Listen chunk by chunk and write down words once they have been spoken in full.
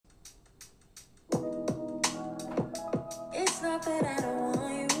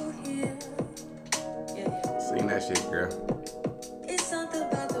shit, girl. It's something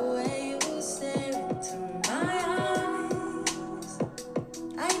about the way you stare into my eyes.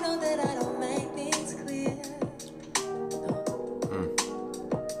 I know that I don't make things clear. No.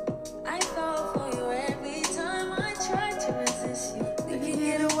 I fall for you every time I try to resist you. We can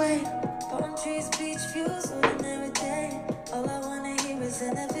get away. Palm trees, beach views, ordinary day. All I wanna hear is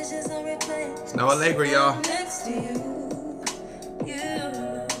in the visions on replay. It's no Allegra, y'all. Next to you.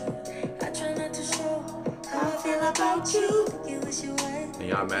 I try not to show how I feel about you. Can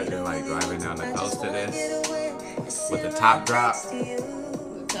y'all imagine like driving down the coast to this with the top drop?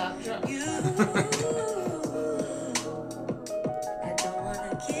 The top drop. I don't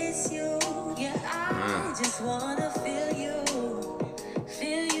wanna kiss you. Yeah, I just wanna feel you.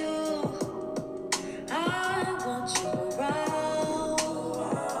 Feel you. I want you around.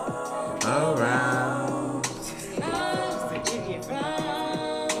 Around.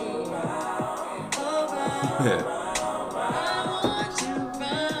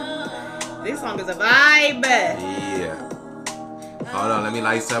 This song is a vibe. Yeah. Hold on, let me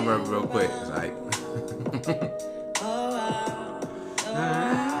light some up real quick. It's like.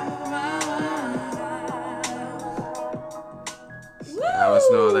 That was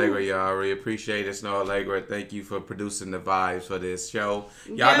Snow Allegra, y'all. Really appreciate it, Snow Allegra. Thank you for producing the vibes for this show.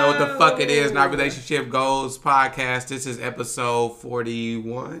 Y'all know what the fuck it is. Not Relationship Goals Podcast. This is episode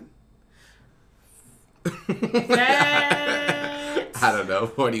 41. I don't know,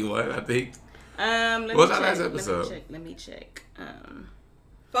 41, I think. What was our last episode? Let me check.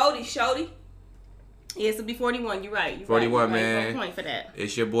 40, shorty. Yes, it'll be 41. You're right. 41, right. man. One point for that.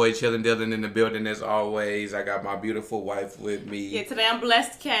 It's your boy Chillin' Dylan in the building as always. I got my beautiful wife with me. Yeah, today I'm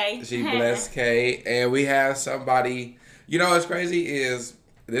blessed, Kay. She blessed Kay. And we have somebody, you know what's crazy is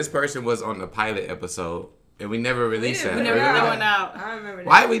this person was on the pilot episode and we never released that. We never put that one out. I remember that.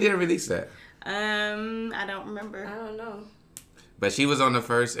 Why we didn't release that? I don't remember. I don't know. But she was on the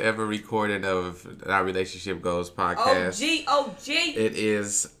first ever recording of Our Relationship Goals podcast. OG. It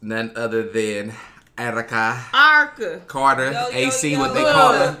is none other than Erica Arca. Carter, Yo, AC, yo, what they what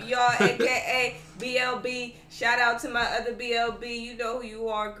call up, her. y'all, a.k.a. BLB. Shout out to my other BLB. You know who you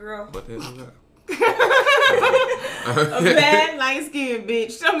are, girl. What the hell is that? A bad light skinned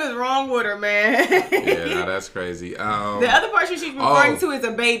bitch. Something's wrong with her, man. Yeah, no, that's crazy. The other person she's referring to is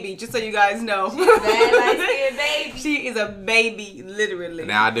a baby, just so you guys know. Bad light-skinned baby. She is a baby, literally.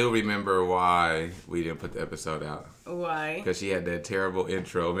 Now, I do remember why we didn't put the episode out. Why? Because she had that terrible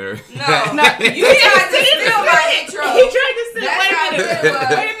intro. Remember? No, you tried to steal my intro. He tried to steal. That's Wait how a minute. good it was.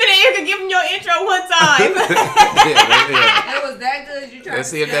 Wait a minute. You can give him your intro one time. It was that good. You tried Let's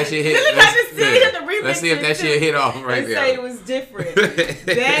to see if that shit hit. Let's see if that shit hit off right They there. say it was different.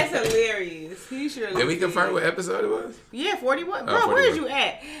 That's hilarious. He surely Did we did. confirm what episode it was? Yeah, 41. Oh, Bro, 41. where's you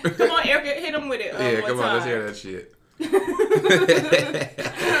at? Come on, Erica, hit him with it. Yeah, one come on, let's time. hear that shit.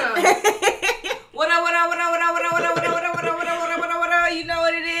 What up? You know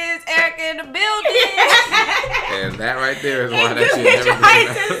what it is. Erica in the building. And that right there is why And that you shit hit your never height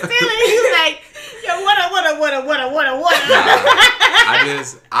came to out. steal it. He's like, yo, what up?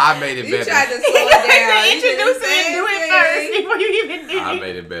 I made it You better. tried to slow it down. You did the Introduce it and same do it thing. first before you even did I it.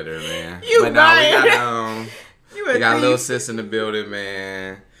 made it better, man. You but now lying. we got a little sis in the building,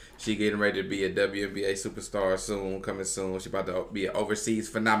 man. She getting ready to be a WNBA superstar soon, coming soon. She about to be an overseas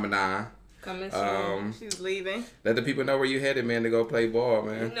phenomenon. Coming soon. She's leaving. Let the people know where you headed, man, to go play ball,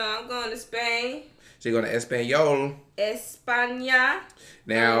 man. You know, I'm going to Spain. She going to Espanol. España.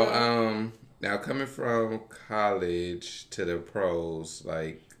 Now coming from college to the pros,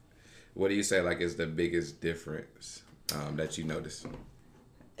 like, what do you say, like, is the biggest difference that you notice?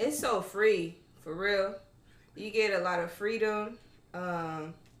 It's so free, for real. You get a lot of freedom.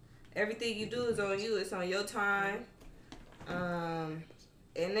 Everything you do is on you. It's on your time.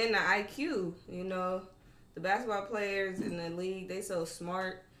 And then the IQ, you know, the basketball players in the league, they so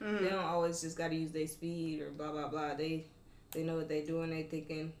smart. Mm-hmm. They don't always just got to use their speed or blah, blah, blah. They know what they doing. They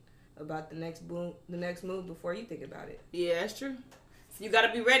thinking about the next move before you think about it. Yeah, that's true. So you got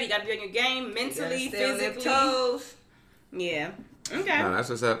to be ready. You got to be on your game mentally, Stay on their physically. toes. Yeah. Okay. No, that's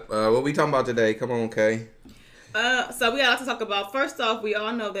what's up. What we talking about today? Come on, Kay. So we got a lot to talk about. First off, we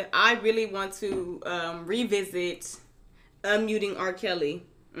all know that I really want to revisit unmuting R. Kelly.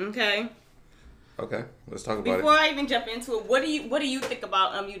 Okay. Okay, let's talk about Before it. I even jump into it, what do you think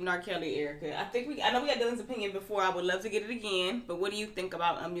about unmuting R. Kelly, Erica? I know we got Dylan's opinion before. I would love to get it again, but what do you think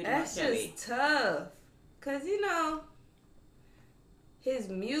about unmuting That's R. Kelly? just tough. Because, you know, his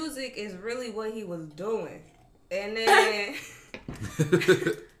music is really what he was doing. And then...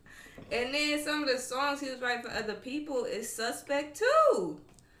 And then some of the songs he was writing for other people is suspect too.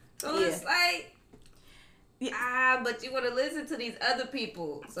 So Yeah. it's like, But you want to listen to these other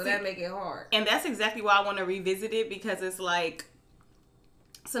people, so that make it hard. And that's exactly why I want to revisit it, because it's like,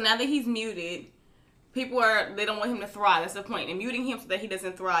 so now that he's muted, they don't want him to thrive. That's the point. And muting him so that he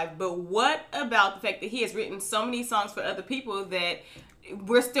doesn't thrive. But what about the fact that he has written so many songs for other people that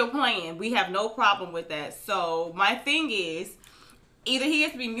we're still playing? We have no problem with that. So my thing is, either he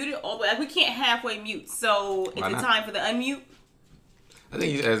has to be muted all the way. Like, we can't halfway mute. So is it time for the unmute? I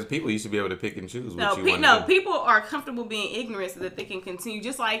think as people, you should be able to pick and choose what you want to do. People are comfortable being ignorant so that they can continue.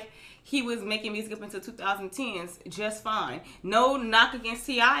 Just like he was making music up until 2010s, just fine. No knock against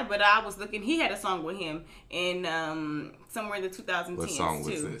T.I., but I was looking. He had a song with him in somewhere in the 2010s. What song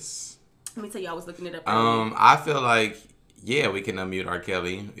was too. this? Let me tell you, I was looking it up. I feel like, yeah, we can unmute R.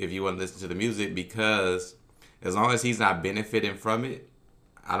 Kelly if you want to listen to the music, because as long as he's not benefiting from it,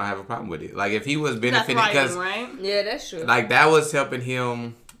 I don't have a problem with it. Like, if he was benefiting, because right? Yeah, that's true. like that was helping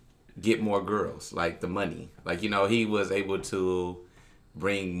him get more girls, like the money. Like, you know, he was able to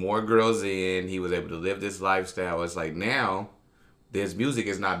bring more girls in. He was able to live this lifestyle. It's like now this music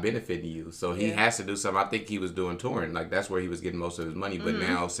is not benefiting you, so he has to do something. I think he was doing touring. Like, that's where he was getting most of his money. But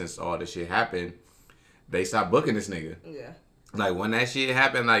now, since all this shit happened, they stopped booking this nigga. Yeah. Like, when that shit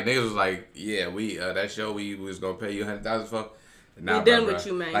happened, like, niggas was like, yeah, we that show we was gonna pay you $100,000 for. Nah, we done with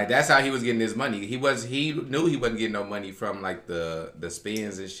you, man. Like, that's how he was getting his money. He knew he wasn't getting no money from like the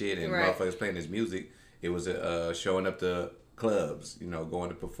spins and shit and motherfuckers playing his music. It was showing up to clubs, you know, going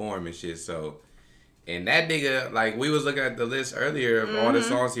to perform and shit. So, and that nigga, like, we was looking at the list earlier of all the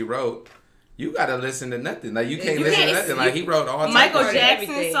songs he wrote. You gotta listen to nothing. Like, you can't listen to nothing. Like, he wrote all Michael types of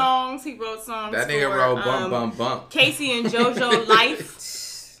Jackson songs. He wrote songs. That nigga wrote Bump Bump Bump. Casey and JoJo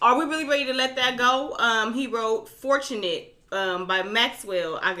Life. Are we really ready to let that go? He wrote Fortunate by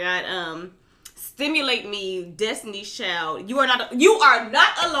Maxwell. I got Stimulate Me, Destiny's Child. You are not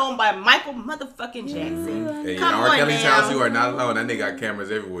alone by Michael motherfucking Jackson. And Come R. on Kelly's now. house, you are not alone. That nigga got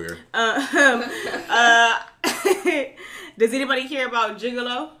cameras everywhere. Does anybody care about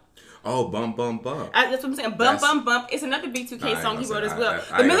Gigolo? Oh, Bump Bump Bump. That's what I'm saying. Bump Bump Bump. It's another B2K song he wrote as well. I The ain't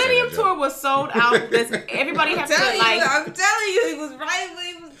gonna say Millennium that Tour was sold out. Everybody has to like. I'm telling you, he was right when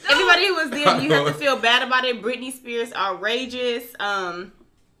he was dope. Everybody who was there, you have to feel bad about it. Britney Spears, outrageous.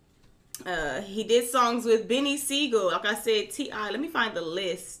 He did songs with Benny Siegel. Like I said, T.I. Let me find the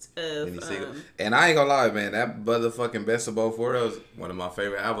list of. And I ain't gonna lie, man. That motherfucking Best of Both Worlds, one of my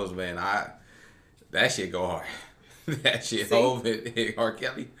favorite albums, man. That shit go hard. That shit Hov and R.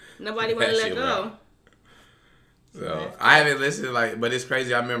 Kelly. Nobody want to let go. Right. So I haven't listened, like, but it's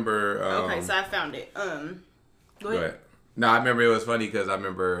crazy. I remember. Okay, so I found it. Go ahead. No, I remember it was funny because I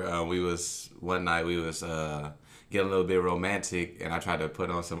remember one night we was getting a little bit romantic, and I tried to put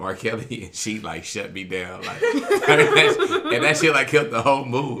on some R. Kelly, and she like shut me down, like, and that shit like killed the whole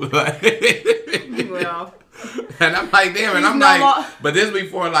mood. Like, well, and I'm like, damn, and I'm like, but this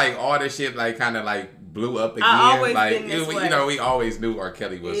before like all this shit like kind of like blew up again. I always like been this way. You know, we always knew R.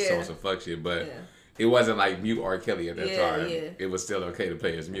 Kelly was some fuck shit, but it wasn't like mute R. Kelly at that time. Yeah. It was still okay to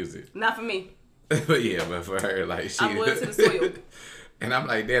play his music. Not for me. but for her, like, she. I was to the soil. And I'm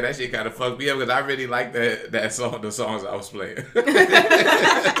like, damn, that shit kind of fucked me up because I really liked that song, the songs I was playing. You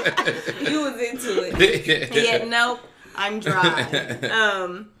was into it. Yeah, nope, I'm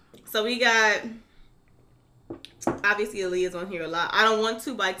dry. So we got, obviously Aaliyah's on here a lot. I Don't Want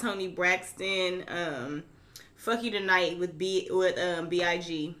To by Toni Braxton. Fuck You Tonight with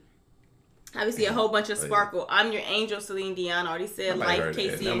B.I.G. Obviously a whole bunch of Sparkle. I'm Your Angel, Celine Dion. Already said Life,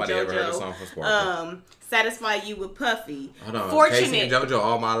 Casey and JoJo. Ever heard a song for Sparkle. Satisfy You with Puffy. Hold on. Fortunate. Casey and JoJo,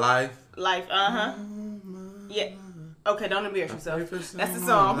 All My Life. Life, yeah. Okay, don't embarrass yourself. That's the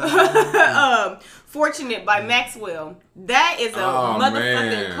song. Fortunate by Maxwell. That is a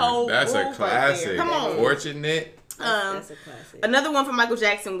motherfucking cold. That's a classic. Right. Come on. Fortunate. That's a classic. Another one from Michael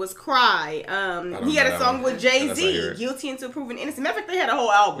Jackson was Cry. He had a song with Jay-Z, Guilty Until Proven Innocent. Matter of fact, they had a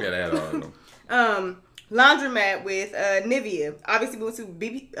whole album. Yeah, they had a whole album. Laundromat with Nivea. Obviously, we went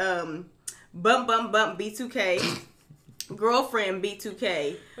to Bump Bump Bump B2K. Girlfriend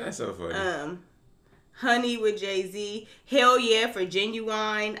B2K. That's so funny. Honey with Jay-Z. Hell Yeah for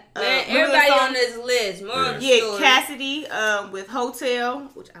Genuine. Man, everybody on this list. Cassidy with Hotel,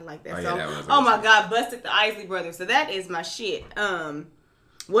 which I like that song. Yeah, oh my God, Busted the Isley Brothers. So that is my shit.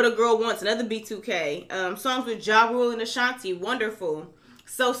 What a Girl Wants, another B2K. Songs with Ja Rule and Ashanti, Wonderful.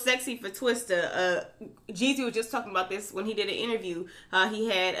 So Sexy for Twista. Jeezy was just talking about this when he did an interview. He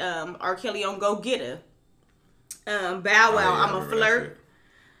had R. Kelly on Go Getter. Bow Wow, I'm a Flirt.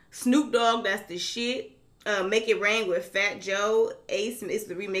 Snoop Dogg, That's the Shit. Make It Rain with Fat Joe, Ace. It's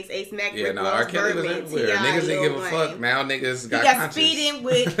the remix Ace Mac. Yeah, Rick no, Ross, R. Kelly was Birdman, everywhere. T.I., Niggas didn't Lil give a Wayne. fuck. Now niggas He got got conscious. Speeding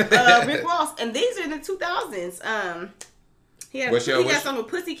with Rick Ross, and these are the 2000s. He got a song with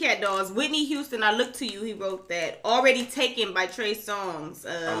Pussycat Dolls. Whitney Houston, I Look to You. He wrote that. Already Taken by Trey Songz.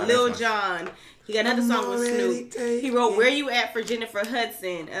 Lil Jon. He got another song with Snoop. He wrote Where You At for Jennifer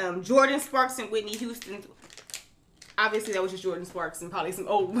Hudson. Jordan Sparks and Whitney Houston. Obviously, that was just Jordan Sparks and probably some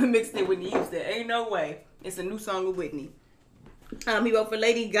old mixtape Whitney Houston. Ain't no way. It's a new song with Whitney. He wrote for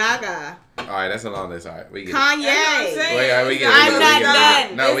Lady Gaga. All right, that's a long list. All right, we get Kanye. it. We get it. I'm not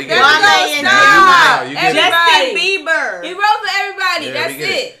done. No, we get Kanye and it. Justin Bieber. He wrote for everybody. Yeah, That's we get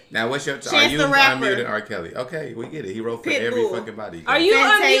it. Now, what's your... Chance Are you the Rapper. unmuting R. Kelly? Okay, we get it. He wrote for every Pitbull. fucking body. Are you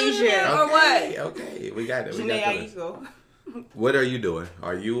Fantasia. unmuting him or what? Okay, we got it. We Janae got the list. Aiko. What are you doing?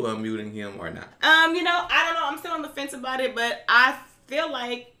 Are you unmuting him or not? I don't know. I'm still on the fence about it, but I feel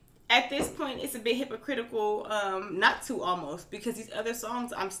like at this point it's a bit hypocritical, not to almost, because these other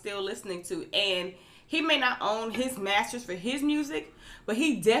songs I'm still listening to, and he may not own his masters for his music, but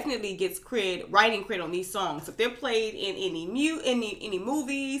he definitely gets writing credit on these songs. If they're played in any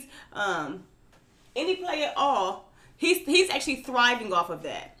movies, any play at all, he's actually thriving off of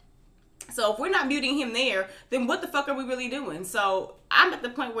that. So if we're not muting him there, then what the fuck are we really doing? So I'm at the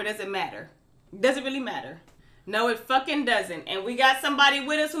point where it doesn't matter. Does it really matter? No, it fucking doesn't. And we got somebody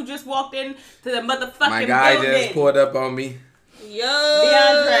with us who just walked in to the motherfucking My guy building. just pulled up on me. Yo.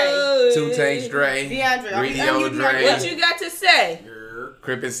 DeAndre. 2 Tanks Dre. DeAndre. Greedy I'm old muting Dre. What you got to say?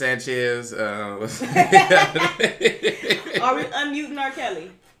 Crippen Sanchez. Are we unmuting R.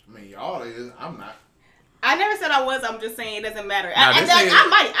 Kelly? I mean, y'all is. I'm not. I never said I was. I'm just saying it doesn't matter. Nah,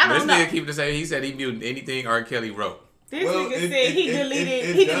 I don't know. This nigga keep the same. He said he muted anything R. Kelly wrote. This Well, nigga it- said he it-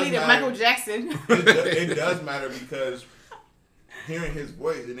 deleted it does matter. Michael Jackson. It does matter because hearing his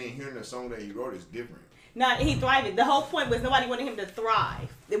voice and then hearing the song that he wrote is different. Nah, he thrived. The whole point was nobody wanted him to thrive.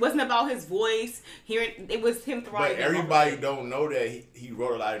 It wasn't about his voice. It was him thriving. But everybody don't know that he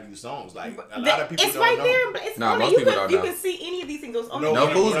wrote a lot of these songs. Like a lot of people it's don't right know. there, but it's Nah, on most it. people don't You know. can see any of these things. On No, the No,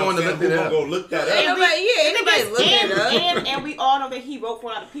 internet. who's going to look it Who's up? gonna go look that Ain't up? nobody, anybody's looking it up. and we all know that he wrote for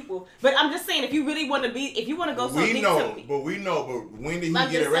a lot of people. But I'm just saying, if you really want to if you want to go so We deep know, to, but when did he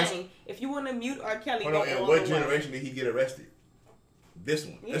I'm get just arrested? saying, if you want to mute R. Kelly, Hold on, go and all what the way. generation did he get arrested? This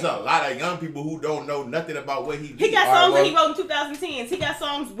one. There's Yeah. a lot of young people who don't know nothing about what he did. He got All right, songs that he well- wrote in 2010s. He got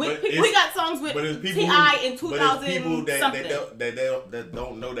songs with But people. it's- He got songs with But it's people T.I. who- in but 2000 it's people something. that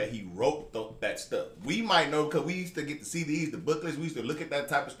don't know that he wrote that stuff. We might know because we used to get the CDs, the booklets. We used to look at that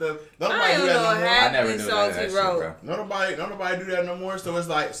type of stuff. Nobody I do don't that know no more. half I never these knew songs that he shit, wrote. bro. Nobody do that no more. So it's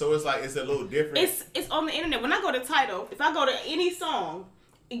like it's a little different. It's on the internet. When I go to Tidal, if I go to any song,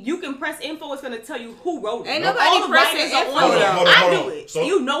 you can press info. It's gonna tell you who wrote it. Ain't All nobody the pressing writers are info, on there. though. I Hold do on. it. So-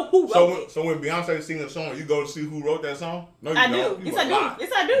 You know who wrote it. So when Beyonce sings a song, you go to see who wrote that song? No, you I don't. do. You Yes, I a lie. do.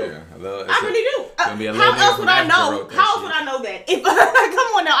 Yes, I do. Yeah, I really do. gonna be a little How nigga else from would I Africa know? wrote that How else shit. would I know that? If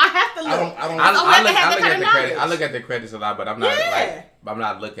come on now, I have to look. I don't. I I have look to have that at kind the of credit. I knowledge. look at the credits a lot, but I'm not Yeah. I'm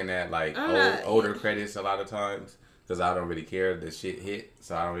not looking at like I'm not- older credits a lot of times because I don't really care if the shit hit,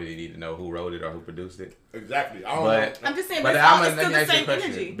 so I don't really need to know who wrote it or who produced it. Exactly. I don't But know. I'm just saying, but but I'm it's let still me the ask you a same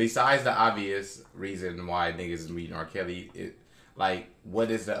question. energy. Besides the obvious reason why niggas is meeting R. Kelly, like what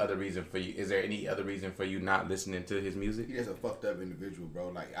is the other reason for you? Is there any other reason for you not listening to his music? He is a fucked up individual, bro.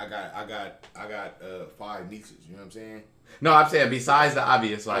 Like I got 5 nieces. You know what I'm saying? No, I'm saying besides the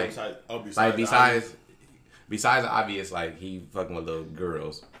obvious, like besides besides the obvious, like he fucking with little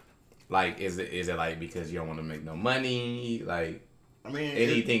girls. Like, is it like because you don't want to make no money? Like, I mean,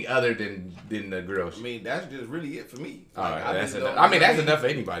 anything other than the girls? I mean, that's just really it for me. All Like, right, that's just enough. don't- I mean, that's enough for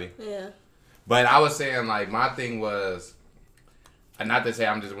anybody. Yeah. But I was saying, like, my thing was, and not to say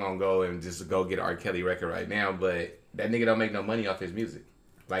I'm just gonna go and just go get an R. Kelly record right now, but that nigga don't make no money off his music.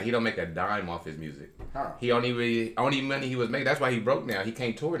 Like, he don't make a dime off his music. How? He only money he was making. That's why he broke now. He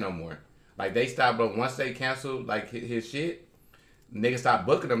can't tour no more. Like, they stopped, but once they canceled like his shit, niggas stopped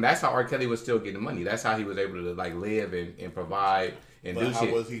booking him. That's how R. Kelly was still getting money. That's how he was able to like live and provide and But do how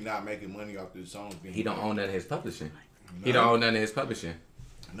shit. was he not making money off the songs? being He don't made? own none of his publishing. He None? don't own none of his publishing.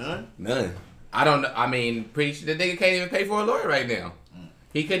 None. None. I don't. I mean, pretty sure the nigga can't even pay for a lawyer right now.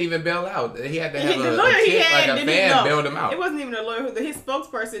 He couldn't even bail out. He had to have The a lawyer he chick, had like a didn't fan know. bailed him out. It wasn't even a lawyer. His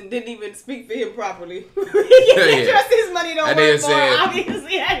spokesperson didn't even speak for him properly. he Yeah. didn't trust his money don't And work they for said, him.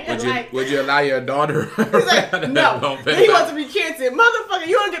 Obviously, I didn't like. Would you allow your daughter? He's like, no. He wants to recant it. Motherfucker,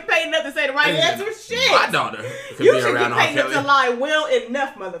 you don't get paid enough to say the right answer. Shit. My daughter could You be should around get R. paid enough to Kelly. lie well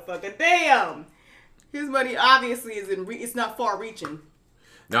enough, motherfucker. Damn. His money obviously is it's not far reaching.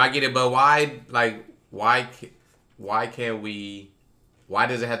 why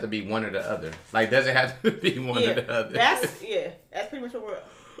does it have to be one or the other? Like, does it have to be one or the other? That's pretty much what we're.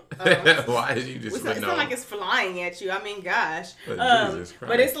 Why did you just? It's not like it's flying at you. I mean, gosh. But Jesus Christ.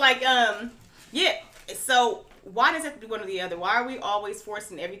 But it's like, yeah. So why does it have to be one or the other? Why are we always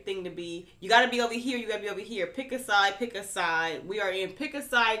forcing everything to be? You got to be over here. You got to be over here. Pick a side. Pick a side. We are in pick a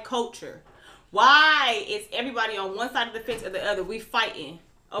side culture. Why is everybody on one side of the fence or the other? We fighting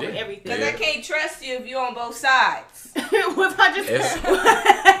over everything. Because I can't trust you if you're on both sides. What I just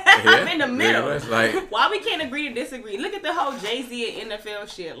I'm in the middle. Like, why we can't agree to disagree? Look at the whole Jay-Z and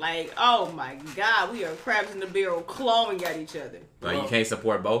NFL shit. Like, oh my God, we are crabs in the barrel clawing at each other. Like, you can't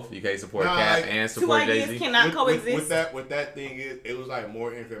support both. You can't support Cap and support Two Jay-Z. ideas cannot coexist. With that thing is, it was like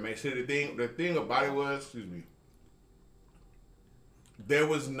more information. The thing about it was, there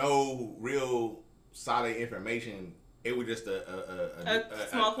was no real solid information. It was just a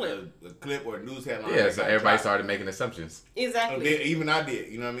small clip. A clip or a news headline. Yeah, so everybody started making assumptions. Exactly. Even I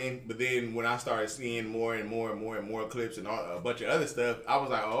did, you know what I mean? But then when I started seeing more and more clips and a bunch of other stuff, I was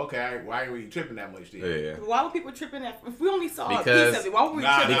like, oh, okay, why are we tripping that much then? Yeah. Why were people tripping that? If we only saw a piece of it, why were we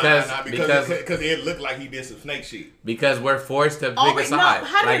tripping? Because it looked like he did some snake shit. Because we're forced to pick a side. No,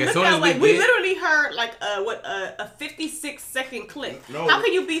 how did like, it as look soon that way? as We literally heard like a 56-second clip. No. How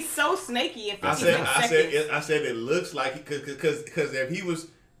can you be so snaky in 56 seconds? I said it looks like because if he was,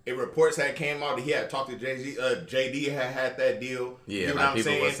 if reports had came out that he had talked to Jay-Z, JD had that deal. Yeah, you know like what I'm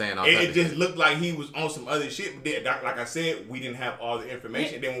people were saying all it just looked like he was on some other shit. But then, like I said, we didn't have all the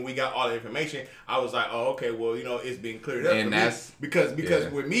information. Yeah. Then when we got all the information, I was like, oh, okay, well, you know, it's been cleared up. And that's because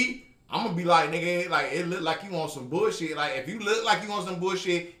with me, I'm gonna be like, nigga, like it look like you on some bullshit. Like if you look like you on some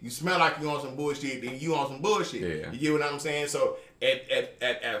bullshit, you smell like you on some bullshit, then you on some bullshit. Yeah. You get what I'm saying? So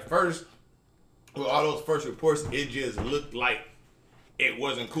at first, with all those first reports, it just looked like it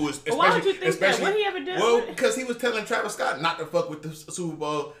wasn't cool. Especially, why would you think that? What he ever done? Well, because he was telling Travis Scott not to fuck with the Super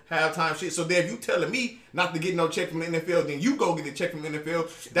Bowl halftime shit. So then if you telling me not to get no check from the NFL, then you go get a check from the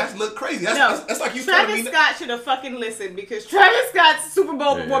NFL. That's look crazy. That's like you telling me. Travis Scott should have fucking listened because Travis Scott's Super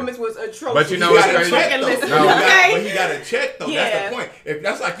Bowl performance was atrocious. But you know what's crazy? Okay? He got to check though. Yeah. That's the point. If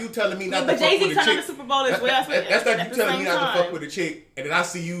that's like you telling me not to fuck with a chick. But Jay-Z turned on the Super Bowl as well. That's like you telling me not to fuck with a chick, and then I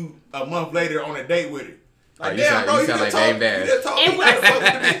see you a month later on a date with her. Like, you sound like Dame Dash.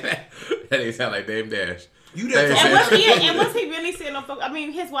 That didn't sound like Dame Dash. You didn't talk and was he really saying no fuck? I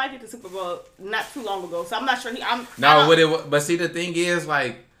mean, his wife did the Super Bowl not too long ago, so I'm not sure. But see, the thing is,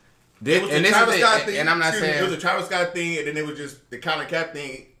 like, it was a Travis Scott thing, and I'm not saying it was a Travis Scott thing, and then it was just the Colin Cap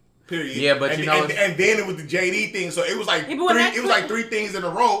thing. Period. Yeah, but and then it was the JD thing, so it was like three things in a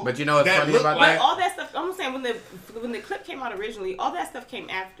row. But you know what's funny about that? All that stuff. I'm saying when the clip came out originally, all that stuff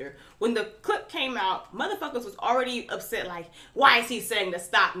came after. When the clip came out, motherfuckers was already upset. Like, why is he saying to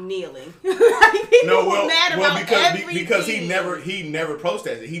stop kneeling? Because he never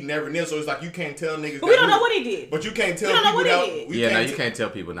protested. He never kneeled. So it's like you can't tell niggas. But we don't know what he did. But you can't tell people you can't tell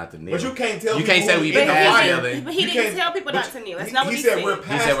people not to kneel. But you can't tell. You can't say we been past kneeling. But he didn't tell people not to kneel. That's not what he said. He said we're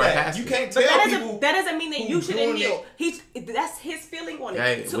past that. You can't tell people. That doesn't mean that you shouldn't kneel. That's his feeling on it.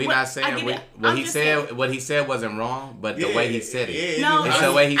 Hey, we not saying what he said wasn't wrong, but the way he said it. No, it's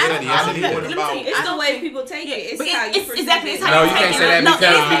the way he said it. Yes, it is. It's the way people take it. It's how you perceive it. No, you can't say that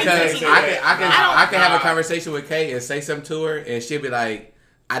because I can have a conversation with Kay and say something to her, and she'll be like,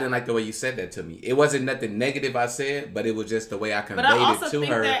 I didn't like the way you said that to me. It wasn't nothing negative I said, but it was just the way I conveyed it to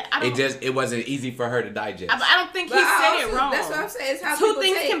her. It wasn't easy for her to digest. I don't think he said it wrong. That's what I'm saying. It's how two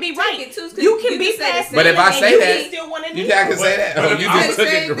things can be right. You can be past. But if I say that, you can say that. Oh, you just took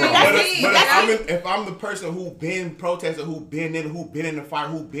it wrong. If I'm the person who been protesting, who been in the fire,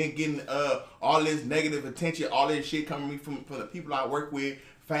 who been getting all this negative attention, all this shit coming from the people I work with.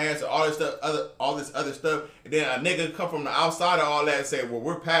 Fast, all this other stuff, and then a nigga come from the outside of all that and say, "Well,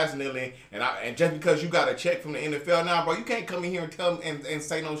 we're past kneeling," and just because you got a check from the NFL now, bro, you can't come in here and tell them and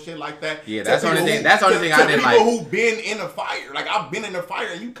say no shit like that. Yeah, that's the only thing. That's the only thing I didn't like. People who been in the fire, like I've been in the fire,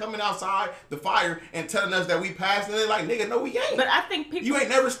 and you coming outside the fire and telling us that we passed kneeling, like nigga, no, we ain't. But I think people, you ain't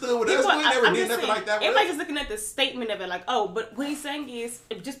never stood with us. You ain't never did nothing like that. Everybody's just looking at the statement of it, like, oh, but what he's saying is,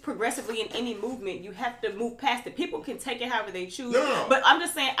 just progressively in any movement, you have to move past it. People can take it however they choose. No. But I'm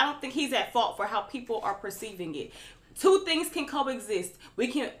just saying, I don't think he's at fault for how people are perceiving it. Two things can coexist. We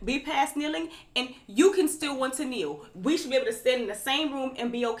can be past kneeling, and you can still want to kneel. We should be able to stand in the same room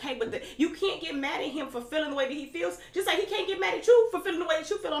and be okay with it. You can't get mad at him for feeling the way that he feels, just like he can't get mad at you for feeling the way that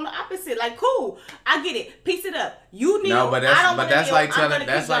you feel on the opposite. Like, cool, I get it. Piece it up. You kneel. No, but that's like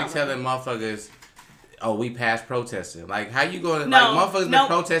telling motherfuckers. oh, we passed protesting. Like, how you going to, No, like, motherfuckers no, been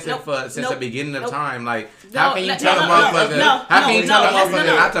protesting no, since the beginning of no. time. Like, No, how can you no, tell no, a no, motherfucker, no, how can you tell a motherfucker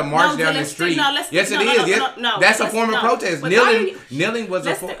not to march down the street? Yes, it is. Yes, that's a form of protest. Kneeling was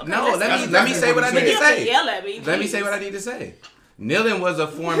a form. No, let me say what I need to say. Yell at me. Let me say what I need to say. Kneeling was a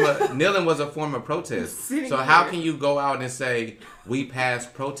form of protest. So how can you go out and say we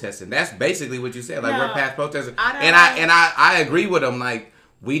passed protesting? That's basically what you said. Like, we're past protesting. And I agree with them. Like,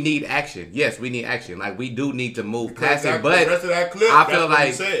 we need action. Yes, we need action. Like, we do need to move past it. But the rest of that clip, I feel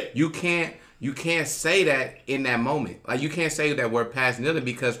like you you can't say that in that moment. Like, you can't say that we're past kneeling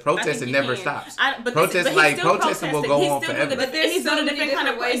because protesting never stops. Protesting will go on forever. But there's so many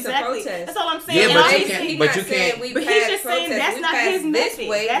different ways to protest. That's all I'm saying. Yeah, but you can't. But you can't. But he's just saying that's not his method.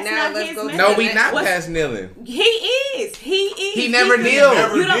 That's not his method. No, we not past kneeling. He is. He never kneeled.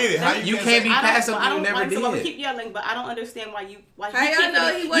 You can't be past something you never did. So we keep yelling, but I don't understand why you. How y'all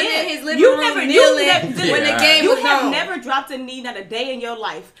know he wasn't in his living room kneeling when the game was on? You have never dropped a knee, not a day in your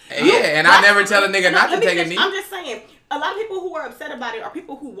life. Yeah, and I never tell a nigga not to take a knee. I'm just saying, a lot of people who are upset about it are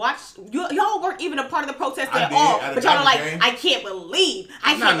people who watch. Y'all weren't even a part of the protest at all, but y'all are like, I can't believe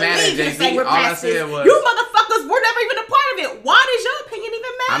you're saying we're past this. You motherfuckers were never even a part of it. Why does your opinion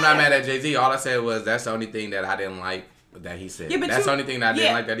even matter? I'm not mad at Jay-Z. All I said was that's the only thing that I didn't like that he said. Yeah, that's the only thing that I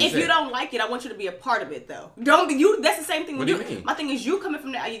didn't like that he said. If you don't like it, I want you to be a part of it, though. Don't be you. That's the same thing. What do you mean? My thing is you coming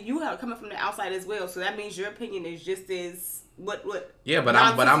from the outside as well. So that means your opinion is just as what. Yeah, but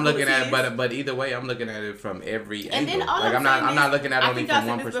I'm looking at but either way, I'm looking at it from every angle. Then all like I'm not looking at it only from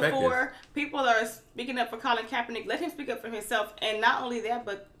one perspective. Before, people are speaking up for Colin Kaepernick. Let him speak up for himself. And not only that,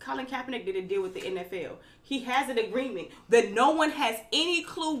 but Colin Kaepernick didn't deal with the NFL. He has an agreement that no one has any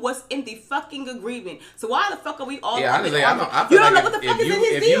clue what's in the fucking agreement. So why the fuck are we all? Yeah, honestly, you don't know what the fuck is in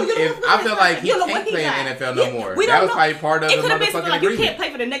his deal. I feel like he can't play in the NFL no more. That was probably part of the motherfucking agreement. You can't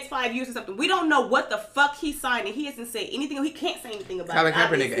play for the next 5 years or something. We don't know what the fuck he signed, and he hasn't said anything. He can't say anything about it. Colin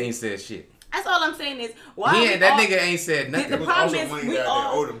Kaepernick ain't said shit. That's all I'm saying is why nigga ain't said nothing. The problem is we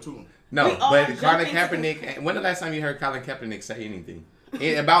all owed him too. No, but Colin Kaepernick. When the last time you heard Colin Kaepernick say anything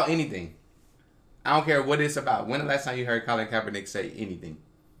about anything? I don't care what it's about. When the last time you heard Colin Kaepernick say anything?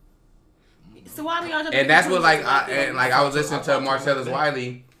 So why we all? And that's what I was listening to Marcellus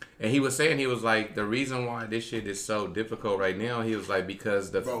Wiley. And he was saying, he was like, the reason why this shit is so difficult right now, he was like, because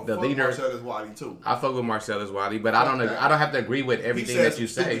the leader. Marcellus Wiley too. I fuck with Marcellus Wiley, but I don't have to agree with everything that you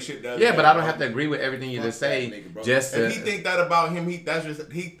say. Yeah, but I don't have to agree with everything you just say. Just to, if he think that about him, he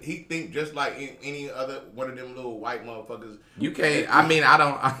think just like any other one of them little white motherfuckers. You can't. I mean, I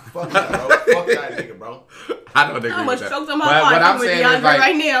don't. Fuck that, bro. Fuck that nigga, bro. I don't agree with that. But what I'm saying is like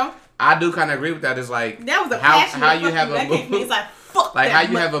right now, I do kind of agree with that. It's like that was a how you have a movement. It's like fuck like how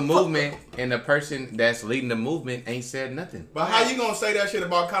you have a movement and the person that's leading the movement ain't said nothing. But how you gonna say that shit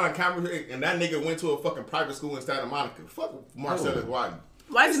about Colin Kaepernick and that nigga went to a fucking private school in Santa Monica? Fuck Marcellus Wiley.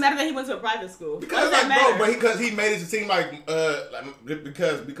 Why does it matter that he went to a private school? Because like, bro, but because he made it to seem like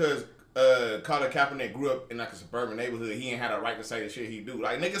because Colin Kaepernick grew up in like a suburban neighborhood, he ain't had a right to say the shit he do.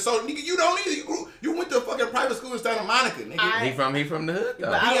 Like nigga, you don't either. You went to a fucking private school in Santa Monica, nigga. He from the hood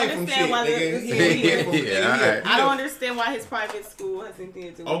though. I don't understand why I don't understand why his private school has anything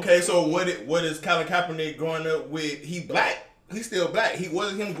to do with it. Okay, so what is Colin Kaepernick growing up with? He black. He's still black. He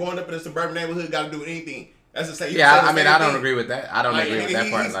wasn't him growing up in a suburban neighborhood got to do with anything. That's the same. Yeah, I mean, I don't agree with that. I don't agree with that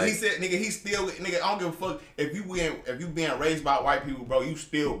part. He said, nigga, he's still, nigga, I don't give a fuck if you being raised by white people, bro. You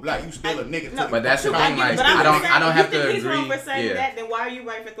still black. You still a nigga. No, but that's the thing. Like, I don't have to agree. He's wrong for saying that. Then why are you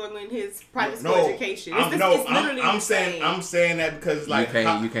right for throwing in his private school education? I'm saying that because like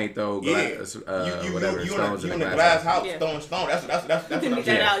you can't throw glass, whatever stones in a glass house throwing stone. That's what I'm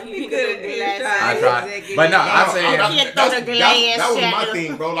saying. I tried, but no, I'm saying that was my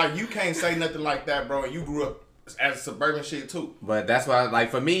thing, bro. Like you can't say nothing like that, bro. And you grew up as suburban shit too. But that's why,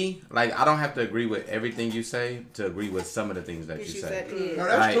 like for me, like I don't have to agree with everything you say to agree with some of the things that you say. No,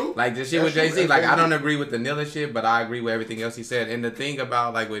 that's true. Like the shit with Jay-Z, like I don't agree with the kneeling shit, but I agree with everything else he said. And the thing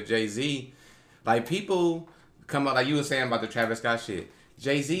about like with Jay-Z, like people come up like you were saying about the Travis Scott shit.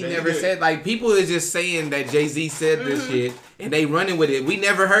 Jay-Z never said, like people is just saying that Jay-Z said this shit and they running with it. We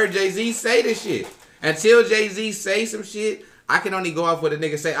never heard Jay-Z say this shit. Until Jay-Z say some shit, I can only go off what a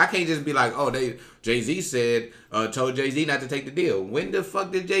nigga say. I can't just be like, oh, Jay-Z said, told Jay-Z not to take the deal. When the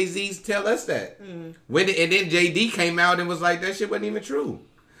fuck did Jay-Z tell us that? And then JD came out and was like, that shit wasn't even true.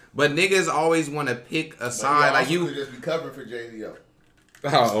 But niggas always want to pick a side. Like you could just be covering for JD.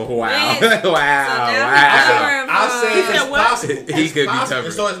 Oh, wow. Man, wow. I said it's possible. He could be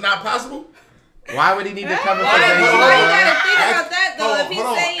covering. So it's not possible? Why would he need to cover for Why Jay-Z? you gotta think about that though? If he's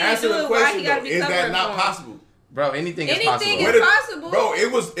saying he answer do the it, question, why he gotta be is covering that not for possible? Bro, anything is Anything possible. is possible. Bro,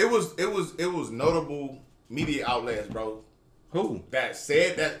 it was notable media outlets, bro, Who? that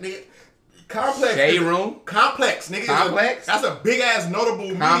said that nigga. Complex. Shade is a- Room? Complex, nigga. Complex? That's a big ass notable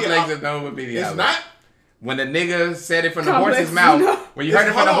media. Complex is known with media. It's outlet. not. When the nigga said it from the Complex, horse's mouth. no. When you heard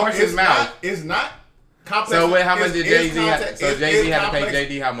it from the horse's mouth. It's not. Complex. So wait, how much is- did is Jay-Z have- Complex- so is- Jay-Z is had to pay Complex-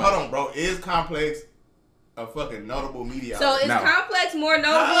 JD how much? Hold on, bro. Is Complex a fucking notable media So outlet? is No. Complex more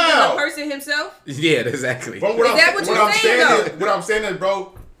notable How? than the person himself? Yeah, exactly. Bro, Is that what you're saying, though? What I'm saying is,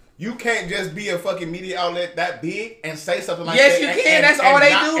 bro, you can't just be a fucking media outlet that big and say something like Yes, that. you and- can. and- That's and all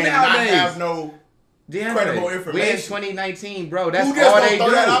they not- do and nowadays. Not have no. Damn credible it. information. We're in 2019, bro. That's Who just all gonna they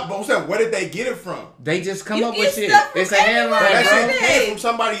throw that out? do. But I'm saying, where did they get it from? They just come You up get with shit. stuff from It's a headline, That everywhere. shit bro. came from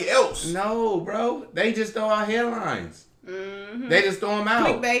somebody else. No, bro. They just throw out headlines. They just throw them out.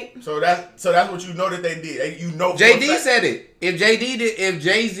 Clickbait. So that's what you know that they did. You know, for a JD fact- said it. If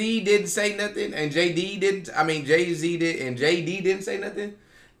Jay Z didn't say nothing, and Jay Z did, and JD didn't say nothing,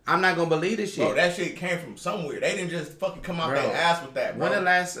 I'm not gonna believe this shit. Bro, that shit came from somewhere. They didn't just fucking come out Bro. their ass with that, bro. When the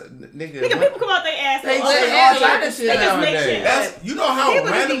last nigga? Nigga, people come out their ass. They all say the all time. type of shit They just make nowadays. shit That's up. you know how People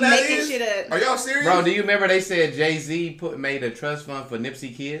just random be that making is. shit up. Are y'all serious? Bro, do you remember they said Jay Z made a trust fund for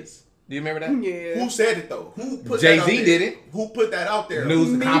Nipsey kids? Do you remember that? Yeah. Who said it though? Who put Jay-Z that out there? did it. Who put that out there? News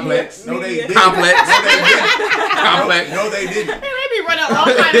Media. Complex. No, they Media. didn't. Complex. No, they didn't. Complex. No, they didn't. Man, they be running all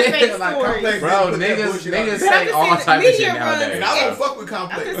kinds of fake Like, stories. Complex Bro, didn't put that niggas bullshit out say there. I'm just all saying type of media shit runs- nowadays. And I don't bro. fuck with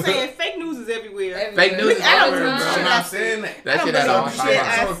Complex. I'm just saying, fake news is everywhere. Fake news is I don't everywhere, do bro. shit I'm I not see. saying that. That I shit don't at believe all shit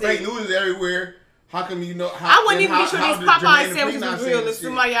times. I So see. fake news is everywhere. How come you know? I wouldn't even be sure how these did Popeye Jermaine sandwiches Dupri was not real say if this shit?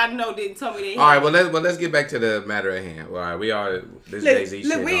 somebody I know didn't tell me they All right, well let's get back to the matter at hand. All right, we are this Jay Z shit.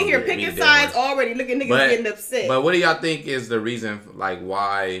 Look, we on in here Beat picking the Dead sides Horse. already. Look at niggas But- getting upset. But what do y'all think is the reason, like,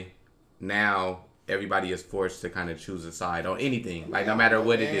 why now everybody is forced to kind of choose a side on anything, like no matter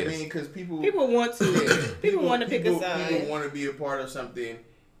what it I is? mean, because people want to. People want to pick a People side. want to be a part of something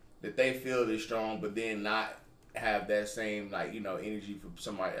that they feel is strong, but then not have that same energy for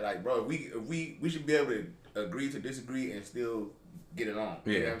somebody. Like, bro, we should be able to agree to disagree and still get it on.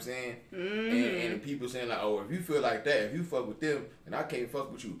 You know what I'm saying? And people saying like, oh, if you feel like that, if you fuck with them, and I can't fuck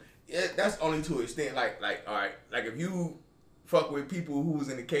with you. Yeah, that's only to an extent. Like, all right, like if you fuck with people who was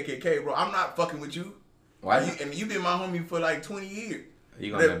in the KKK, bro, I'm not fucking with you. Why? And you been my homie for like 20 years.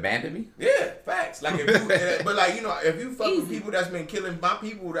 You gonna abandon me? Yeah, facts. Like if you, but like if you fuck with people that's been killing my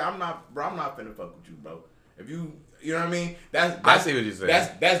people, I'm not finna fuck with you, bro. If you know what I mean? That's I see what you're saying.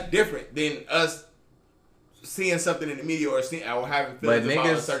 That's different than us seeing something in the media or having feelings But about a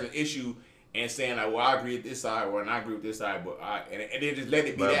niggas- certain issue and saying like, well, I agree with this side or I agree with this side, but and then just let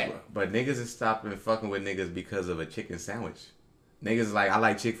it be that. But niggas is stopping fucking with niggas because of a chicken sandwich. Niggas is like, I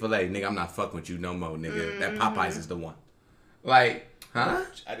like Chick-fil-A. Nigga, I'm not fucking with you no more, nigga. That Popeyes is the one. Like, huh?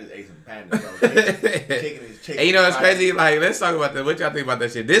 I just ate some pandas, bro. Chicken is chicken. And you know what's Fire. crazy? Like, let's talk about that. What y'all think about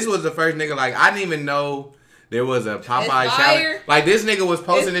that shit? This was the first nigga, like, I didn't even know there was a Popeye It's challenge. fire. Like, this nigga was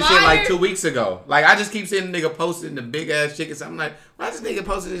posting It's this shit like fire. 2 weeks ago. Like, I just keep seeing the nigga posting the big ass chicken. So I'm like, why this nigga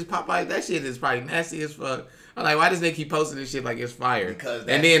posting this Popeye? That shit is probably nasty as fuck. I'm like, why does nigga keep posting this shit like it's fire? Because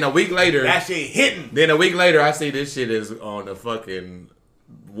and then a week later, That shit hitting. then a week later, I see this shit is on the fucking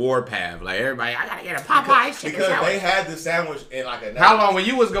war path. Like, everybody, I gotta get a Popeye chicken Because sandwich. they had the sandwich in like another. How long when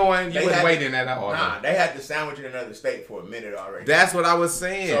you was going? You They was had- waiting at that order. Nah, they had the sandwich in another state for a minute already. That's what I was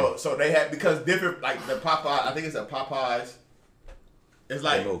saying. So they had, because different, like the Popeye, I think it's a Popeyes. It's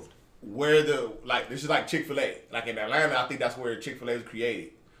like They moved. where this is like Chick-fil-A. Like in Atlanta, I think that's where Chick-fil-A was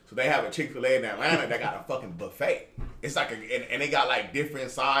created. So they have a Chick-fil-A in Atlanta that got a fucking buffet. It's like and they got like different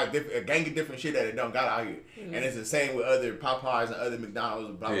size, a gang of different shit that they don't got out here. And it's the same with other Popeyes and other McDonald's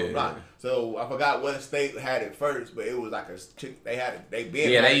and blah blah Yeah. blah. So I forgot what state had it first, but it was like they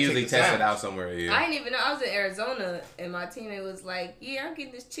They usually test it out somewhere. Yeah. I didn't even know. I was in Arizona and my teammate was like, "Yeah, I'm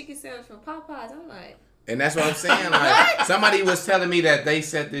getting this chicken sandwich from Popeyes." I'm like, And that's what I'm saying. Like, somebody was telling me that they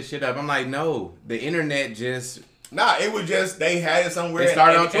set this shit up. I'm like, no, the internet just. Nah, it was just they had it somewhere. It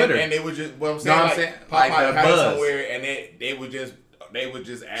started and, on Twitter. and it was just what I'm saying. No, I'm like, saying, Popeye like, the had it buzz. somewhere, and they would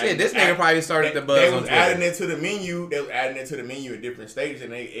just add. Shit, this nigga probably started the buzz They on was Twitter. adding it to the menu. They was adding it to the menu at different stages,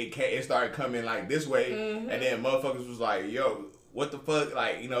 and it started coming like this way, and then motherfuckers was like, "Yo, what the fuck?"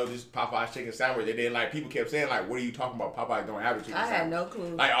 Like, this Popeye's chicken sandwich. And then like people kept saying like, "What are you talking about? Popeye don't have a chicken I sandwich." had no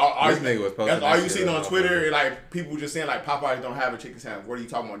clue. Like, This nigga was posting that's all that you shit seen on on my Twitter. phone. Like people just saying like Popeyes don't have a chicken sandwich. What are you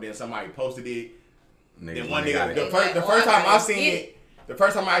talking about? Then somebody posted it. Then one got nigga, it. the first time I seen it, the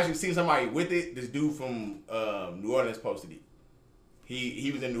first time I actually seen somebody with it, this dude from New Orleans posted it.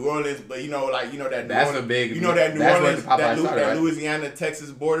 He was in New Orleans, but that New That's Orleans, a big- New that's where Orleans, the Popeye that started, right? Louisiana Texas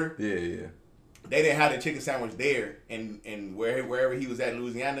border. Yeah, yeah. They didn't have the chicken sandwich there, and wherever he was at in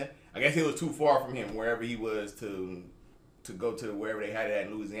Louisiana, I guess it was too far from him wherever he was to go to wherever they had it at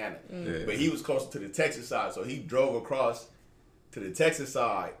in Louisiana. Yeah. But he was closer to the Texas side, so he drove across to the Texas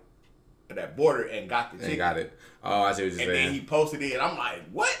side of that border and got the chicken. They got it. Oh, I see what you're And saying. then he posted it, and I'm like,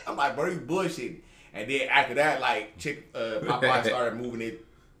 what? I'm like, bro, you bullshitting. And then after that, like, Popeye started moving it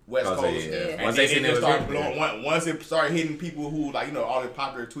West Oh, so Coast. yeah. And Once then they seen it it just was started written, blowing. Once it started hitting people who, like, you know, all the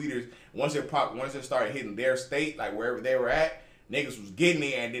popular tweeters, once it started hitting their state, like, wherever they were at, niggas was getting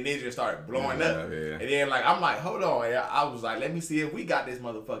it, and then it just started blowing up. Yeah. And then, like, I'm like, hold on. And I was like, let me see if we got this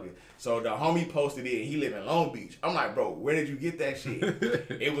motherfucker. So the homie posted it, and he live in Long Beach. I'm like, bro, where did you get that shit?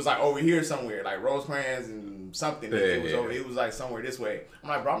 It was, like, over here somewhere, like Rosecrans and something. It was, like, somewhere this way. I'm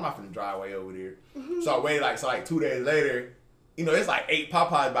like, bro, I'm not finna drive way over there. So I waited, like 2 days later, you know, it's like 8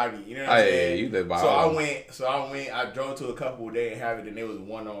 Popeyes by me. You know what I'm saying? Yeah, you live by so all I drove to a couple, they didn't have it, and there was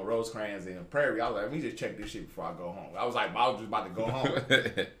one on Rosecrans and Prairie. I was like, let me just check this shit before I go home. I was just about to go home.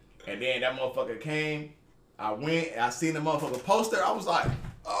 And then that motherfucker came. I went, I seen the motherfucker poster. I was like,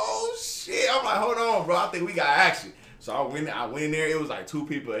 oh shit. I'm like, hold on, bro. I think we got action. So I went in there. It was like 2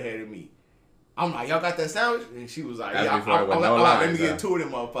 people ahead of me. I'm like, y'all got that sandwich? And she was like, That's yeah. before it was I'm no like, lines, let me huh? get 2 of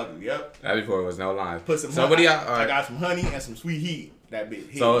them motherfuckers. Yep. That before it was no lines. Put some so honey. what do y'all? I got some honey and some sweet heat. That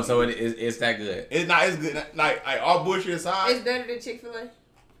bitch. So it's that good. It's not as good. Like all bullshit aside. It's better than Chick-fil-A.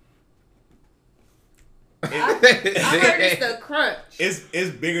 I It- heard it's the crunch.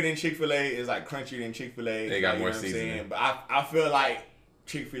 it's bigger than Chick-fil-A. It's like crunchier than Chick-fil-A. They got you more know what I'm seasoning. saying? But I feel like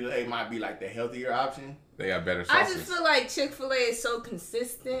Chick-fil-A might be like the healthier option. They got better I sauces. just feel like Chick-fil-A is so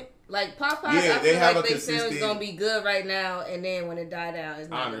consistent. Like Popeyes, Yeah, I they feel have like a they sandwich consistent- gonna be good right now, and then when it die down,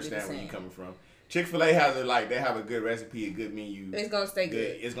 it's I not gonna be the understand where same. you're coming from. Chick-fil-A has they have a good recipe, a good menu. It's gonna stay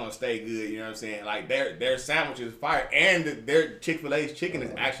good. It's gonna stay good. You know what I'm saying? Like their sandwich is fire, and their Chick-fil-A's chicken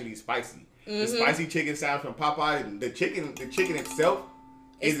is actually spicy. The spicy chicken sandwich from Popeye, the chicken itself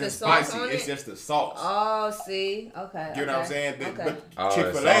It's isn't the sauce spicy. on It's it? just the sauce. Oh, see, okay. You know what I'm saying? Okay. But Oh, the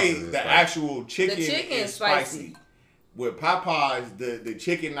Chick-fil-A, sauces is the spicy. actual chicken, The chicken is is spicy. spicy. With Popeyes, the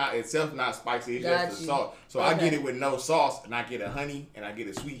chicken itself not spicy. It's Got just the you. sauce. So I Okay. get it with no sauce, and I get a honey, and I get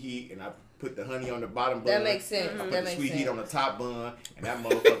a sweet heat, and I put the honey on the bottom bun. That makes sense. I put That the makes sweet heat sense. on the top bun, and that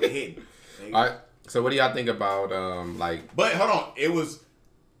motherfucker hitting. All right. So what do y'all think about like? But hold on, it was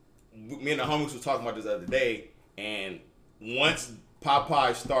me and the homies was talking about this the other day, and once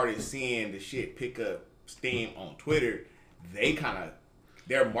Popeye started seeing the shit pick up steam on Twitter,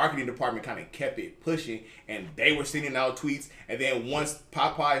 their marketing department kind of kept it pushing, and they were sending out tweets. And then once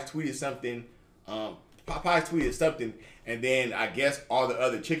Popeyes tweeted something, and then I guess all the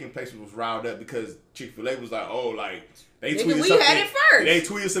other chicken places was riled up because Chick-fil-A was like, oh, like they Nigga, tweeted we something. had it first. They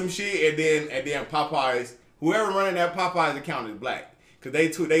tweeted some shit, and then Popeyes, whoever running that Popeyes account is black. Cause they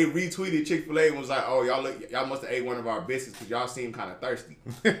retweeted Chick-fil-A and was like, oh, y'all must have ate one of our biscuits because y'all seem kind of thirsty.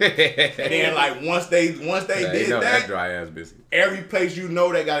 And then like once they did that, dry ass biscuit. every place you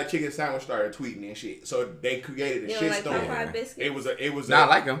know that got a chicken sandwich started tweeting and shit. So they created a You don't shit like storm. Popeye biscuits? It was Nah, I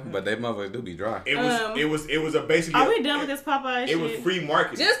like them, but they motherfuckers do be dry. it was a basically. Are we done with this Popeye It shit? was free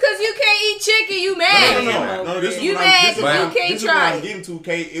marketing. Just because you can't eat chicken, you mad? No, this is You what mad this is 'cause what you I'm- can't this is what try I'm it. getting to,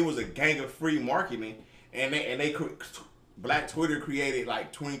 K. It was a gang of free marketing, and they Black Twitter created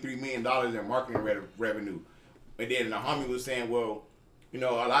like $23 million in marketing revenue, and then the homie was saying, well, you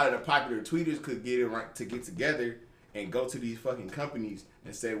know, a lot of the popular tweeters could get together and go to these fucking companies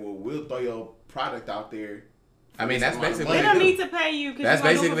and say, well, we'll throw your product out there. I mean, that's basically They what don't do. need to pay you because That's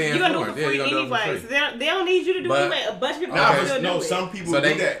you're basically gonna do it influence. for Yeah, free you're gonna do it for anyway. free. So they don't need you to do But- it anyway. A bunch of people Nah, still but do no, it. some people So do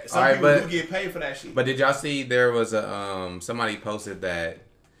they- that. Some alright, people but- do get paid for that shit. But did y'all see there was a somebody posted that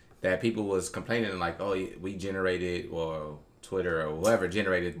people was complaining like, oh, we generated, or Twitter or whoever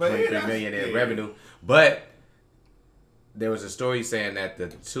generated But yeah, 23 million in yeah. revenue, but there was a story saying that the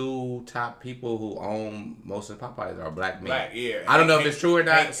 2 top people who own most of Popeyes are black men. Black, yeah. I don't know if Hank- it's true or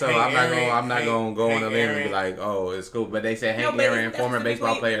not, Hank- so Hank I'm not Aaron, gonna go on Hank a limb and be Aaron. like, oh, it's cool. But they said Hank but Aaron, that's former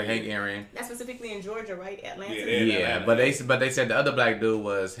baseball specifically- player Hank Aaron. That's specifically in Georgia, right? Atlanta. Yeah, Yeah, Atlanta. but they said the other black dude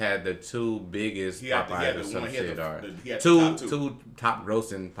had the 2 biggest He had the- he had Popeyes or the some one- he had shit, the- or he had the two top 2. two top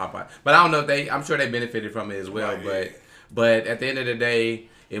grossing Popeyes. But I don't know if I'm sure they benefited from it as well. Right, But at the end of the day,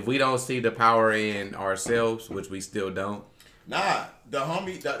 if we don't see the power in ourselves, which we still don't, Nah, the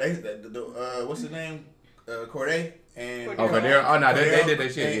homie, what's his name? Corday and Cordell. Oh, Cordell. Oh, no, they Cordell, did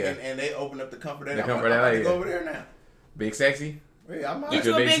that shit, and, yeah. and they opened up the Comfort LA. The I'm Comfort about LA, to go yeah. over there now. Big Sexy. Yeah, I'm You about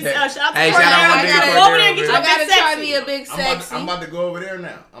could a Big big- Sex- shout out to Hey, Cordell. shout out I to Big gotta Cordell, go over there and get man. your I gotta Big try Sexy. me a big sexy. I'm about to go over there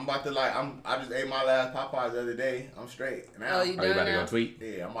now. I'm about to I just ate my last Popeyes the other day. I'm straight. Now, Oh, you Are you about to now? go tweet?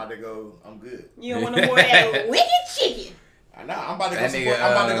 yeah, I'm about to go. I'm good. You don't want no more of that wicked chicken. I know. I'm about to go That support. nigga,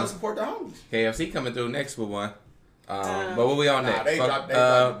 I'm about to go support the homies. KFC coming through next with one. But what we on next? They Fuck, dropped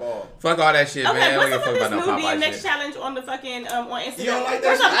the ball. fuck all that shit, Okay, man. what's We up give a with fuck this about new no Popeye DMX shit. challenge on the fucking on Instagram? You don't like that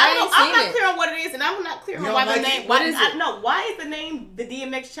First off, shit? I ain't I'm seen not it. clear on what it is, and I'm not clear You on why don't the like name. it? Why What is it? No, why is the name the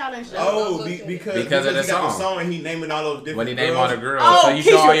DMX challenge? Though? Oh, Because because of the he got the song. song and he naming all those different When he named girls. all the girls, Oh, so you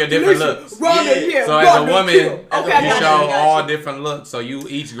show all Keisha, your different Alicia, looks. Rhonda Yeah. here, So as a Rhonda woman, here. you Okay, I got show you. all different looks. So you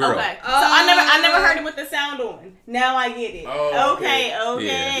each girl. Okay, so I never heard it with the sound on. Now I get it. Oh, okay.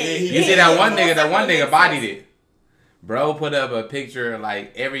 Yeah. he- You see that one nigga? Most That one of them nigga make bodied sense. it. Bro put up a picture,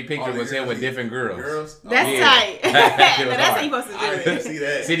 like every picture All the was him girls with he- different girls. Girls. That's Yeah. tight. That shit was That's how hard. you supposed to I do it. didn't see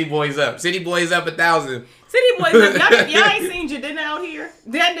that. City Boys up. City Boys up 1,000. City Boys, y'all ain't seen Jadena out here.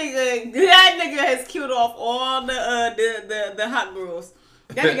 That nigga has killed off all the hot girls.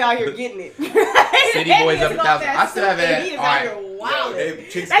 That nigga out here getting it. City Boys up 1,000. I still have that. He is All out right. here Yo, wilding. they-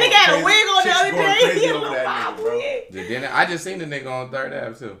 chicks That nigga going had a crazy. wig on the Chicks other going day. crazy He had a over little that bob nigga, bro. wig. Jadena, I just seen the nigga on 3rd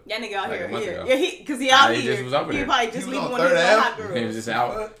Ave too. That nigga out Like a here. month ago. Yeah, because he out he here. just was over He there. probably just He was leaving on one of 3rd his Ave? hot He was girls. just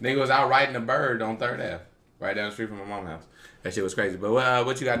out. Nigga was out riding a bird on 3rd Ave, right down the street from my mom's house. That shit was crazy. But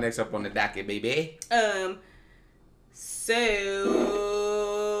what you got next up on the docket, baby?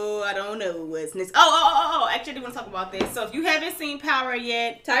 So I don't know what's next. Oh! Actually, I do want to talk about this. So if you haven't seen Power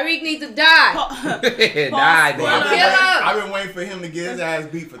yet, Tyreek needs to die. Died. Bro, Well, I've been waiting for him to get his ass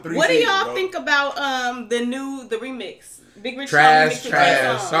beat for 3 what do seasons, y'all bro. think about the remix? Big Rich Trash, Song remix with Trey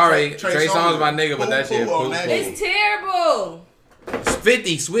trash. Songz. Sorry, Trey Trey Songz Songz my nigga, but that shit poo-poo poo on that poo. It's terrible.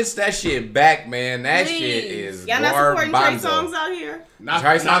 50, switch that shit back, man. That Please. shit is Y'all not supporting Trey garbanzo. Songz out here? Not,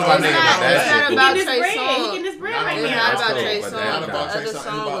 Trey Songz not my on nigga, that. but that It's shit not cool. about He Trey getting his bread. He Songz. getting his bread Not right on It's that. now. not That's about cool, Trey but Songz. that- The about Trey other Songz.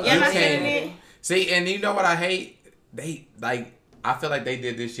 song It's was Y'all not about- getting amazing. it? See, and you know what I hate? They I feel like they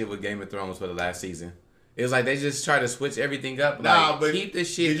did this shit with Game of Thrones for the last season. It was like they just try to switch everything up. Nah, Like, but keep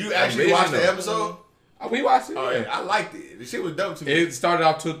this shit. did you actually watch the original. episode? Oh, we watched it. Oh, yeah. yeah, I liked it. The shit was dope to me. It started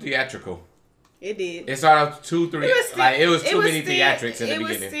off too theatrical. It did. It started off 2, 3. It was still- like it was it too was many still- theatrics in the it was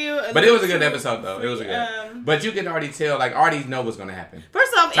beginning. still a But it was a little good too episode though. It was a good. free, But you can already tell. Like already know what's gonna happen.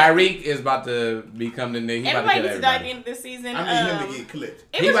 First off, Tyreek is about to become the nigga. He about to everybody kill needs to die at everybody. the end of this season. I need him to get clipped.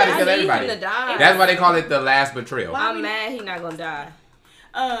 It He was about to just- kill I need him everybody. to die. That's why they call it the last betrayal. Why? I'm mad he not gonna die.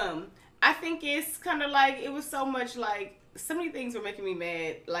 I think it's kind of like it was so much like so many things were making me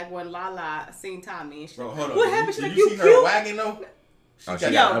mad. Like when Lala seen Tommy and she, Bro, hold on. what Did happened? you- She's did like, you you see her cute. wagging though? Oh, she got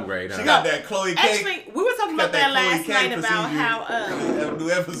got that- an upgrade. She Huh? got that Chloe K. Actually, we were talking got about that Chloe last K night about procedure how in the new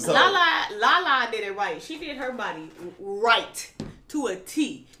episode. Lala did it right. She did her body right to a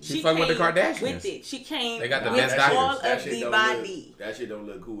T. She fucked with the came Kardashians. With it, she came They got the with best all doctors. of the body. That shit don't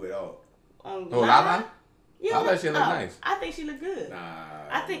look cool at all. On Oh, Lala? Yeah, I thought she looked nice. I think she looked good. Nah.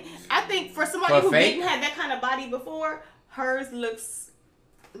 I think for somebody For who fake? didn't have that kind of body before, hers looks.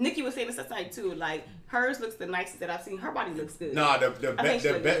 Nikki was saying this last night too. Like hers looks the nicest that I've seen. Her body looks good. Nah, I think she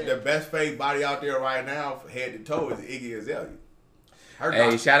look good. the best fake body out there right now, from head to toe, is Iggy Azalea. Her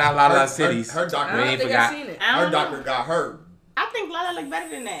Hey, doc- shout out Lala her- Cities. Her I doctor, We don't ain't think forgot. I've seen it. I her don't know. doctor got her I think Lala look better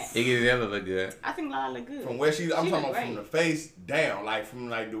than that. Iggy Azalea look good. I think Lala look good. from where she. I'm She talking look about from great. the face down, like from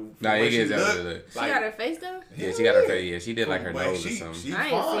like the. From Nah, where Iggy she Azalea look, look. She like, got her face done? Yeah, she got her face. Yeah, she did like her Like, nose or she, something. She I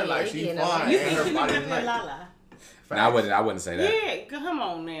ain't fine, seen like Iggy she in a fine. You and think her she look body better is than nice. Lala? No, I wouldn't say that. Yeah, come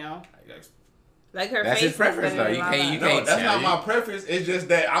on now. Like her That's face his preference, is though. better You than can't- Lala. you No, can't that's tell not you. my preference. It's just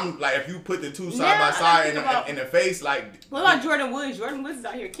that I'm like, if you put the two side Yeah, by I side think in about- the face, like. What about Jordan Woods? Jordan Woods is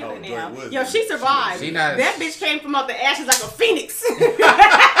out here killing Oh, now. Jordan Woods Yo, is- she survived. She not- That bitch came from out the ashes like a phoenix.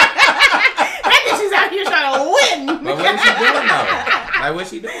 That bitch is out here trying to win. But what is she doing though? Like what's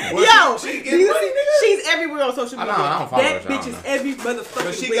she doing? Well, Yo, she do getting you money, see- nigga. she's everywhere on social I media. know, I don't follow that her, so I bitch don't is know. every motherfucking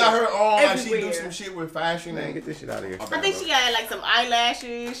But she where. got her own, like she do Everywhere. some shit with fashion Man, and get this shit out of here. I think she got like some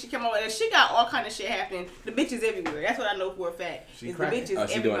eyelashes. She came out with she got all kind of shit happening. The bitch is everywhere. That's what I know for a fact. She Is the cracking. bitch is Oh,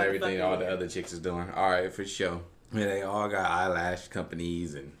 she every doing everything motherfucking all the where. other chicks is doing. All right, for sure. Yeah, they all got eyelash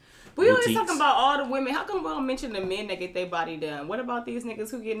companies and We always boutiques. talking about all the women. How come we don't mention the men that get their body done? What about these niggas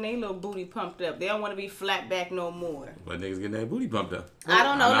who getting their little booty pumped up? They don't want to be flat back no more. But niggas getting that booty pumped up. I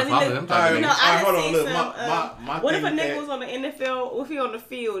don't know. I'm not Let me following look. them type of You know, niggas. I Alright, hold done on, seen look, some. my What if a thing is nigga that- was on the NFL, if he on the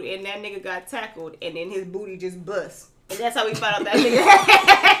field and that nigga got tackled and then his booty just bust? And that's how we found out that nigga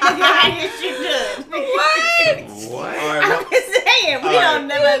had his shit done. What? What? All right, I'm just saying, we Alright. don't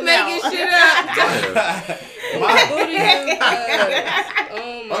never You know. making shit up. my, Booty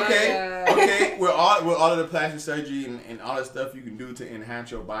oh my okay, God. okay. With all of the plastic surgery and all the stuff you can do to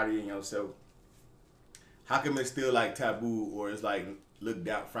enhance your body and yourself, how come it's still like taboo or it's like looked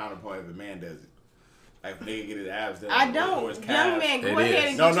down, frowned upon if a man does it? Like if a nigga get his abs done, I or don't. his Young calves. man, go It ahead is.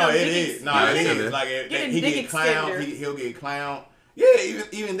 and No, get no, your it dick is. No, Yeah, it it is. is. Like Get a he dick get clown, extender. he'll get clown. Yeah,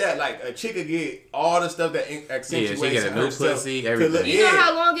 even that. Like a chick could get all the stuff that accentuates Yeah, she get a new herself pussy, to everything. look- You know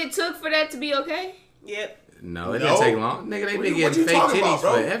how long it took for that to be okay? Yep. No, it didn't take long. Nigga, they been What getting you fake talking titties about,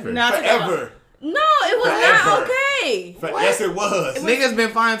 bro? forever. No, Forever. No, it was not Forever. okay. Yes, it was. Niggas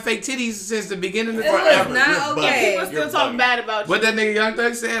been finding fake titties since the beginning of It was Forever. not You're okay. bugging. People still You're talk bugging. bad about you. What that nigga Young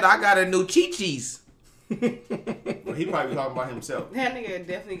Thug said, I got a new Chi-Chi's. Well, he probably talking about himself. That nigga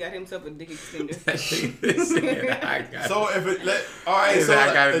definitely got himself a dick extender. That nigga said, I got So if it all right, He so said,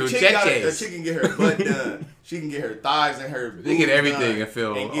 I gotta the do chick check-checks. can get her butt done. She can get her thighs and her. They get boobs everything done and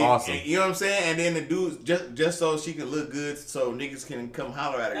feel get- awesome. you know what I'm saying? And then the dudes just so she can look good, so niggas can come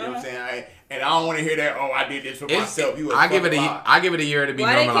holler at her. You know what I'm saying? And I don't want to hear that. Oh, I did this for myself. You I give it a year to be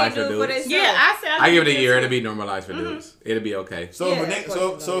Why they normalized can't for do it for dudes. themselves? Yeah, I said I give it a did year too. to be normalized for dudes. It'll be okay. So Yeah, but of nigga, course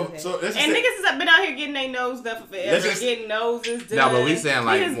so it's so gonna be so let's just And say, niggas has been out here getting their nose done for forever. Let's just- Getting noses done. No, but we saying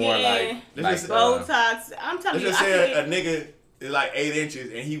like Niggas more getting like Let's just- Botox. I'm telling let's you, just I say a can't. nigga is like 8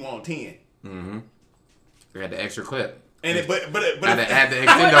 inches and he want 10. we had the extra clip. And it, but Had to add the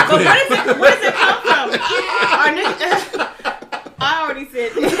But extendo where clip. does it come from? Our niggas, I already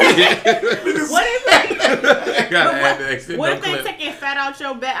said that. What if Gotta add the extendo what if they clip. taking fat out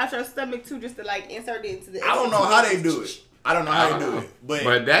your back, out your stomach too, just to like insert it into the? I don't know how they do it. I don't know how they do it.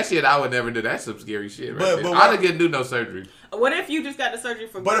 But that shit, I would never do. That's some scary shit, right But- there. but I what- didn't do no surgery. What if you just got the surgery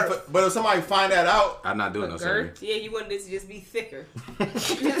for birth? but if somebody find that out, I'm not doing no surgery. Girth? Yeah, you wanted it to just be thicker.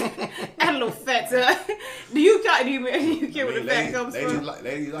 Add a little fat to it. Do you care where the fat comes from?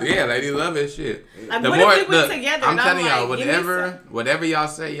 ladies like Yeah, ladies love it shit. Like, what if we went together I'm and I'm telling y'all, like, give me whatever y'all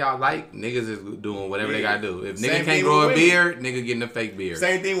say y'all like, niggas is doing whatever they Yeah. gotta do. If Same nigga thing can't grow with a women. beard, nigga getting a fake beard.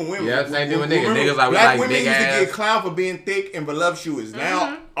 Same thing with women. Yeah, same thing with niggas. Remember, Niggas like, we black like women big used to ass. get clowned for being thick and voluptuous.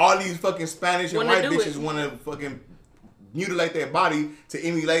 Now all these fucking Spanish and Wanna white do bitches it. want to fucking mutilate their body to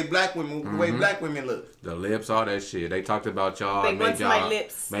emulate black women the way black women look. The lips, all that shit. They talked about y'all, They and went to my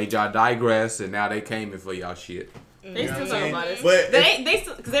lips. made y'all digress, and now they came in for y'all shit. They still what I'm talk saying? about it. But They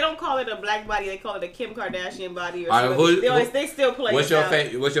still, because they don't call it a black body, they call it a Kim Kardashian body or All right, something. They still play What's it your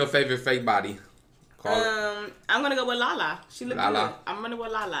out. What's your favorite fake body? Call it. I'm gonna go with Lala. She look Lala. good. I'm gonna go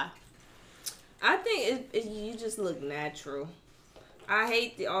with Lala. I think you just look natural. I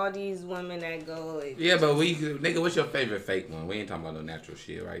hate all these women that go. Like, Yeah, but nigga, what's your favorite fake one? We ain't talking about no natural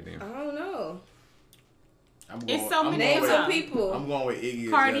shit right now. I don't know. It's so many Name Name some some people. I'm going with Iggy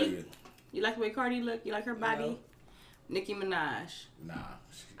Cardi. Azalea. You like the way Cardi look? You like her body? No. Nicki Minaj. Nah.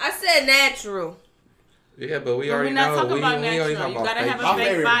 I said natural. Yeah, but we But already we're not know. talking We about already natural. talking You about gotta fake have a My fake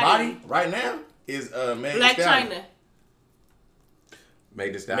favorite body. body right now is Meg Black Thee Stallion. China.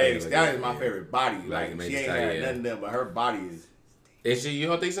 Make the stallion. Meg Thee look Stallion is good, my yeah. favorite body. Like Like Meg she Thee ain't Stallion, had yeah. nothing done, but her body is. Is she? You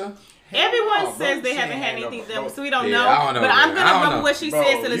don't think so? Everyone Oh, bro, says they she haven't ain't had had no- anything bro. done, so we don't Yeah, know. I don't know, But I'm man. I gonna don't run know. with what she Bro,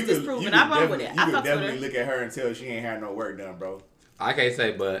 says till it's you could- disproven. you I could run with it. definitely- I You fucks could with definitely her. look at her and tell she ain't had no work done, bro. I can't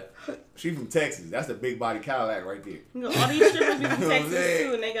say, but She from Texas. That's a big body Cadillac right there. You know, all these strippers be from You know what I'm Texas saying?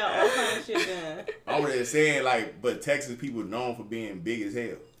 too, and they got all kinds of shit done. I was just saying, like, but Texas people known for being big as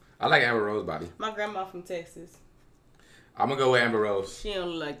hell. I like Amber Rose body. My grandma from Texas. I'm gonna go with Amber Rose. She don't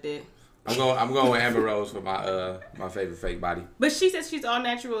look like that. I'm going with Amber Rose for my my favorite fake body. But she says she's all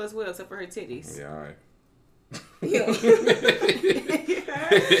natural as well, except for her titties. Yeah, all right. Yeah.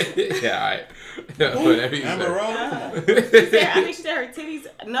 Yeah, all right. Whatever you Amber say. Rose, come on. Yeah, I think she said her titties.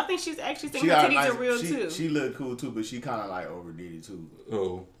 Nothing she's actually saying her titties are real too. She looked cool too, but she kind of like overdid it too.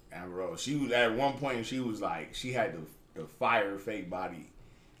 Oh, Amber Rose. She was at one point. She was like, she had the fire fake body,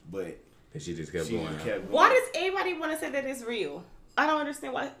 but and she just kept she going. just Huh? kept going. Why does everybody want to say that it's real? I don't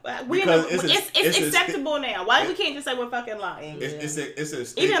understand why. Because It's acceptable now. Why we can't just say we're fucking lying? It's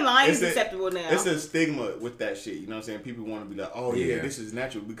a Even lying it's is a- acceptable now. It's a stigma with that shit. You know what I'm saying? People want to be like, oh yeah, Yeah. this is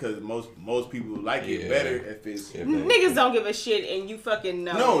natural because most people like it Yeah. better if it's. Yeah. Niggas don't give a shit, and you fucking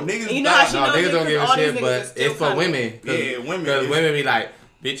know. No, niggas And you know not- how she No, knows niggas it don't give 'cause a all these shit, niggas but is still it's for coming. women. Yeah, women. Because It's- women be like,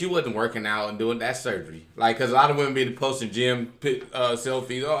 bitch, you wasn't working out and doing that surgery. Like, because a lot of women be posting gym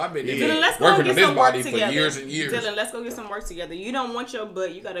selfies. Oh, I've been Yeah. Dylan, let's go working get on this some work body together. for years and years. Dylan, let's go get some work together. You don't want your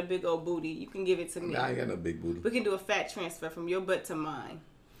butt. You got a big old booty. You can give it to me. Nah, I ain't got no big booty. We can do a fat transfer from your butt to mine.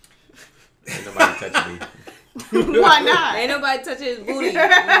 Ain't nobody touching me. Why not? Ain't nobody touching his booty. You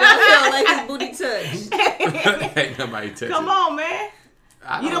don't like his booty touched. Ain't nobody touching Come on, man.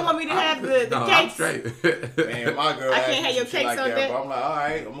 I You don't want me to have the no, cakes? I'm straight. Man, my girl. I asked can't me have your some shit cakes like on that, that. but I'm like, all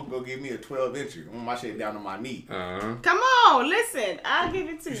right, I'm gonna go get me a 12-incher. I'm gonna my shit down to my knee. Uh-huh. Come on, listen. I'll give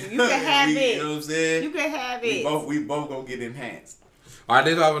it to you. You can have You it. know what I'm saying? You can have we it. we both gonna get enhanced. All right,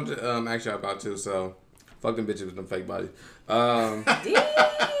 this is what I want to ask y'all about too. So, fuck them bitches with them fake bodies. Dang.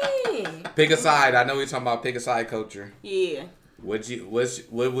 Pick a side. I know we're talking about pick a side culture. Yeah. What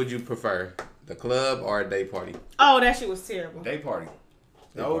would you prefer, the club or a day party? Oh, that shit was terrible. Day party.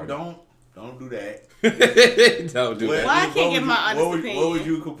 Day No, party. don't do that. Don't do What- that. Why I what can't would give you- my honest what would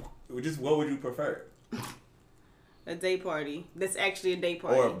opinion? you prefer? A day party. That's actually a day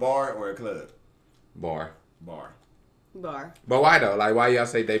party. Or a bar or a club? Bar. Bar. Bar. But why though? Like, why y'all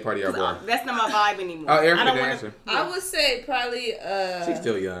say day party or bar? That's not my vibe anymore. Oh, Erica I don't the wanna- answer. I would say probably. She's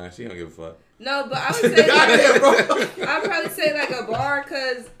still young. She don't give a fuck. No, but I would say Goddamn, bro. I'd probably say like a bar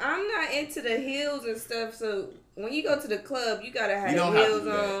because I'm not into the heels and stuff. So when you go to the club, you gotta have You the don't have to heels do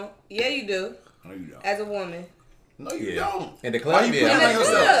that. on. Yeah, you do. No, you don't. As a woman. No, you Yeah. don't. In the Why club, you yeah. In playing the like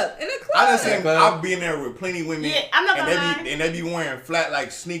yourself? club. In the club. I done seen. Club. I've been there with plenty women. Yeah, I'm not gonna lie. And they be wearing flat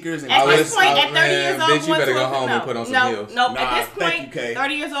like sneakers and. At I this was- point, oh, at 30 years man, old, bitch, you going better to go a home no, and put on some no, heels. No, Nah, at this thank point, you, Kay.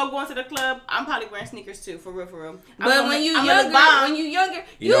 30 years old going to the club, I'm probably wearing sneakers too, for real, for real. But when you younger,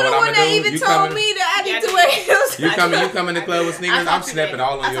 you know the what one I'ma that do? even You told coming- me that I Yeah, need to wear heels. You come in the club with sneakers, I'm snapping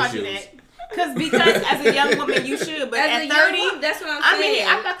all on your shoes. Because as a young woman, you should. But As a at young 30, woman, that's what I'm I saying. mean,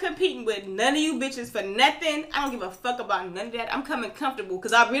 I'm not competing with none of you bitches for nothing. I don't give a fuck about none of that. I'm coming comfortable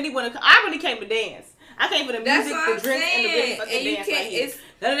because I really came to dance. I came for the That's music, what the I'm drinks, and the saying. really fucking And you dance can't- right here. it's-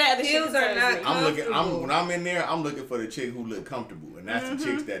 None of that other shit heels are concerns not me. I'm looking. comfortable. When I'm in there, I'm looking for the chick who look comfortable, and that's the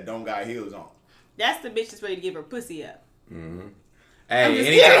chicks that don't got heels on. That's the bitch that's ready to give her pussy up. Hey, I'm just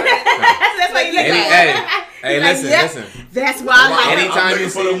anytime. That's why you look Hey, Like, listen, yep. listen. That's why I like her. Anytime I'm you looking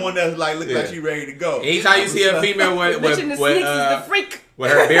for see- the one that's like look Yeah. like she ready to go. Anytime you see a female The bitch in the sneaks is the freak.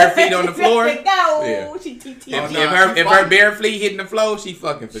 with her bare feet on the floor, No, yeah. she TT. Oh, if nah, her she if her fighting. bare feet hitting the floor, she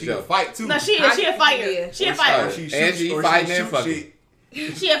fucking for She sure. a fight too. No, she a Yeah. fighter. She a Or fighter. she- And she fighting and fucking. shit.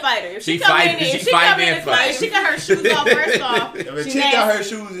 She a fighter. If She she come fighting- in, she if she come fighting in and the club, fighting. she got her shoes off first off. If a She chick got her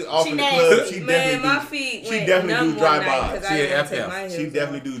nasty. shoes off She in the nasty. club, she Man, definitely my do. feet She went definitely numb do one drive night by. 'cause She I a didn't take FF. my heels She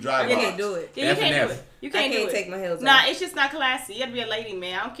definitely off. do drive I by. can't do it. Yeah, you F can't and do F. it. You I can't do can't it. take my heels Nah, off. it's just not classy. You gotta be a lady,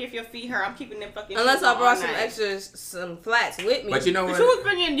 man. I don't care if your feet hurt. I'm keeping them fucking Unless shoes I on brought all some night. some flats with me. But you know But what? you was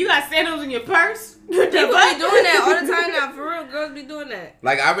bringing, you got sandals in your purse? People be doing that all the time now. For real, girls be doing that.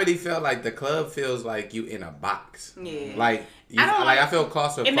 Like, I really feel like the club feels like you in a box. Yeah. Like, I don't I like- feel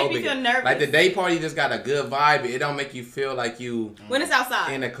claustrophobic. it make me feel nervous. Like, the day party just got a good vibe. It don't make you feel like you When it's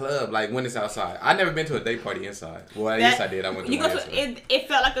outside. in a club, like when it's outside. I never been to a day party inside. Well, That- yes, I did. I went to you one go yesterday. to it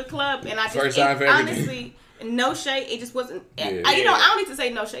felt like a club, and I just First time for everything. honestly, no shade. It just wasn't. Yeah. I don't need to say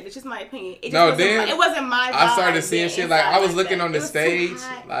no shade. It's just my opinion. It just No, wasn't, then it wasn't my. I started vibe seeing being shit like I was inside looking that. on the It was too stage.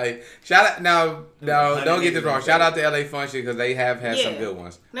 hot. Like shout out now, don't get this wrong. niggas Shout out to LA Function because they have had some Yeah. good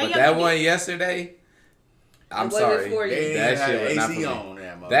ones. Now But y'all that niggas- one yesterday, I'm It wasn't sorry, for you. They that had shit was not for AC me. on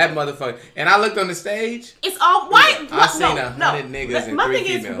that motherfucker. That motherfucker. And I looked on the stage, It's all white. I seen 100 niggas and My 3 thing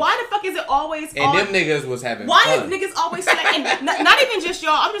females. is, why the fuck is it always and all? them niggas was having Why fun. is niggas always slapping? Not even just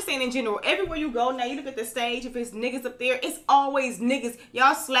y'all. I'm just saying in general. Everywhere you go now, you look at the stage. If it's niggas up there, it's always niggas.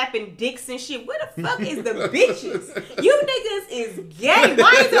 Y'all slapping dicks and shit. Where the fuck is the bitches? You niggas is gay.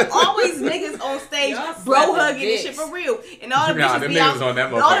 Why is it always niggas on stage, Y'all bro slapping hugging and dicks. shit for real? And all the Nah, bitches them be niggas out. on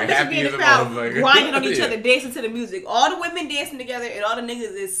that all the motherfucker bitches happy be in as the a crowd, motherfucker. grinding on each Yeah. other, dancing to the music. All the women dancing together, and all the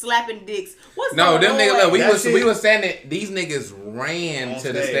niggas is slapping dicks. What's No, going them on? niggas. Look, That shit- we was standing. These niggas ran On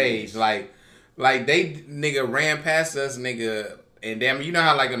to the stage. stage, like they nigga ran past us, nigga. And damn, you know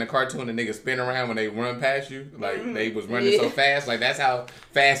how like in the cartoon the niggas spin around when they run past you, like they was running so Yeah. fast. Like that's how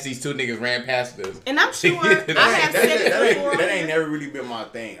fast these two niggas ran past us. And I'm sure I That have That said ain't, this that, before. ain't, that ain't never really been my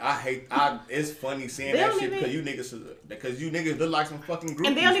thing. It's funny seeing They that don't shit even- because you niggas look like some fucking groupies,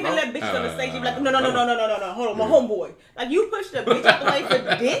 And they don't even bro. let bitches on the stage. You be like, no. Hold on, my homeboy. Like you pushed a bitch out the way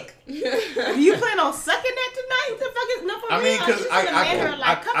for dick. Do you plan on sucking that tonight? What the fuck is no for I mean, real? because Just the man her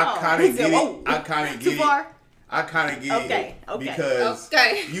like, come on. kind He of said, get "Whoa, it. I kind of too get far. it. I kind of get Okay, it okay. because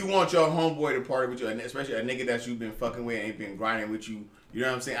Okay. you want your homeboy to party with you, and especially a nigga that you've been fucking with, ain't been grinding with you. You know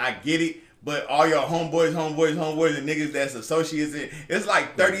what I'm saying? I get it. But all your homeboys, and niggas that's associates, it's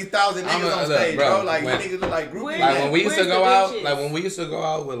like 30,000 I'm niggas a- on look, stage, bro, bro. Like, when- you niggas look like groupies. Where- Like when we used to Where's go the out, bitches? like when we used to go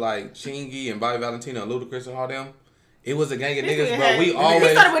out with like Chingy and Bobby Valentino and Ludacris and all them, it was a gang of niggas, bro. We He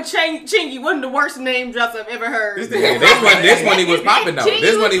always. started with Chingy, one of the worst name drops I've ever heard. Yeah, this one he was popping though. Chingy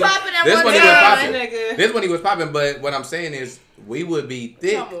This one was he popping at this one one he was time. popping. Nigga. This one he was popping. But what I'm saying is, we would be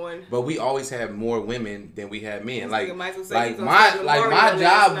thick, Come on. but we always had more women than we had men. This Like, nigga might as well say like he was my on like Mario my last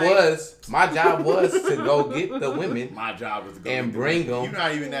job night. my job was to go get the women. My job was to go And get the bring women. them. You're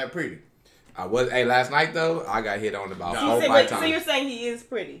not even that pretty. I was last night though. I got hit on about No. four So, five so times. you're saying he is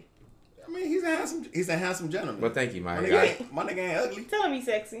pretty? I mean, he's a handsome gentleman. Well, thank you, my man. nigga ain't ugly. Tell him he's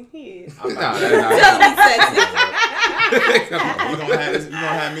sexy. He is. No, I'm not- Tell me sexy. You gonna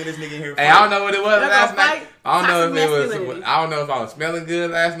have me and this nigga here. Hey, I don't know what it was Y'all last gonna night. fight? I don't know if Toxic it was. masculinity. I don't know if I was smelling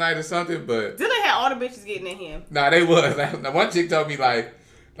good last night or something, but Dylan had all the bitches getting at him. nah, they was. Now, one chick told me like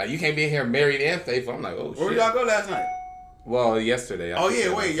you can't be in here married and faithful. I'm like, oh Where shit. y'all go last night? Well, yesterday. Oh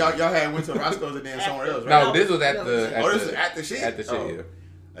yeah, wait, y'all had went to Roscoe's and then somewhere else, right? No, this was at No. the. Oh, this is at the shit? At the shit. Oh. Yeah.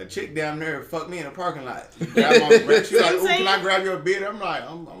 A chick down there fucked me in the parking lot. She grabbed my breath. She like, "Ooh, can I grab your beard?" I'm like,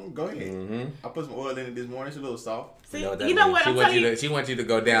 "I'm gonna go ahead." I put some oil in it this morning. It's a little soft. See, You know you know what? She I'm wants telling you. She wants you to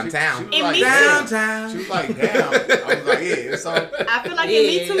go downtown. She was like, Me too. downtown. She was like, "Damn." I was like, "Yeah, it's all." I feel like in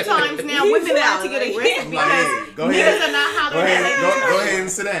Me Too times now, women are to get aggressive I'm like, because "Yeah, go niggas ahead. are not Go hollering at ahead, ladies. go ahead and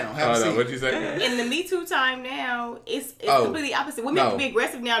sit down. Have a Hold on, seat." what'd you say? In the Me Too time now, it's Oh, completely opposite. Women no. can be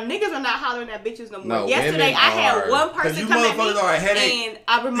aggressive now. Niggas are not hollering at bitches no more. No, Yesterday, women I had are- one 'Cause person you come at me, motherfuckers are a headache. and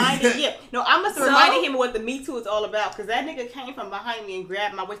I reminded him. No, I must have So? reminded him of what the Me Too is all about. Because that nigga came from behind me and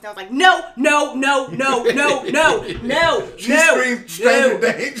grabbed my waist. And I was like, no, no, no, no, no, no, no, She no, screamed, "Stranger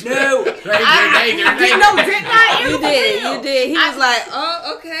danger." no. Danger, No, didn't I? It You was did. real. You did. He I- was like,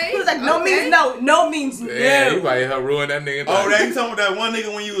 "Oh, okay." He was like, no okay. means no. No means no. Yeah, you might have ruined that nigga. Oh, that you talking about that one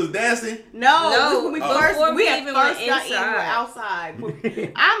nigga when you was dancing? No, when we before first we had even first went got in, we were inside.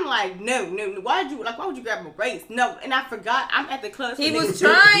 outside. I'm like, no. Why would you grab my waist? No, and I forgot. I'm at the club. He so was niggas do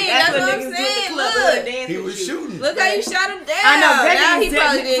it. trying, that's what what I'm niggas do at saying, the club. look. Other dancing He was shit. shooting. Look how you shot him down. I know. Now he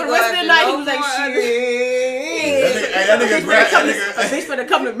probably For didn't the go rest of the after night, no he was like, more other- shit. That nigga grabbed that A nigga. bitch better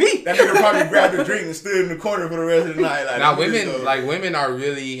come to me. That nigga probably grabbed a drink and stood in the corner for the rest of the night. Like, Now let me just women, go. like women, are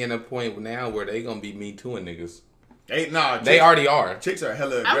really in a point now where they gonna be Me Tooing niggas. They already are. Chicks are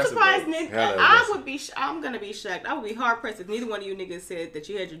hella I'm aggressive. surprised, though. nigga. Hella I aggressive. would be. I'm gonna be shocked. I would be hard pressed if neither one of you niggas said that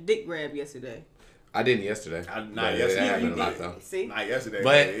you had your dick grabbed yesterday. I didn't yesterday. Not But yesterday. That happened a You lot did. though. See, Not yesterday.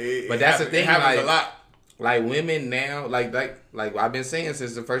 But It that's the happens- thing. It happens Like, a lot. like women now, like I've been saying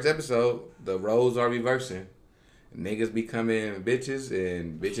since the first episode, the roles are reversing. Niggas becoming bitches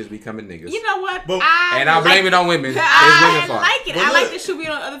and bitches becoming niggas. you know what? But- And I blame it on women. It's I women's fault. like it. But I like look- the shoe be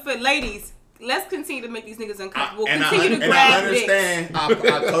on the other foot, ladies. Let's continue to make these niggas uncomfortable. And Continue to I grab dicks. understand.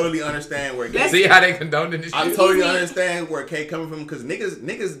 I totally understand where. Let's- See how they condoning this I shit? totally Excuse me. understand where Kay coming from because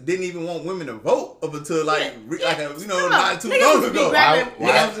niggas didn't even want women to vote up until like Yeah. like a, Come on. not too Niggas long would be ago. grabbing- You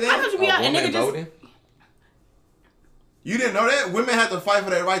know what I'm I saying? thought you be out and woman nigga just. voting? You didn't know that women have to fight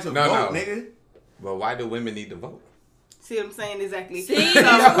for that right to No, vote, no. nigga. But why do women need to vote? See what I'm saying? Exactly. See, So,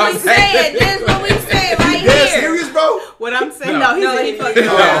 that's what we said. That's what we said right Dead here. serious, bro? what I'm saying, No. no, No, he's he a, fucking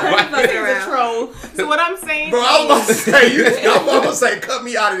No. around. He he's fucking a around. troll. So what I'm saying, Bro, I was about to say you. I was about to say cut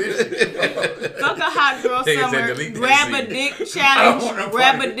me out of this. fuck a hot girl Nigga said summer, delete that grab a shit. dick I don't challenge, want no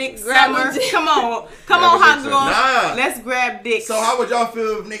grab part a of dick Grab a summer. dick. Come on, Grab a hot dick girls. summer. Nah. Let's grab dicks. So how would y'all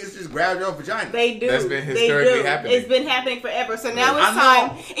feel if niggas just grabbed your vagina? They do. That's been They historically do. happening. It's been happening forever. So now I it's know.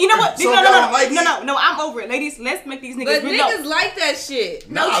 time. You know what? So No, y'all don't like it? no. I'm over it, ladies. Let's make these But niggas real. niggas like that shit.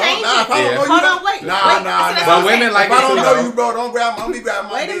 No, Nah, change nah, it. if I don't Yeah. know you, Hold don't- on, wait. Nah, wait. nah, That's nah. what I'm women saying. like If I don't it too, know though. you, bro, don't grab my. Let me grab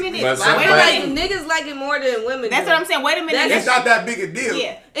my Wait a dick. minute. But Wait some- a but- minute. Niggas like it more than women. That's do. what I'm saying. Wait a minute. It's not that big a deal.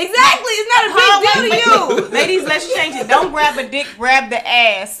 Yeah. Exactly. It's not a Hold big on, deal wait, to you. wait. Ladies, let's change it. Don't grab a dick, grab the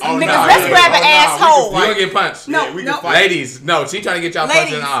ass. Oh, Niggas, nah, let's yeah, grab oh, an nah, we asshole. You gonna get punched. No, Yeah, we no. can fight. Ladies, no, she trying to get y'all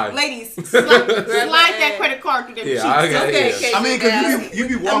punched in the eye. Ladies, slide that credit card through them Yeah, cheeks. okay, Okay, yeah. okay. I mean, cause you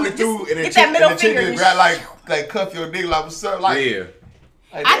be walking just through and the get chick that and middle the chick finger. just grab like cuff your dick like what's up like. Yeah.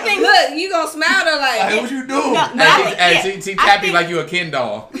 Like, I damn, think. Look, you gonna smile to like like. what you do? No, Hey, yeah, she I tap you think- like you a Ken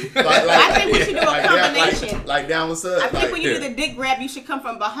doll. I think we should do a Like, down, combination. like down what's up? I think like, when you yeah. do the dick grab, you should come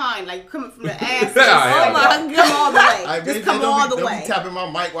from behind, like coming from the ass. Yeah, Oh my Come all the way. Like, Just bitch, come don't all be, the don't way. be tapping my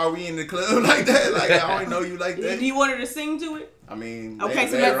mic while we in the club like that. Like I don't know you like that. Do you want her to sing to it? I mean, Okay,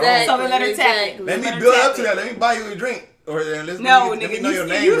 so later let's on. so then let her tap it. Exactly. Let me Let her build tap up to it. that. Let me buy you a drink or let's No, let nigga, me know your you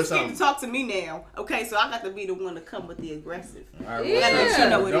name you or get something. to talk to me now. Okay, so I got to be the one to come with the aggressive. All right, Yeah. Gotta let you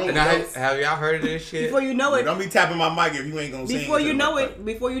know what it Don't- is. Now, have y'all heard of this shit? Before you know it, Don't be tapping my mic if you ain't gonna sing. before you into know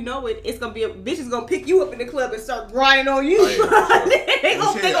the it, it's gonna be a bitch is gonna pick you up in the club and start grinding on you. Oh, yeah, sure. they Well,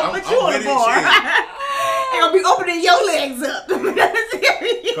 gonna shit, put I'm you on with the it, bar. shit. They gonna be opening your legs up.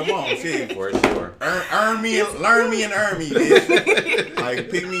 Come on, shit. For sure. Learn me and earn me, bitch. Like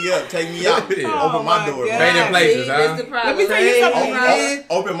pick me up, take me out, Yeah. Oh open my my door. God. Faded bro. places, See, huh? this the problem. Let me tell you something, Hey,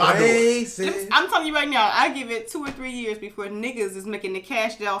 bro. Open my door. Places. I'm telling you right now, I give it 2 or 3 years before niggas is making the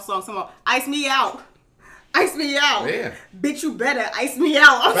Cash Doll song. Someone ice me out. Ice me out. Yeah. Bitch, you better ice me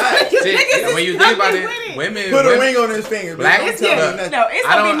out. I'm Right. telling you, Shit, niggas is when you think about coming it, with women, Put a women- ring on his finger. Black- Bitch. It's Don't tell yeah, me nothing. no, it's I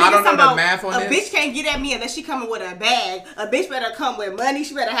gonna don't- be I niggas don't know talking the about math on a this. bitch can't get at me unless she coming with a bag. A bitch better come with money.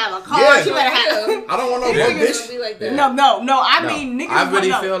 She better have a car. Yeah. She better have. I don't want no Yeah. broke Niggas bitch. gonna be like that. No. I No. mean niggas. I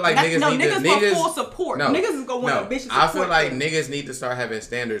really want, feel like that's- niggas no, need to- niggas want niggas- full support. No, Niggas is gonna want no. a bitch to I support feel like them. niggas need to start having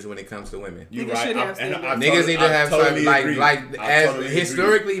standards when it comes to women. You Niggas right. should have And standards. Niggas need to have totally some agree. like I as totally agree.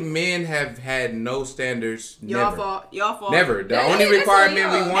 historically men have had no standards. Y'all Never. fault. Y'all fault. Never. The That- only that's requirement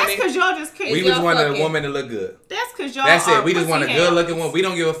on we y'all. That's wanted, because y'all just can't. we just y'all wanted a fucking- woman to look good. That's because y'all. That's are it. We just want a pussy good hounds. looking one. We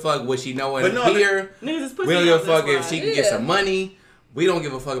don't give a fuck what she know in But no, here. Niggas is pussy We don't give a hounds, fuck that's if she why. can get Yeah. some money. We don't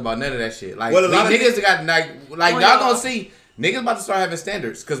give a fuck about none of that shit. Like Well, a lot of niggas got like Oh, y'all yeah. gonna see Niggas about to start having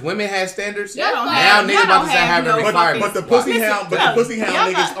standards because women had standards. Y'all don't Now have- niggas y'all about don't to start have having no requirements. But the pussy Listen, hound, y'all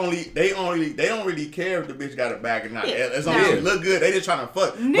niggas they don't really care if the bitch got a bag or not. Yeah. As long as Yeah. she look good, they just trying to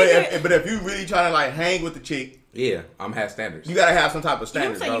fuck. Nigga. But if you really trying to like hang with the chick, Yeah, I'm have standards. you gotta have some type of You know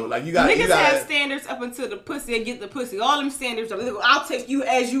what I'm standards, saying? bro. Like you gotta, Niggas you gotta have standards up until the pussy and get the pussy. All them standards are, I'll take you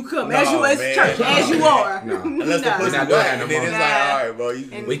as you come, as you as man. church, No, as you man. are. No. unless the Nah. pussy We're not doing wet, that no and then more. it's Nah. like, all right,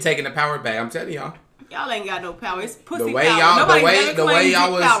 bro. And- We taking the power back. I'm telling y'all. Y'all ain't got no power. It's pussy The way power. y'all, Nobody the way never claimed y'all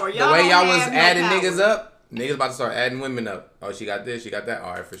dick was, power. the Y'all way don't y'all was have no adding power. niggas up, niggas about to start adding women up. Oh, she got this, she got that.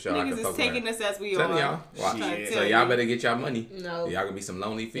 All right, for sure. I Niggas can is fuck taking with her. us as we Telling are. y'all. Wow. Shit. So y'all better get y'all money. No. Y'all gonna be some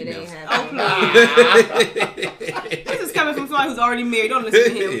lonely It ain't females. happening. This is coming from somebody who's already married. Don't listen to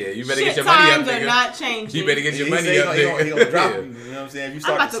him. Yeah, you better Shit get your money up, times are nigga. not changing. You better get your He money say up, he nigga. gonna drop Yeah. you. You know what I'm saying? If you I'm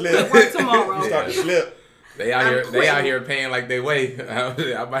start about to to slip, quit work tomorrow. you start to slip. They out I'm here. They quitting. out here paying like they weigh.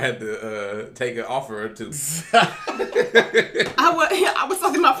 I might have to take an offer or two. I was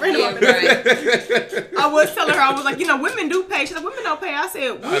talking to my friend about Yeah, this. right. I was telling her, I was like, women do pay. She's like, women don't pay. I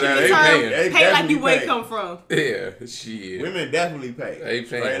said, we Oh, no, can they term paying. They pay like you definitely where pay. it come from. Yeah, shit. Women definitely pay. They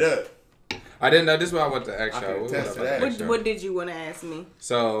paying. Straight up. I didn't know. This is what I want to ask I y'all. can What attest was to I that. about to ask y'all? What did you want to ask me?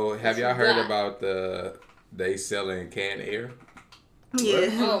 So, have y'all you heard got? about they selling canned air? Yeah.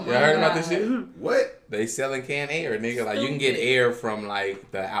 Oh my Y'all heard about this God. shit? What? They selling canned air, nigga. Like you can get Stupid. air from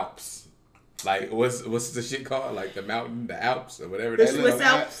like the Alps. Like what's the shit called? Like the mountain, the Alps, or whatever. The that Swiss is.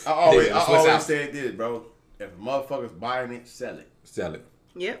 Alps? I always, Yeah, I Swiss always Alps. said this, bro. If motherfuckers buying it, sell it. Sell it.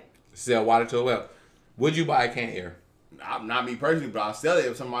 Yep. Sell water to a well. Would you buy a canned air? Not me personally, but I'll sell it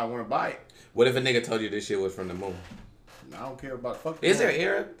if somebody want to buy it. What if a nigga told you this shit was from the moon? I don't care about fuck. Is the there moon.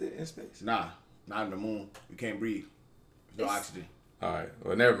 air up there in space? Nah, not in the moon. You can't breathe. There's no oxygen. All right.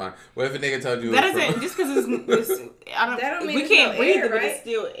 Well, never mind. What if a nigga told you? That it was isn't from- just because I don't. That don't mean we it's can't no breathe air, it, but right? it's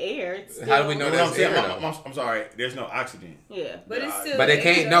still air. It's still, How do we know You know what that's I'm saying? air? though? I'm sorry. There's no oxygen. Yeah. But it's still. But they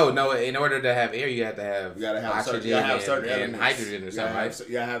can't. air. No. In order to have air, you have to have, You gotta have oxygen certain, you gotta have certain and elements. hydrogen or You something, gotta right? have,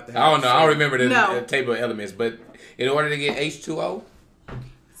 you gotta have to have I don't know. I don't certain- remember the No. table of elements, but in order to get H2O,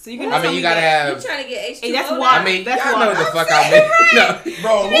 So you can. I mean, you gotta You have. trying to get H2O? Hey, that's now? why- I mean, That's y'all why- know the I'm fuck I mean. No.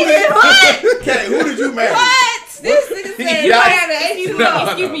 Bro, who did okay, who did you marry? What? This nigga said you Yeah. have an Excuse H2O. me. No.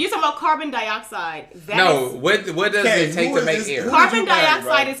 Excuse me. You're talking about carbon dioxide. That No, is- what does Okay, it take who to is make this- air? who- Carbon did you marry,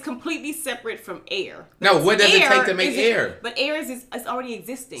 dioxide bro? is completely separate from air. No, what does it take to make is- air? But air is it's already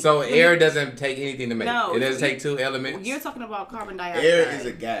existing. So When air you- doesn't take anything to make. No, It doesn't you- take two elements. You're talking about carbon dioxide. Air is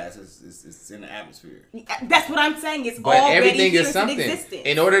a gas. It's in the atmosphere. That's what I'm saying. It's But already everything here. is It's in something. existence.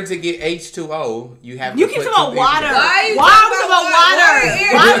 In order to get H2O, you have You to keep put talking about two things water. together. Why are you Why are we talking talking about about water? water?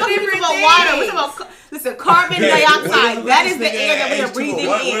 Air Why is are we talking different about water? We things. talking about listen, carbon Okay, dioxide. what is That with is this the nigga air that we are H2O? breathing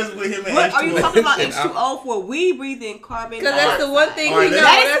What in. is with him and What are you H2O? talking about Listen, H2O for? We breathe in carbon Because dioxide. that's the one thing All right, we know.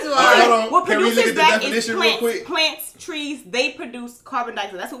 let's- That's all right, why. hold on. What Can we look produces at the that is definition real plants, quick? plants, trees. They produce carbon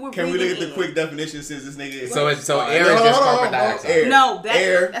dioxide. That's what we're Can we breathing look at the in. quick definition since this nigga is So it's All right, air no, is just hold on, carbon hold on. dioxide. Air. No,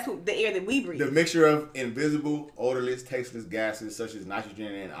 air. that's what the air that we breathe. The mixture of invisible, odorless, tasteless gases such as nitrogen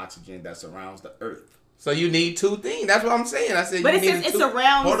and oxygen that surrounds the earth. So you need two things. That's what I'm saying. I said But you it need says it two.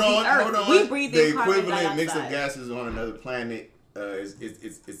 surrounds Hold on, the earth. hold on. We breathe the in carbon equivalent mix of dioxide. gases on another planet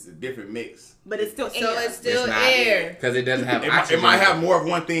it's a different mix. But it's still So air. it's still It's not air. because it doesn't have It oxygen. might have more of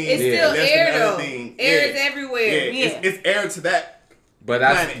one thing. It's Yeah. still less than air the other though. thing. Air Yeah. is everywhere. Yeah, Yeah. It's air to that. But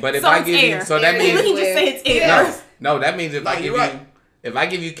that's planet. but if So I it's give air. you so that Air means is We can just say it's air. Yeah. no that means if No, I give you're you right. if I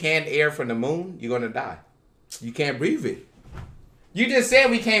give you canned air from the moon, you're gonna die. You can't breathe it. You just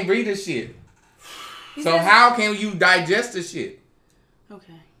said we can't breathe this shit. So how can you digest this shit?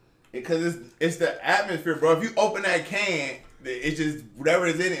 Okay. Because it's the atmosphere, bro. If you open that can, it's just whatever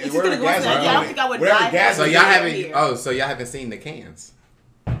is in it. It's just whatever gonna go gas into is that. on Yeah, I don't it, think I would whatever die gas So is from y'all in it. haven't here. so y'all haven't seen the cans.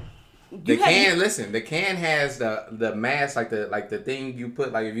 The can, listen, the can has the mask like the thing you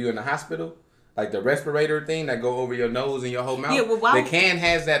put like if you're in the hospital, like the respirator thing that go over your nose and your whole mouth. Yeah, well, why- the can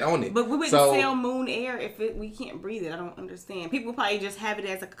has that on it. But we wouldn't so, sell moon air if we can't breathe it. I don't understand. People probably just have it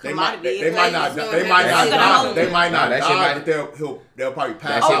as a They might, commodity. they It's might like- not, it's gonna they might have not to die. go. They might Nah, not that shit die, might- but they'll probably pass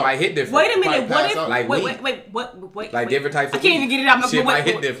that shit out. might hit different. Wait a minute. Probably What pass if? out. Like wait, weed. wait. Like different types I of can't weed. even get it out. Shit Wait, might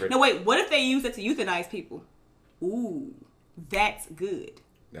hit wait. different. No, wait. What if they use it to euthanize people? Ooh, that's good.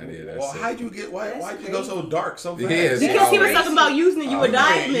 That is, that's Well, it. how'd you get? Why That's you go so dark so fast? Yes. Because he was always- talking about using it, you would Oh,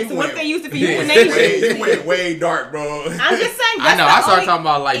 die. man, you So what if went- they used it for Yeah. euthanasia? You went way dark, bro. I'm just saying. I know. that's I the started only- talking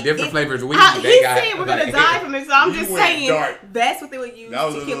about like different flavors of weed. He They got, said we're gonna like- die from it, so I'm You just went saying dark. that's what they would use That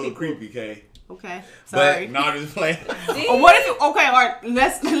was to a kill little people. creepy, K. Okay, But- sorry. No, I'm just playing. Or what if? Okay, all right.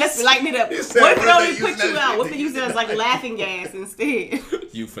 Let's lighten it up. You said What if it what only they put using you that out? shit What if to they use it as like laughing gas instead?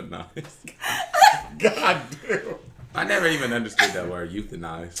 Euthanize. God damn. I never even understood that word,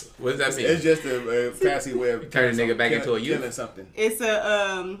 euthanize. What does that mean? It's just a fancy way of Turn a nigga back into a youth. killing something. It's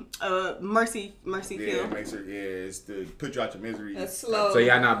a mercy Yeah, kill. it makes her. Yeah, it's to put you out your misery. That's slow. So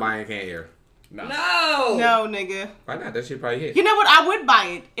y'all not buying Can Air? Nah. No. No, nigga. Why not? That shit probably hit. You know what? I would buy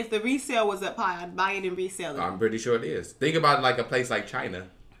it if the resale was up high. I'd buy it and resell it. I'm pretty sure it is. Think about like a place like China.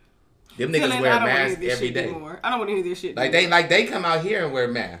 Them Feeling, niggas wear I don't wanna hear masks this every shit day. anymore. I don't want to hear this shit. Like anymore. they come out here and wear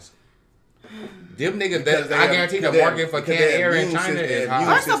masks. Them niggas, Because that, I guarantee the market for because Can their Air in immune China system- is immune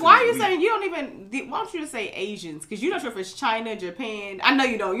high. First off, why are you system is saying you don't even? Why don't you just say Asians? Because you're not sure if it's China, Japan. I know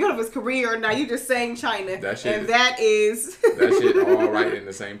you don't. You don't know if it's Korea or not. You just saying China, That shit and is- that is That shit all right in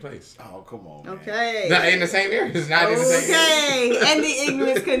the same place. Oh, come on. Man. okay. Not in the same area. It's not in the same area. Okay, and the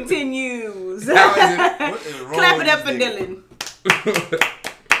ignorance continues. How is What is wrong Clap with it up this for nigga? Dylan.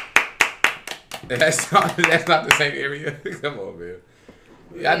 That's not the same area. Come on, man.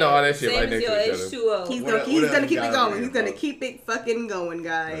 Yeah, I know all that shit Same right as next your to each other. H2O. He's What gonna, else he's gonna you keep it got going. over He's here, gonna bro? keep it fucking going,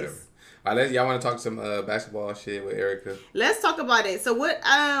 guys. Whatever. All right, y'all want to talk some basketball shit with Erica? Let's talk about it. So what?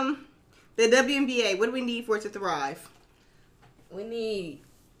 The WNBA. What do we need for it to thrive? We need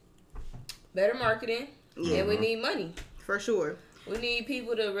better marketing, and we need money. For sure. We need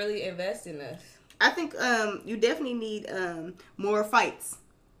people to really invest in us. I think you definitely need more fights.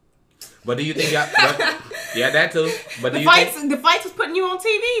 But do you think y'all? Yeah, that too. But do The you fights, think? the fights was putting you on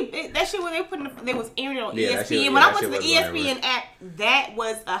TV. That shit where they putting, they was airing it on Yeah, that ESPN. shit- When yeah, I that went to the shit was going ESPN app, that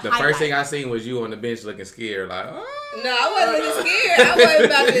was a The highlight. first thing I seen was you on the bench looking scared, like, oh. No, I wasn't looking scared. I wasn't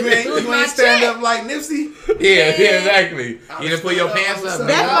about to You ain't, lose you my ain't stand check. up like Nipsey. Yeah, exactly. You didn't put your stood up, pants I was up. up.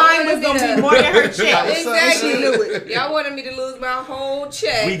 that man. fine was gonna be more than her check. Exactly. She knew it. Y'all wanted me to lose my whole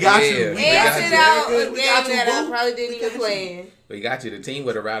check. We got Yeah. you. We and got sit you. out a Erica. We game got you, that I boo. probably didn't We even got play in. We got you. The team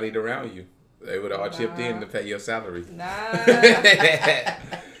would have rallied around you. They would have all chipped in to pay your salary. Nah.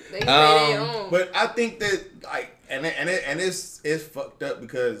 They play their own. But I think that like and it's fucked up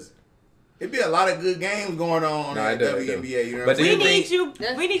because it'd be a lot of good games going on No, in it the does, it WNBA. You know But what do I'm We you saying? need think- you.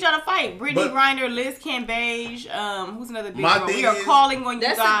 That's- We need y'all to fight. Brittany But- Griner, Liz Cambage. Who's another big My girl? thing We are is- calling on you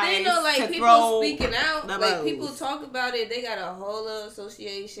That's guys the thing though, like to people throw speaking out, the like bows. people talk about it. They got a whole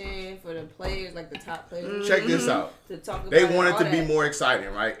association for the players, like the top players. Check this out. To talk about They it, want it all to be that. more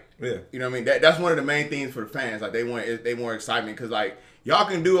exciting, right? Yeah. You know what I mean? That's one of the main things for the fans. Like they want excitement because like y'all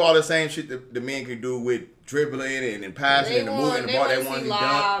can do all the same shit that the men can do with dribbling and passing They and the want, moving the ball. They want want to to see be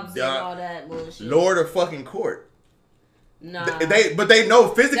lobs dunk, and all dunk, that bullshit. lower the fucking court. Nah, But they know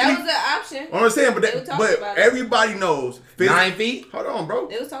physically. that was an option. What I'm saying, They were talking about it. everybody knows. 9 feet? Hold on, bro.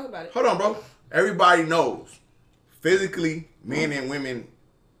 They was talking about it. Hold on, bro. Everybody knows physically, men and women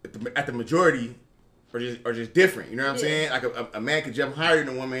at the majority are just different. You know what I'm Yeah. saying? Like a man could jump higher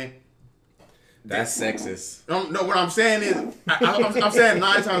than a woman. That's sexist. No, what I'm saying is, I'm saying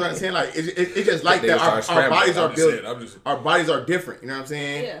 9 times out of 10, like it's just like They that. start Our scrambling. bodies are I'm just saying, built. Our bodies are different. You know what I'm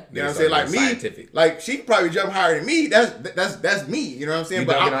saying? Yeah. You know what I'm They saying? start Like me, getting scientific. like she could probably jump higher than me. That's me. You know what I'm saying? You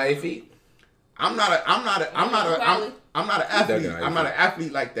But dunking on 8 feet? I'm not an athlete. Dunking on I'm not an 8 feet.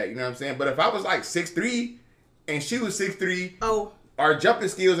 athlete like that. You know what I'm saying? But if I was like 6'3" and she was 6'3", Oh, our jumping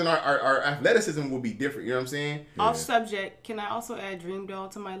skills and our athleticism would be different. You know what I'm saying? off subject. Can I also add Dream Doll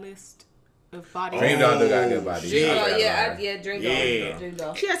to my list of body? Dream Doll do got a good body. shit. I Oh forgot yeah, about her. drink Yeah. off, drink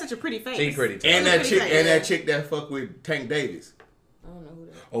off. She has such a pretty face. She pretty tough. And that Pretty chick face. and that chick that fuck with Tank Davis. I don't know who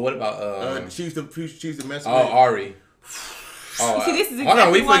that is. Oh, what about She used to mess with. Ari? Oh, See, this is exactly hold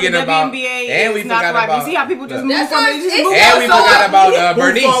on, we why the forgetting about WNBA and we is not forgot thriving. about See how people just look. move That's from what it, just it's- move and on. we So forgot about Who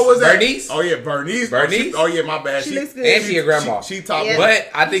Bernice. fault was that? Bernice. Oh yeah, Bernice. Bernice? Oh yeah, my bad. She looks good. And she a grandma. She talked. Yeah. But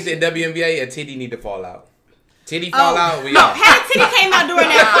I think the WNBA, a titty need to fall out. Titty fall out, we out. Had a titty came out during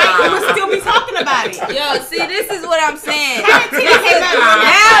that fight, we would still be talking about it. Yo, see, this is what I'm saying. Had a titty came out during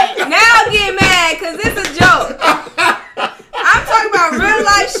that fight. Now get mad because it's a joke. I'm talking about real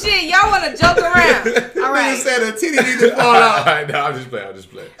life shit. Y'all want to joke around. All right. Nigga said a titty need to fall out. No, I'm just playing.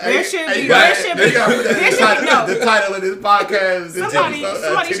 There should be. you There got- should you be. gotta put that There in should be. No. the title of this podcast is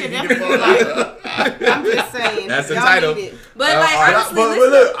Somebody should definitely I'm just saying. That's the Y'all title. need it. But like but honestly, but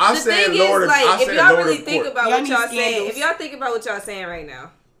listen, look, I the said thing lower is, the- I like, if said y'all lower really the think court. about Y'all what need y'all saying, scandals. if y'all think about what y'all saying right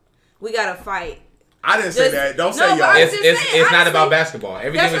now, we gotta fight. I didn't say Just- that. Don't No, say but y'all. I'm It's just it's saying, it's not honestly, about basketball.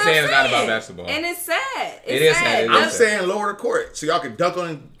 Everything That's we're what saying I'm is not about saying. basketball. And it's sad. It's It is sad. sad. It is I'm sad. saying lower the court so y'all can dunk on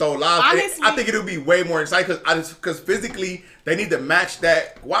and throw lobs. Honestly- I think it'll be way more exciting because physically they need to match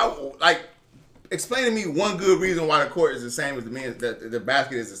that. Why? Like, explain to me one good reason why the court is the same as the men's. The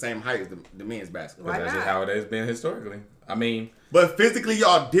basket is the same height as the men's basket. Why That's just not? how it has been historically. I mean, but physically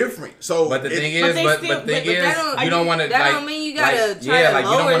y'all different. So, but the thing but is, they but still- the thing but is, that you don't want to that like. don't mean you gotta like, try yeah, to like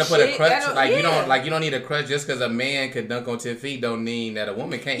you don't lower want to put a shit. crutch. That don't- Like you yeah. don't like you don't need a crutch just because a man could dunk on 10 feet. Don't mean that a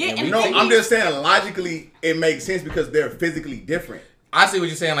woman can't. Yeah, And and we the no, thing I'm is- just saying logically it makes sense because they're physically different. I see what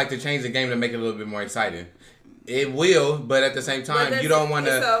you're saying, like to change the game to make it a little bit more exciting. It will, but at the same time, that's- you don't want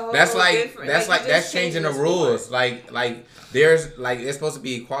it's a to. whole That's like different- that's like, like you that's just changing the changing the rules. sport. Like there's like it's supposed to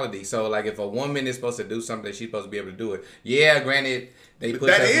be equality. So like if a woman is supposed to do something, she's supposed to be able to do it. Yeah, granted, they push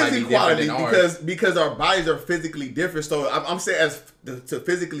That us might is be equality different than ours. because our bodies are physically different. So I'm saying as to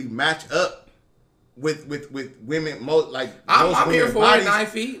physically match up with women, most I'm here women's for bodies, it. 9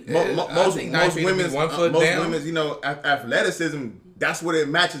 feet. Most think 9 feet would be women's 1 foot most down. women's athleticism. That's what it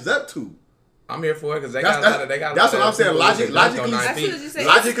matches up to. I'm here for it because they That's got a lot of they got. a that's lot what I'm of saying. people who can dunk on 9 That's feet. what you say.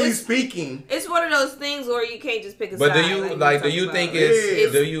 Logically It's- speaking, It's one of those things where you can't just pick a But side. do you we like? Do talked you about. think Yeah.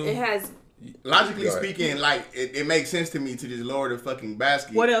 it's? Do you? It has. logically Go ahead. speaking, like it makes sense to me to just lower the fucking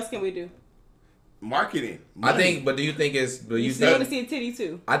basket. What else can we do? Marketing. I money. think, but do you think it's? Do you You still want to think? see a titty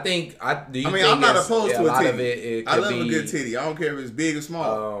too? I think. Do you I mean, think I'm not it's- opposed to a a lot titty. of it I could love be, a good titty. I don't care if it's big or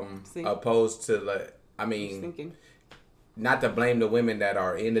small. See? Opposed to like. I Just mean, thinking. not to blame the women that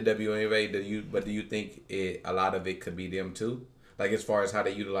are in the WNBA. But do you think a lot of it could be them too? Like as far as how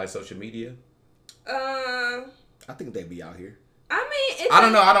they utilize social media. I think they be out here. I mean, it's I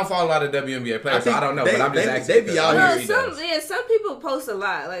don't know. I don't follow a lot of WNBA players, so think I don't know. they- But I'm just they- asking. they be because out I know here. she Well, does. some people post a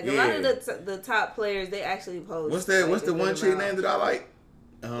lot. Like a lot Yeah. of the top players, they actually post. What's that? like, What's the a one good chick amount. name that I like?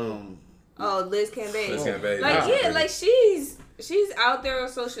 Oh, Liz Cambage. Liz Cambage, Like yeah. yeah, like she's out there on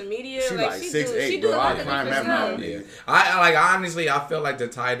social media. She like like she 6'8", do a bro. lot I of climb different that stuff. mountain. Yeah, I like honestly, I feel like the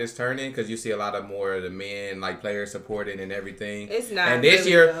tide is turning because you see a lot of more of the men like players supporting and everything. It's not And this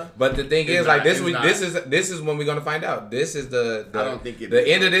really, year, though. but the thing It's is, like not, this it's week, not. this is when we're gonna find out. This is the I don't think it the is.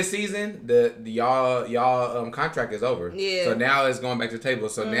 end of this season. The y'all contract is over. Yeah. So now it's going back to the table.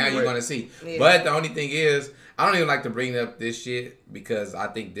 So now you're gonna see. Yeah. But the only thing is, I don't even like to bring up this shit because I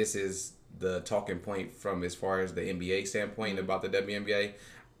think this is the talking point from as far as the NBA standpoint about the WNBA.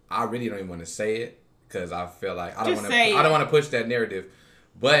 I really don't even want to say it because I feel like I don't Just want say to. it. I don't want to push that narrative.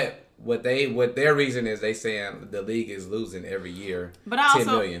 But what their reason is, they saying the league is losing every year. But I 10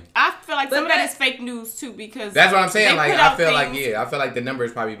 also, million. I feel like But some of that that- is fake news too because That's what I'm saying. they Like put I out feel like things- I feel like the number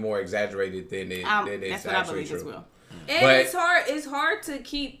is probably more exaggerated than it's that's what I actually believe true. as well. And But- it's hard to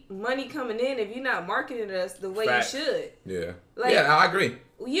keep money coming in if you're not marketing us the way Fact. you should. Yeah, Like- yeah, I agree.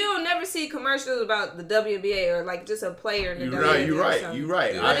 You don't never see commercials about the WNBA or like just a player in the You WNBA. right. You or right. something. You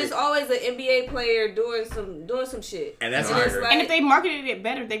right. Yeah. But it's always an NBA player doing some shit. And that's No, how I it's agree. like, And if they marketed it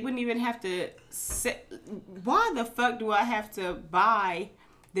better, they wouldn't even have to. Why the fuck do I have to buy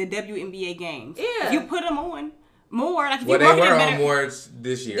the WNBA games? Yeah. If you put them on more, like if Well, you they market were it on better. more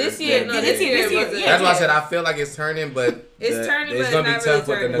this year. This year, than- no, than this they- year this year, wasn't- yeah. That's why I said I feel like it's turning, but It's turning, it's but gonna be not tough really with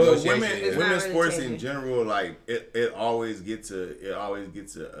the turning. But negotiation. women, It's not women's really sports in changing. general, like it always gets a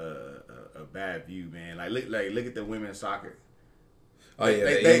bad view, man. Like look at the women's soccer. Oh yeah,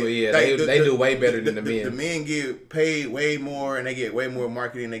 they do way better than the men. The men get paid way more, and they get way more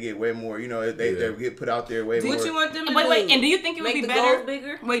marketing. They get way more. You know, they get put out there way more. what you want them to Wait, do? wait, and do you think it would Make be the better? goals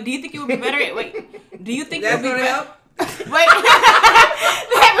bigger? Wait, do you think it would be better? Wait, do you think it That's would be gonna better? help. Wait,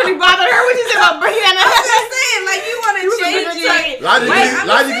 that really bothered her. What you said about bringing that I'm up? just saying, like you want to change it.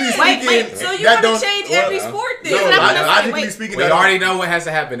 Logically wait, speaking, So you that want to don't- change well, every sport then? No, That's what I'm saying. logically Wait. speaking, We that already know what has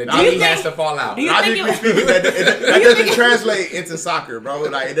to happen. The Do you TV think- has to fall out. do you think logically it- speaking, that doesn't translate into soccer, bro.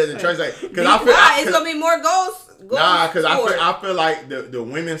 Like it doesn't translate because I feel. Why? It's gonna be more goals. Nah, because scored. I feel like the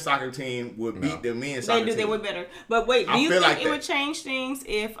women's soccer team would beat the men's soccer They do. team. They would better. But wait, do I you feel think like it that. would change things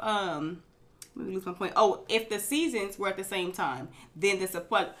if let me lose my point. Oh, if the seasons were at the same time, then the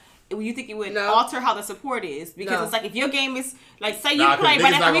support. You think it would No. alter how the support is? Because No. it's like if your game is like, say you Nah, 'cause play niggas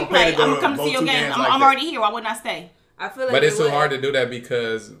right not after we gonna pay play, to go I'm to gonna come to both see your two game. games I'm like that. already here. Why wouldn't I stay? I feel like But it's it too would. hard to do that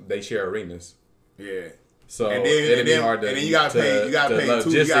because they share arenas. Yeah. So And it'd then, be hard to. and then you gotta pay. You gotta the pay two. You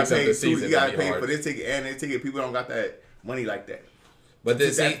logistics gotta of the pay two. season You would gotta be pay hard. for this ticket and this ticket. People don't got that money like that. But To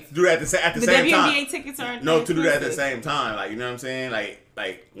this, do that at the The same time. WNBA tickets are No, to do that at the expensive. same time. Like you know what I'm saying?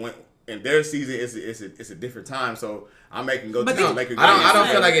 Like when in their season, it's a different time. So I'm making go But to then- make a I don't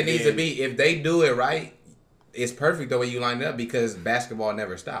Yeah. feel like it needs to Yeah. be. If they do it right, it's perfect the way you line it up because basketball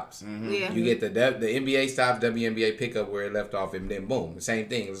never stops. Yeah. You get the NBA stops, WNBA pick up where it left off, and then boom, same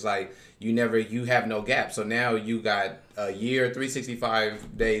thing. It's like you have no gap. So now you got a year,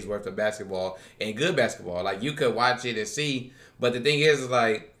 365 days worth of basketball and good basketball. Like you could watch it and see. But the thing is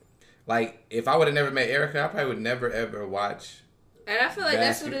like if I would have never met Erica, I probably would never ever watch. And I feel like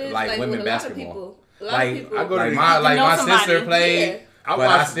that's what it is. Like Like women with a lot basketball. of people. A lot Like of people. I go to like the- my To know my somebody. sister played. Yeah. I But I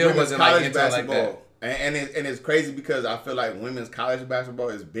watched still women's wasn't like college into it like basketball. that. And it's crazy because I feel like women's college basketball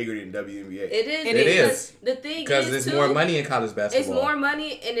is bigger than WNBA. It is. It is. The thing Because is, there's more money in college basketball. It's more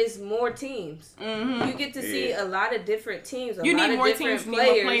money and it's more teams. You get to see a lot of different teams. You lot need of more different teams, you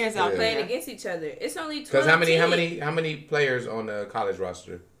need more players out playing there. against each other. It's only 12 Because teams. how many players on the college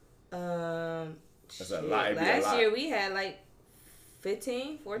roster? That's a lot. It'd be a Last lot. year we had like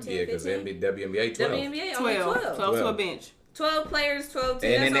 15, 14, Yeah, because 15. WNBA 12. WNBA only 12 to a bench. 12 players, 12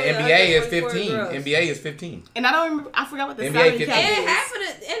 teams. And in the That's only NBA is 144 15. girls. NBA is 15. And I don't remember. I forgot what the NBA salary 50. cap And is. half of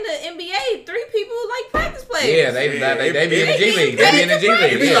in the NBA, 3 people like practice players. Yeah, they be in the G League. They be in the G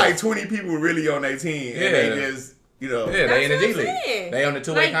It'd League. be Yeah, like 20 people really on their team, and they just, you know. yeah, they in the That's G what I'm League. saying. They on the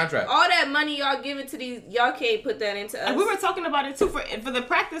two-way Like, contract. All that money y'all giving to these, y'all can't put that into us. And we were talking about it too for the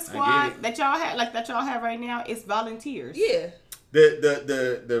practice I squad get it. that y'all have right now. It's volunteers. Yeah.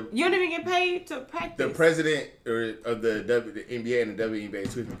 The You don't even get paid to practice. the president of the NBA and the WNBA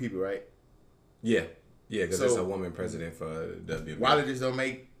is 2 different people, right? Yeah, because So- there's a woman president for WNBA. Why they just don't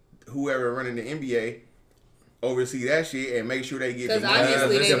make whoever running the NBA oversee that shit and make sure they get Because the money,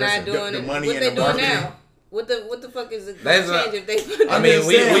 obviously listen, they're not listen. doing the it. money What and they the doing marketing. now? What the fuck is it That's gonna a- change if they put I it mean, just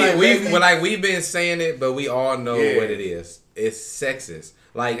we saying, like, maybe- well, like we've been saying it, but we all know Yeah. what it is. It's sexist.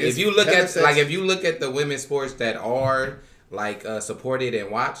 Like It's if you look hella at sexist. like if you look at the women's sports that are like supported and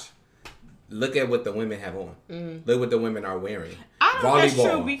watched, look at what the women have on. Look what the women are wearing. I don't know if that's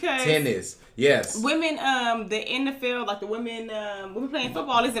Volleyball, true because tennis, yes. women, the NFL, like the women playing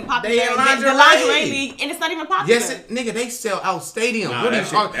football isn't popular. They in The lingerie. lingerie league, and it's not even popular. Yes, nigga, they sell out stadiums. Nah, What are you that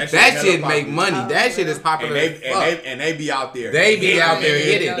talking? shit- That that shit shit make hella money. popular. That shit is And popular. they, as fuck. they be out there. They be out there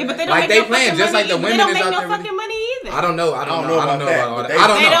hitting. Yeah, but they don't Like make they no playing fucking just money. like the They women don't is make out no there. fucking money either. I don't know about all but that. they- I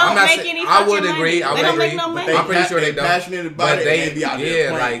don't They know. don't I'm not make saying. any I would fucking agree. money. I They would don't agree. make no money. They I'm pretty sure they they don't. passionate about But it, they, and they be out there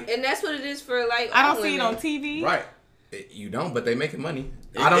yeah, playing. like And that's what it is for like. I all don't see it women. on TV. Right. you don't, but they making money.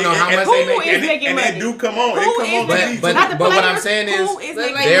 I don't know how And- much who they make. is and making and money? they do come on. Who It come is on making- TV. But Not the what I'm players, saying is, who is But making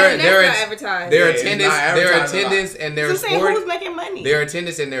like, money? They're- that's they're- not advertised. their Yeah, it's attendance, not their advertised a lot. attendance, and their I'm saying sport, who's making money? their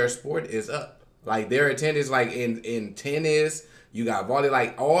attendance and their sport is up. Like their attendance, like in tennis, you got volley,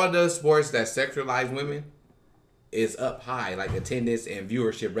 like all the sports that sexualize women is up high, like attendance and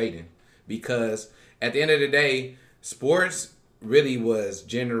viewership rating. Because at the end of the day, sports really was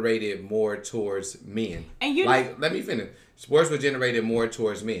generated more towards men. And you like, let me finish. Sports was generated more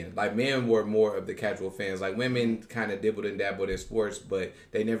towards men. Like men were more of the casual fans. Like women kind of dibbled and dabbled in sports, but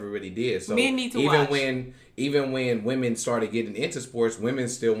they never really did. So Men need to even watch. even when women started getting into sports, women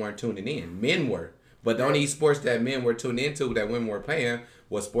still weren't tuning in. Men were. But the only sports that men were tuning into that women were playing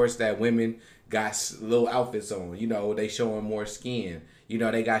was sports that women got little outfits on. You know, they showing more skin. You know,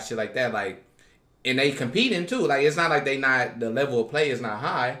 they got shit like that. Like, and they competing too. Like, it's not like they not, the level of play is not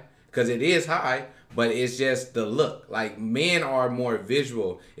high, because it is high, but it's just the look. Like, men are more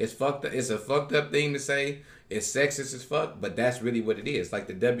visual. It's fucked up. It's a fucked up thing to say. It's sexist as fuck, but that's really what it is. Like,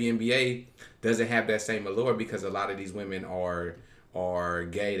 the WNBA doesn't have that same allure because a lot of these women are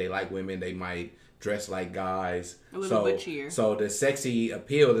gay. They like women. They might dress like guys. A little butchier. So the sexy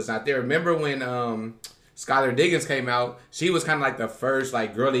appeal is not there. Remember when Skylar Diggins came out? She was kind of like the first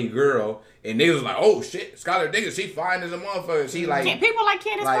like girly girl, and niggas was like, "Oh shit, Skylar Diggins, she fine as a motherfucker." She like People like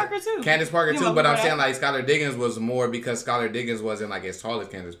Candace Parker too. Candace Parker You too, know, but I'm right? saying like Skylar Diggins was more because Skylar Diggins wasn't like as tall as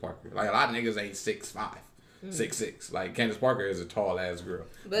Candace Parker. Like a lot of niggas ain't 6'5", 6'6". Like Candace Parker is a tall ass girl,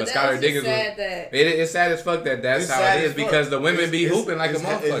 But that's just sad that it's sad as fuck that's It's how sad it is as fuck. because the women be hooping like a It's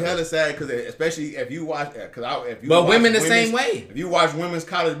motherfucker. hella sad because especially if you watch, if you But watch women the women's- same way. If you watch women's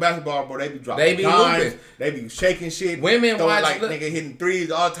college basketball, bro, they be dropping They be dimes, hooping. they be shaking shit. Women throwing watch- like look- nigga hitting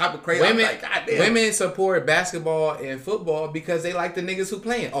threes, all type of crazy. Women, I'm like, God damn. women support basketball and football because they like the niggas who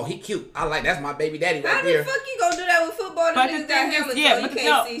playing. Oh, he cute. I like, that's my baby daddy how right the there. fuck you gonna do that with football? But The the niggas got thing is, helmets yeah, on, you but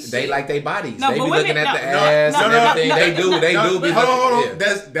can't no. see shit. They like their bodies. No, they but be women- looking at the no, ass no, and no, no, everything. no, They no, do. no, They no, do be. but- Hold on. Yeah.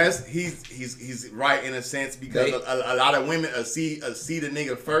 That's he's right in a sense because They- a lot of women see the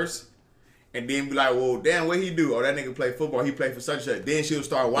nigga first. And then be like, well, damn, what he do? Oh, that nigga play football. He play for such and such. Then she'll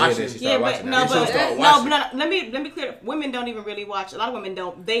start watching. then she Yeah, start but watching no, that. They should but start no, watching. no, let me clear. Women don't even really watch. A lot of women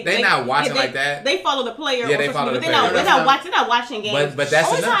don't. They not watching they- like that. They follow the player. Yeah, or they social follow media, the but player. They're That's not watching. They're not watching games. But that's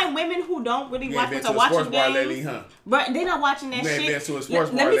only enough. time women who don't really You watch ain't been are to a watching sports bar games. lately, huh? But they're not watching that You ain't shit. been to a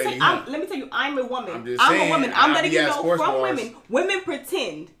sports let bar me lately, tell, huh? let me tell you, I'm a woman. I'm just I'm saying, a woman. I'm I letting be you at know sports from bars. women. Women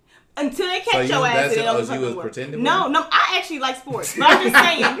pretend. Until they So catch you- your ass, that's and they it? don't Oh, you fucking was work. pretending No, with no, I actually like sports, but I'm just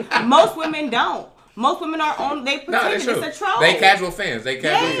saying most women don't. Most women are on. They No, pretend that's true. it's a troll. They casual fans. They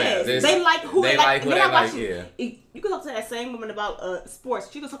casual Yes, fans. It's- they like who they like. who They're they not like. watching. Yeah. You can talk to that same woman about sports.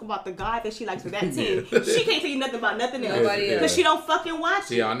 She can talk about the guy that she likes for that team. She can't tell you nothing about nothing else Nobody else. because she don't fucking watch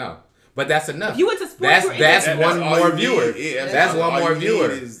See, it. y'all know. But that's enough. If you went to sports, That's you're one all more you need. viewer. Yeah, That's one all more you need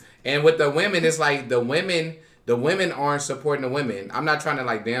viewer. is And with the women, it's like the women aren't supporting the women. I'm not trying to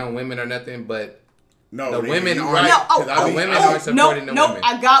like down women or nothing, but No, the nigga, women you aren't. right, No, 'cause I be- women I be- aren't supporting the women.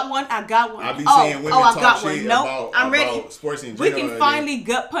 I got one. I be Oh, seeing women I talk got shit one. Nope, about, I'm ready. about sports in We general. can finally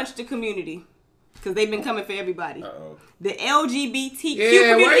gut punch the community because they've been coming for everybody. Uh-oh. The LGBTQ Yeah, where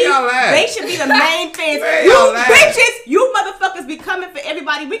community, y'all at? they should be the main fans. Where You y'all at? bitches, you motherfuckers be coming for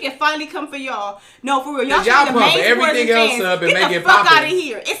everybody. We can finally come for y'all. No, for real, y'all 'Cause should y'all be the pump main everything supporters and else fans. up and Get make the it fuck poppin'. out of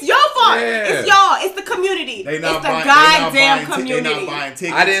here. It's your fault. Yeah. It's y'all. It's the community. They It's not the buying, goddamn they not community. buying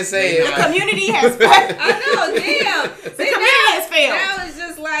tickets. I didn't say They it. not- The community has failed. I know, damn. The community has failed. Now it's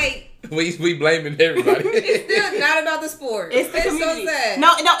just like We blaming everybody. it's still not about the sport. It's the community. so sad.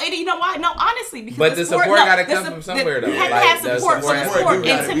 No, you know why? No, honestly, because But the support no, gotta the come su- from somewhere, the- though. You have to Like, have the support for support the has sport. to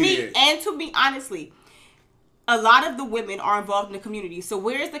And be to me, there. and to be honestly, a lot of the women are involved in the community. So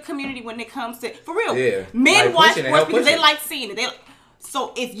where is the community when it comes to, for real? Yeah. Men Like watch pushing it, sports help because push they it. like seeing it.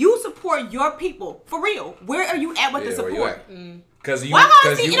 So if you support your people, for real, where are you at with the Yeah, where you support? at? Because you, Why not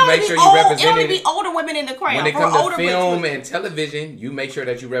cause see? you It don't make be sure old. you It don't represent be it. older women in the crowd. When it For comes to older film bitches. and television, you make sure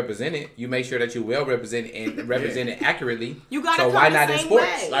that you represent it. You make sure that you well represent and represent it accurately. You gotta so come why the not in same sports?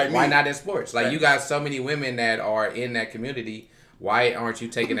 way. Like Why me. not in sports? Like Right. you got so many women that are in that community. Why aren't you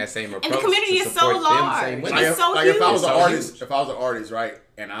taking that same approach? community to is so support them large. same women? Like, It's so if I was huge. an So artist, huge. if I was an artist, right,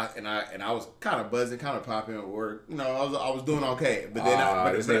 and I was kind of buzzing, kind of popping at work, you know, I was doing okay. But then,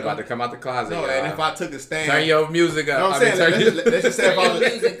 This nigga about to come out the closet. no, y'all. and if I took a stand, Turn your music up. you know what I'm I mean, saying? turn Let's just say if I was,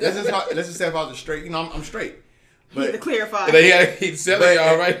 Turn your music up. let's just say if I was a straight, you know, I'm straight. You need to But clarify. They gotta keep selling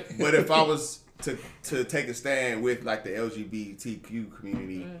y'all, right? but if I was to take a stand with like the LGBTQ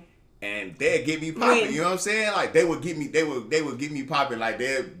community. And they'd get me popping, When? you know what I'm saying? Like they would get me popping. Like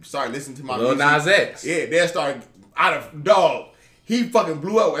they'd start listening to my Lil music. Nas X. Yeah, they'd start out of dog. He fucking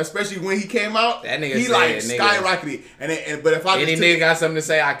blew up, especially when he came out. That nigga he said, like nigga. skyrocketed. But if I Any just nigga took, got something to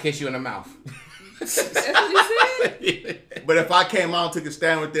say, I kiss you in the mouth. That's what he said. but if I came out and took a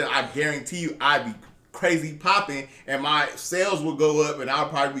stand with them, I guarantee you I'd be crazy popping, and my sales would go up, and I'll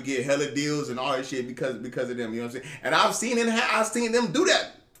probably get hella deals and all that shit because of them. You know what I'm saying? And I've seen them do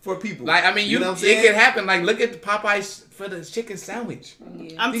that for people. Like, I mean, you know what I'm it saying? can happen. Like, look at the Popeyes for the chicken sandwich.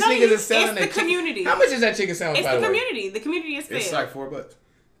 I'm These telling niggas you, are selling it's that the chicken- community. How much is that chicken sandwich, It's by the the way? community. The community is It's fair. like $4.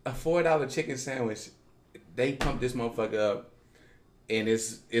 A $4 chicken sandwich. They pump this motherfucker up, and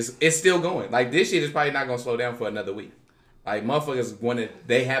it's still going. Like, this shit is probably not gonna slow down for another week. Like, motherfuckers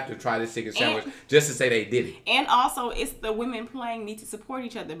they have to try this chicken sandwich just to say they did it. And also, it's the women playing need to support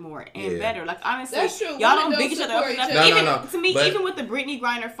each other more and Yeah. better. Like, honestly, That's true. y'all Women don't big don't each other up support enough. each other. Even, No. to me, But- even with the Brittany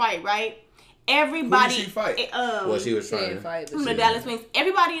Griner fight, right? Everybody. Who did she fight? Well, she was She trying. didn't fight, but From the she- Dallas Wings,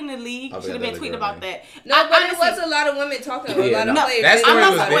 everybody in the league I should have forgot been the tweeting girl about name. that. No, I- but honestly, it was a lot of women talking. A Yeah, lot of no, players. that They story was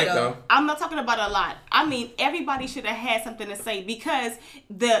was talking big, about though. I'm not talking about a lot. I mean, everybody should have had something to say because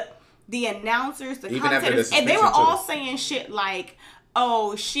the announcers, the Even after the commentators, and they were suspension, all too. saying shit like,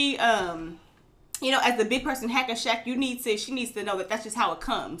 "Oh, she, you know, as the big person, Hack and Shaq, she needs to know that that's just how it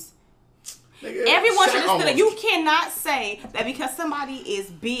comes." Nigga, Everyone Shaq should have stood up. almost- You cannot say that because somebody is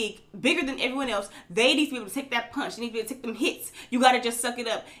bigger than everyone else, they need to be able to take that punch. They need to be able to take them hits. You got to just suck it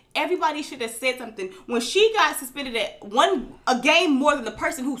up. Everybody should have said something. When she got suspended at a game more than the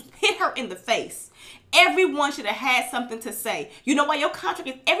person who hit her in the face, everyone should have had something to say. You know why? Your contract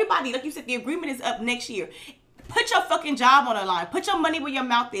is, everybody, like you said, the agreement is up next year. Put your fucking job on the line. Put your money where your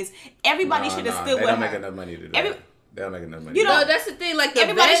mouth is. Everybody should have stood They with don't her. make enough money to do Every- that. They don't make enough money. You to know- do No, that. that's the thing. Like the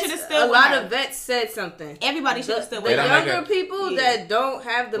Everybody vets, shoulda stood a with lot her. of vets said something. Everybody should have stood The with They don't her. make younger it- people Yeah. that don't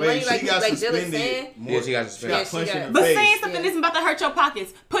have the money, Wait, like she got like Jill is suspended. saying. More- Yeah, she got She suspended. got punched Yeah, she in the got- But face. saying something Yeah. isn't about to hurt your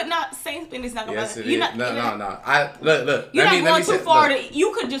pockets. Saying something is not going Yes, to. it You're is. not. No. I look. You're let not me going say- too far. look.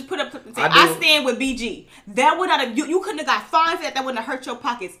 You could just put up something. Say, I I do- stand with BG. That would not have. You couldn't have got fined for that. That wouldn't have hurt your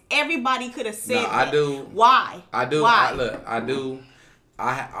pockets. Everybody could have said. No, I that. do. Why? I do. Why?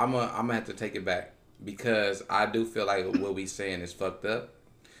 I'm gonna have to take it back because I do feel like what we saying is fucked up.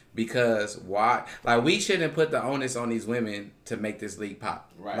 Because why? Like, we shouldn't put the onus on these women to make this league pop.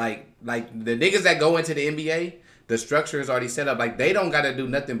 Right. Like the niggas that go into the NBA, the structure is already set up. Like, they don't got to do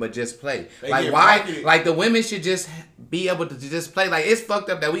nothing but just play. They Like, get why? marketed. Like, the women should just be able to just play. Like, it's fucked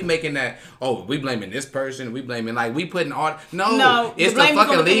up that we making that. Oh, we blaming this person. We blaming, like, we putting all. No, it's the the blame is on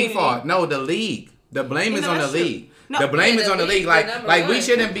fucking the league community. fault. No, the league. The blame is No, on the that's true. league. No, the blame yeah, is the on the league, league. the number Like we one.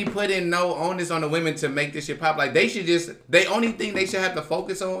 shouldn't be putting no onus on the women to make this shit pop. Like, they should just. The only thing they should have to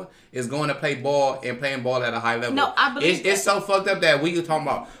focus on is going to play ball and playing ball at a high level. No, I believe it's so fucked up that we talking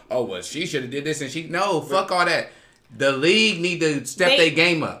about. Oh well, she should have did this and she. No, fuck all that. The league need to step their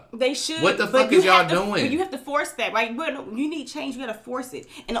game up. They should. What the but fuck you is y'all have to- doing? But you have to force that, right? You need change. You got to force it,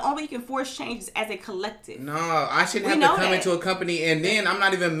 and the only way you can force change is as a collective. No, I shouldn't We have know to come that. into a company and then I'm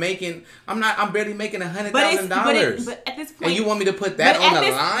barely making $100,000. But at this point, And you want me to put that on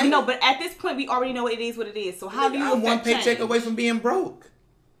the line? No, but at this point, we already know what it is. So how do you? I'm one affect paycheck change? away from being broke.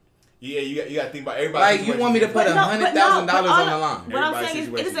 Yeah, you got to think about everybody. Like, you want me to put $100,000 on the line? What I'm Everybody's saying is,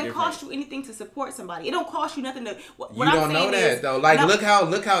 it situation doesn't is cost you anything to support somebody. It don't cost you nothing to. What You I'm don't know saying that is, though. Like, no,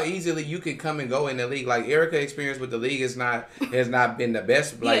 look how easily you can come and go in the league. Like, Erica experience with the league has not been the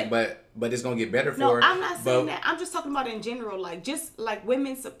best. Like, Yeah. but it's gonna get better for No, her. I'm not saying But- that. I'm just talking about in general, like just like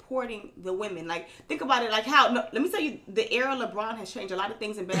women supporting the women. Like think about it, like how. No, let me tell you, the era LeBron has changed a lot of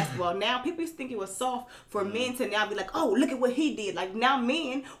things in basketball. Now people used to think it was soft for men to now be like, oh, look at what he did. Like now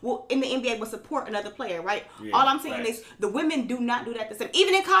men will in the NBA will support another player, right? Yeah, All I'm saying right. is the women do not do that the same.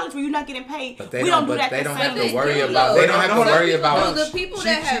 Even in college where you're not getting paid, But they we don't. don't do But that they the don't same. have They to worry do, about. though. They don't have to No, worry No, about. the people She-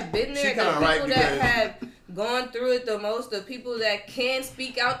 that she- have been she there, the kinda people right that because- have gone through it the most, the people that can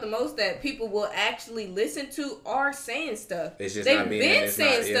speak out the most, that people will actually listen to, are saying stuff. It's just They've not being- been it's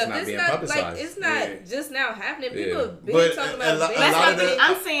saying not- it's stuff. not It's being not like publicized. it's not Yeah. just now happening. Yeah. People have been But talking a about. lot- been a That's lot not of the, the-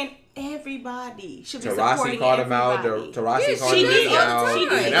 I'm saying everybody should be Tarasi supporting called him out. everybody. Tarasi Yeah, called she the did. league out. She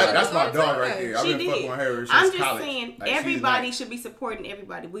did. And that's my All the dog time. right there. I've She been fucking did. with her since I'm just college. saying Like, she's everybody nice. should be supporting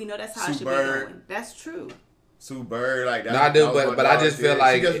everybody. We know that's how Sue it should Bird. be going. That's true. Sue Bird, like that. No, I do, that was my but I dog just feel there.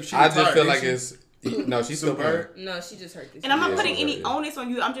 like She I just retired, feel like didn't it's no. She's still Sue playing. Bird? No, she just hurt this. And I'm not Yeah, putting she any was, onus on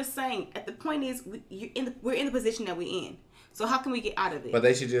you. I'm just saying, at the point is, we're in the position that we're in. So how can we get out of it? But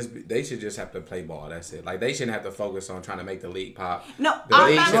they should just have to play ball. That's it. Like they shouldn't have to focus on trying to make the league pop. No, The I'm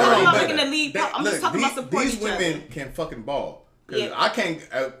league not should talking already about be making the better. league pop. I'm just talking about supporting These each other. women can fucking ball. 'Cause Yeah. I can't.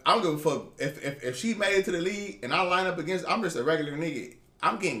 I don't give a fuck if she made it to the league and I line up against. I'm just a regular nigga.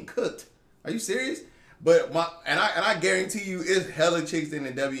 I'm getting cooked. Are you serious? But I guarantee you, it's hella chicks in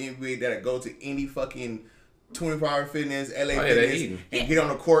the WNBA that'll go to any fucking 24-hour fitness, LA Oh, yeah, they Fitness, eating. and get on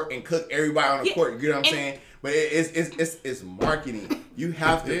the court and cook everybody on the Yeah. court. You know what I'm And- saying? But it's marketing. You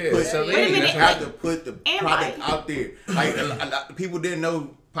have to Yeah, put. it's a Wait a You minute, have like, to put the am product I? out there. Like a lot, people didn't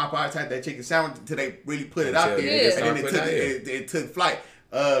know Popeyes had that chicken sandwich until they really put it out Until there, they and start then putting it took flight.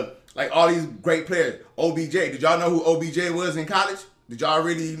 Like all these great players, OBJ. Did y'all know who OBJ was in college? Did y'all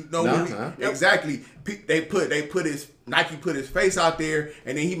really know No, who he? huh? Exactly. They put his Nike put his face out there,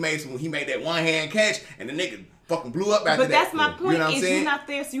 and then he made that one hand catch, and the nigga fucking blew up after But that. that's my point. You know what I'm Is saying? you're not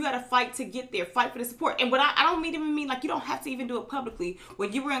there, so you got to fight to get there. Fight for the support. And what I don't even mean like you don't have to even do it publicly.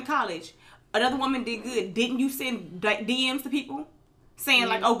 When you were in college, another woman did good. Didn't you send DMs to people saying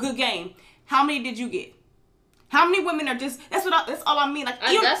like, "Oh, good game"? How many did you get? How many women are just? That's all I mean. Like,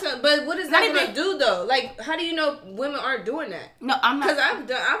 you don't- But what is Not that gonna even- do though? Like, how do you know women aren't doing that? no, I'm not.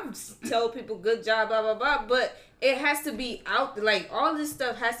 Because I've told people good job, blah blah blah, but it has to be out there. Like all this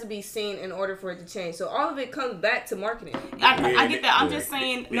stuff has to be seen in order for it to change. So all of it comes back to marketing. I get that. I'm just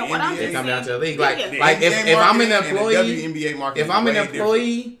saying. No, what I'm NBA just It come saying. down to the league. Yeah. Like The if NBA I'm an marketing and the employee, WNBA marketing if I'm an is way different.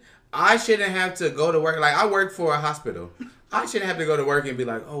 employee, I shouldn't have to go to work. Like I work for a hospital. I shouldn't have to go to work and be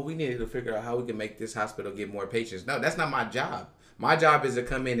like, oh, we need to figure out how we can make this hospital get more patients. No, that's not my job. My job is to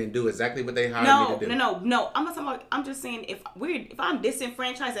come in and do exactly what they hired me to do. No. I'm not talking about. I'm just saying if I'm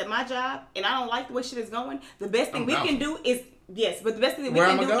disenfranchised at my job and I don't like the way shit is going, the best thing I'm we down. can do is but the best thing that we Where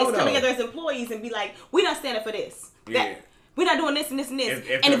can I'ma do go, is come though? together as employees and be like, we're not standing for this. Yeah. We're not doing this and this and this.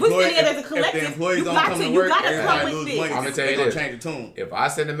 If And the if we stand employee- together as a if the collective, employees you don't got come to to you work, got to everybody come with lose this. money. I'm gonna tell They you gonna this. change the tune. If I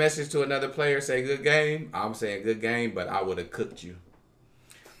send a message to another player, say good game, I'm saying good game, but I would have cooked you.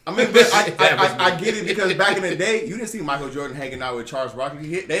 I mean, but That was I me. get it because back in the day, you didn't see Michael Jordan hanging out with Charles Barkley.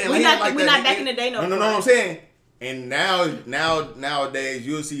 They didn't We hang not- like we that. not back in the day no No, more. what I'm saying. And nowadays,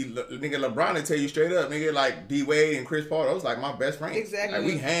 you'll see nigga LeBron and tell you straight up, nigga, like D Wade and Chris Paul, those like my best friends. Exactly. Like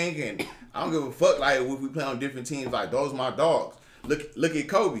we hang and I don't give a fuck. Like if we play on different teams, like those my dogs. Look at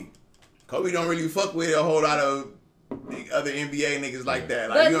Kobe. Kobe don't really fuck with a whole lot of other NBA niggas like that.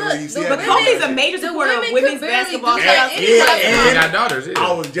 Like But you don't look, really see the that. But Kobe's a The major supporter of women women's could barely basketball. do Shout that out to anyway. Kobe. Yeah, They got daughters. Yeah.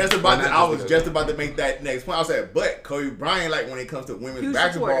 I was just about But to. not I just was because- just about to make that next point. I said, but Kobe Bryant, like when it comes to women's Huge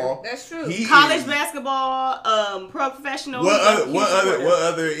basketball, supporter. That's true. he College is- basketball, professional. What he's a huge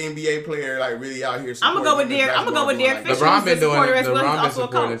other supporter. NBA player like really out here? I'ma go with supporting Derek- I'ma go with basketball Derek doing Fisher. like LeBron been He's a doing supporter it. as well. He's LeBron been also a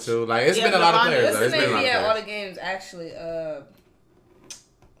supporting coach. too. Like it's Yeah, been a lot of LeBron players. is- Though. It's been a lot Maybe of at all players. the games actually.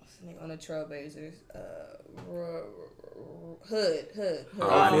 nigga on the Trailblazers. Hood.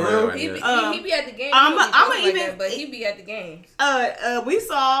 Oh, He yeah. be at the game. But he be at the games. We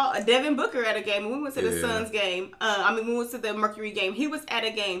saw Devin Booker at a game. We went to the Yeah. Suns game. We went to the Mercury game. He was at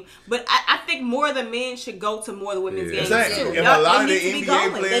a game. But I think more of the men should go to more of the women's Yeah. games It's like, too. if a lot of They the need to be NBA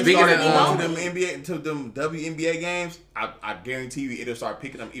going. players They start need to be going to going. them NBA to them WNBA games, I guarantee you it'll start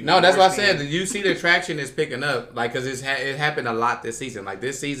picking up even No, that's more what I steam. said. You see the traction is picking up, like, cause it happened a lot this season. Like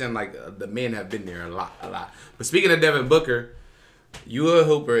this season, like the men have been there a lot. But speaking of Devin Booker, you a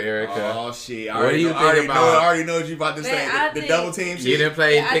hooper, Erica. Oh shit! I What already do you know, think about? I already know what you about to say. Man, I The think- double team shit. You didn't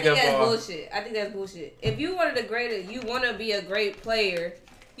play I think pickup that's ball. bullshit. I think that's bullshit. If you wanted a greater, you want to be a great player,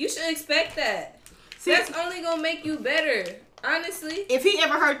 you should expect that. See, That's only gonna make you better. Honestly. if he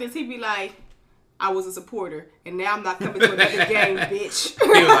ever heard this, he'd be like, I was a supporter, and now I'm not coming to another game, bitch. He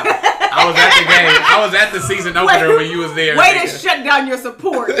was like, I was at the game. I was at the season opener when you was there. Way to nigga. shut down your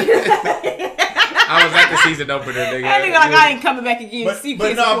support. I was at the season opener, nigga. That nigga like, I ain't coming back again. But See no,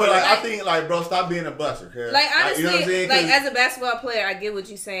 kids but support. like I think like bro, stop being a buster. Cause, Like honestly, you know what I'm saying? like 'Cause as a basketball player, I get what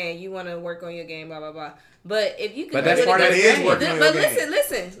you're saying. You want to work on your game, blah blah blah. But if you could, But do that's it part of against, the game. working on But your game.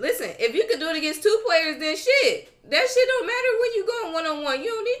 listen. If you could do it against two players, then shit. That shit don't matter when you going 1-on-1. You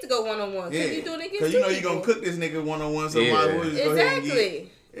don't need to go 1-on-1. Yeah, You doing it against because two you know you're people. gonna cook this nigga 1-on-1. So Yeah. might as well just go ahead and get.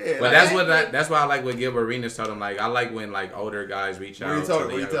 Exactly. Yeah, But like, that's what Exactly. that's why I like what Gilbert Arenas told him. Like I like when like older guys reach out. What you tell to him?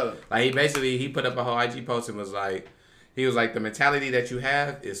 the What you younger- tell him? Like he basically put up a whole IG post and was like, he was like, the mentality that you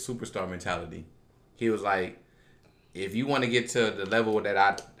have is superstar mentality. He was like, if you want to get to the level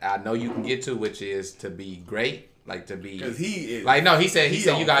that I know you can get to, which is to be great, like to be. Because he is Like no, he said he's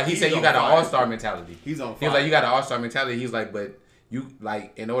you on- got he's an on fire. all-star mentality. He's on He was fire. like, you got an all-star mentality. He's like, but you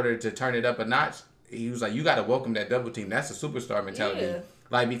like in order to turn it up a notch, he was like, you got to welcome that double team. That's a superstar mentality. Yeah.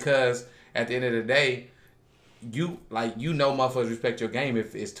 Like because at the end of the day, you motherfuckers respect your game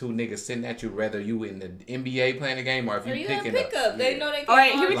if it's two niggas sitting at you, whether you in the NBA playing the game or if Or you you have picking up. pickup. They know they can. All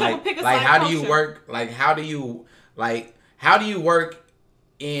right, here we go. Like, Pick a like side how do you culture. work? Like how do you work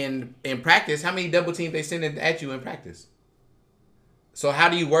in practice? How many double teams they sending at you in practice? So how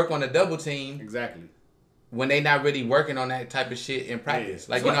do you work on a double team exactly. when they not really working on that type of shit in practice?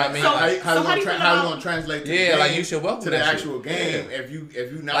 Like you know what I mean? So- Like, How you how do you gonna feel about- gonna translate? To Yeah, the game, like, you should welcome to the that shit. actual game Yeah. if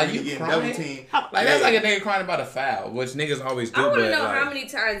you not like really you getting crying? double team. Like that's like a nigga crying about a foul, which niggas always do. I want to but, know like, how many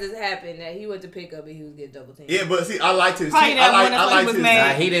times it's happened that he went to pick up and he was getting double teamed. Yeah, but see, I liked his. Probably team. that I one that's why he liked was his.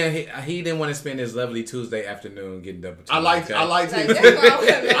 mad. he didn't want to spend his lovely Tuesday afternoon getting double teamed. I liked his. Like, that's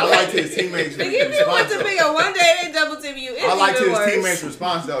why I liked his teammates' Like, if you went response. to pick up one day, they double team you. It's I liked even his worse. teammates'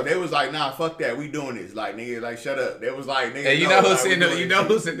 response though. They was like, "Nah, fuck that. We doing this." Like nigga, like shut up. They was like, "Nigga, And you no, know who like, sent we the doing you know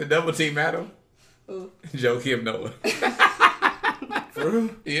this who sent the double team at him? Who? Joakim Noah. shit." For real?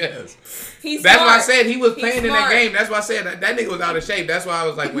 Yes. He's That's why I smart. said he was He's playing in that smart. game. That's why I said that nigga was out of shape. That's why I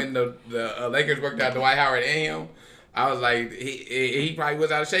was like, when the Lakers worked out Dwight Howard and him, I was like, he probably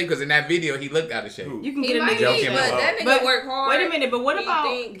was out of shape because in that video he looked out of shape. Who? You can He get a might nigga. be, Joakim but Noah. that nigga But work hard. wait a minute, but what He about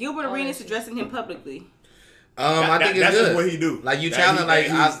think Gilbert all Arenas that shit. addressing him publicly? I think it's that's good. just what he do. Like you That challenge,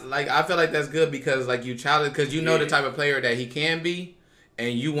 he- I feel like that's good because like you challenge because you know the Yeah. type of player that he can be,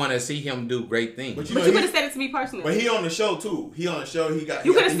 and you want to see him do great things. But But know, you he- could have said it to me personally. But he on the show too. He on the show. He got.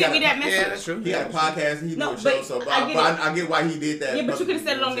 You he could have got- sent me he got- that message. Yeah, that's true. He got a podcast and he No, do a show. but So, but I get I get why he did that. Yeah, but you could have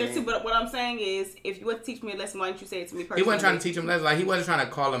said it on publicly, there too. But what I'm saying is, if you want to teach me a lesson, why didn't you say it to me personally? He wasn't trying to teach him lessons. Like he wasn't trying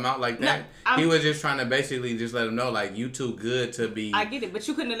to call him out like No, that. I'm- He was just trying to basically just let him know like you too good to be. I get it, but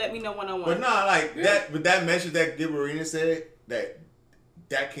you couldn't have let me know one on But one. nah, like that. But that message that Gilbert Arenas said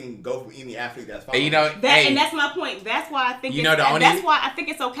that can go from any athlete that's following. And you know, hey, And that's my point. That's why I think You know the and only- that's why I think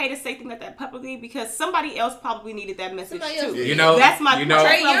it's okay to say things like that publicly because somebody else probably needed that message Somebody too. else did. you know, That's my you point. know,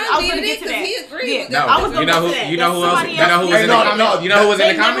 Trey I was Young gonna did get it to 'cause that. he agreed Yeah, with no, that. I was gonna you know get who, to that. you know who else, Somebody you know who was Hey, in no, the no, comments. You know who was in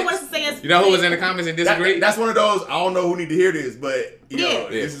They the never comments. want us to say us. You know who was in the comments and disagreed. That's one of those. I don't know who need to hear this, but you know, Yeah.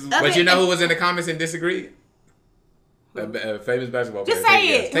 this is. I But you mean, know who was in the comments and disagreed? A famous basketball player. Just say Take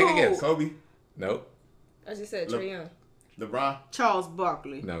a it. guess. Take a Who? guess. Kobe, Nope. I just said Trey Young. LeBron. Charles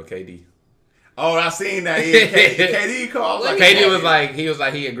Barkley. No, KD. Oh, I seen that. Yeah, KD called. What Like, KD was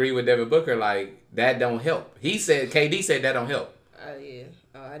like, he agreed with Devin Booker, like, that don't help. KD said that don't help. Yeah.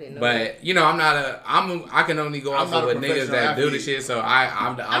 Oh, I didn't know. that. But, you know, I can only go I'm off not of a what niggas that do the professional shit, so I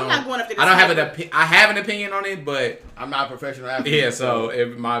I'm don't, not going up to this I don't have level. I have an opinion on it, but, I'm not a professional athlete. yeah, so,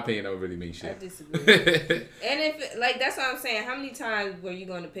 my opinion don't really mean I shit. disagree. And if like that's what I'm saying, how many times were you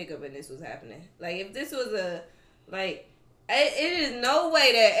going to pick up and this was happening? Like if this was it is no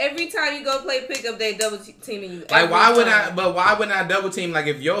way that every time you go play pickup they double teaming you. Like every why wouldn't time. why wouldn't I double team? Like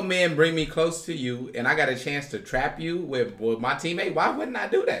if your men bring me close to you and I got a chance to trap you with my teammate, why wouldn't I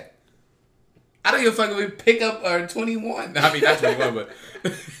do that? I don't give a fuck if we pick up or 21. I mean, not 21, but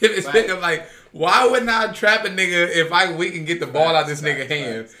if it's pick up, like, why wouldn't I trap a nigga if we can get the ball out this nigga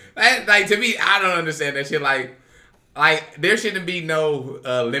hands? Like, to me, I don't understand that shit. Like, there shouldn't be no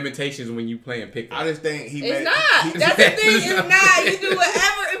limitations when you playing pickup. I just think It's not. That's the thing. It's not. You do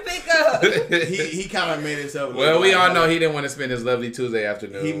whatever in pickup. he kind of made himself. Well, look we like all know he didn't want to spend his lovely Tuesday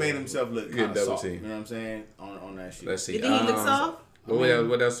afternoon. he made himself look Getting kind of double soft. team. You know what I'm saying? On that shit. Let's see. You think he looks soft? What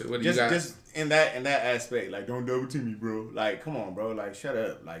else? What do you got? Just in that aspect, like don't double team me, bro. Like, come on, bro. Like, shut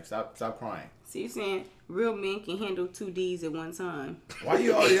up. Like, stop crying. So you're saying real men can handle 2 D's at one time? Why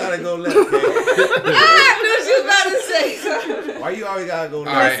you always gotta go left? Kay? I knew she was about to say something. Why you always gotta go All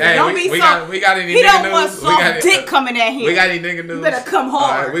left? right, hey, Don't we be got soft. any He nigga don't news? want soft dick coming at him. We got any nigga news? You better come All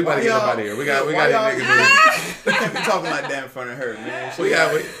hard. right, we about to get up out of here. We got any nigga news? You can't be talking like that in front of her, man.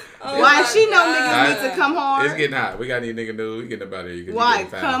 Why she know God. niggas need to come hard? It's getting hot. We got any nigga news? We getting up out of here. 'Cause Why? you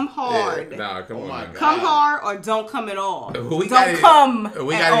getting Come foul. hard. Yeah, nah, come Oh on. my man. God. Come hard or don't come at all. We got Don't any- come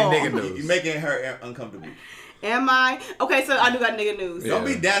We at got all. any nigga news? You're making her uncomfortable. Am I? Okay, so I do got nigga news. Yeah. Don't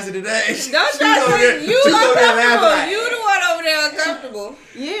be dancing today. Don't try to say you She's over there laughing uncomfortable. like- You the one over there uncomfortable.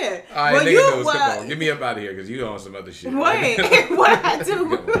 Yeah. All right, well, nigga you news. well, Come on, get me up out of here because you on some other shit. Wait, what I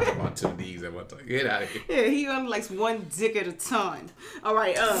do? I'm on 2 D's at one time. Get out of here. Yeah, he only likes 1 dick at a time. All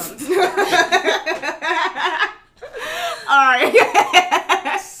right, all right.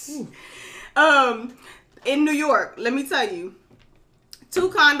 In New York, let me tell you, 2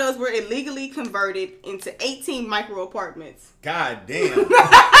 condos were illegally converted into 18 micro apartments. God damn. What?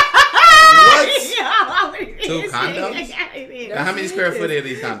 2 condos? Now, how many square foot are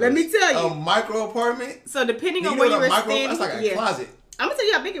these condos? Let me tell A you. micro apartment? So depending You on know where you what were a micro? standing, That's like a closet. I'm gonna tell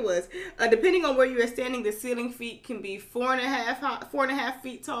you how big it was. Depending on where you are standing, the ceiling feet can be 4.5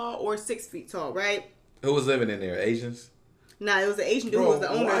 feet tall or 6 feet tall. Right? Who was living in there? Asians? Nah, it was an Asian dude who Bro, was the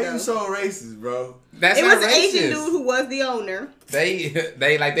owner. why though. you so racist, bro? That's It not was an racist. Asian dude who was the owner. They live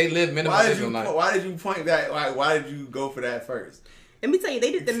minimalism life. Why did you point that? Why did you go for that first? Let me tell you,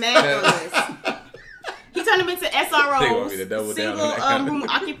 they did the math on this. He turned them into They want me to double SROs, down single on that. room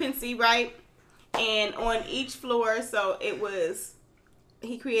occupancy, right? And on each floor, so it was.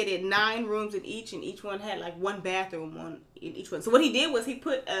 He created 9 rooms in each, and each one had like 1 bathroom in each one. So what he did was he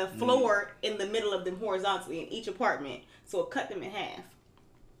put a floor in the middle of them horizontally in each apartment, so it cut them in half.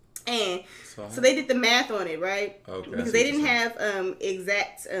 And so they did the math on it, right? Okay, I Because see they what didn't you're have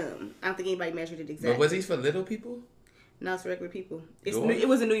exact. I don't think anybody measured it exactly. But was these for little people? No, it's regular people. Dwarf? It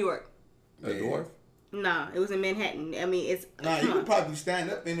was in New York. A dwarf? Nah, it was in Manhattan. I mean, it's Nah, come you on. could probably stand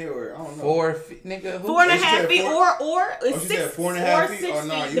up in there, or I don't know. 4 feet, nigga. Who? 4.5 said feet, four- or it's she 6 said 4.5 or feet? 6 Oh,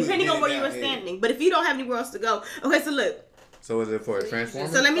 no, feet, you was depending on getting where you were down, yeah. standing. But if you don't have anywhere else to go, okay. So look, So was it for a transformer?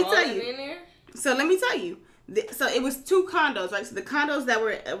 So let me tell Falling you. in there? So let me tell you. So it was 2 condos, right? So the condos that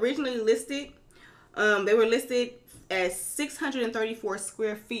were originally listed, they were listed as 634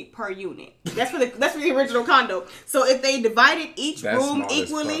 square feet per unit. That's for the original condo. So if they divided each That's room small as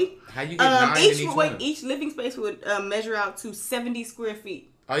equally, fuck. How you get 9 in each one? each living space would measure out to 70 square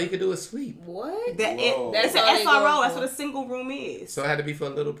feet. All you could do is sleep. What? Whoa. It's That's an all they SRO. going That's for. what a single room is. So it had to be for a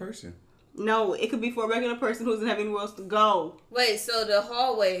little person. No, it could be for a regular person who doesn't have anywhere else to go. Wait, so the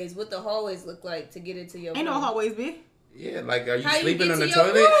hallways, what the hallways look like to get into your Ain't no room? hallways, bitch. Yeah, like are you How you sleeping get on to the your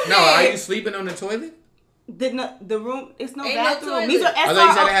toilet? room No, are then? you sleeping on the toilet? The room, it's no Ain't no bathroom. toilet. These are I thought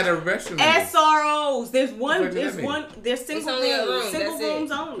you said they SROs. had a restroom. in there. SROs. There's one. What does There's that mean? one. There's single only a rooms. room, Single that's it.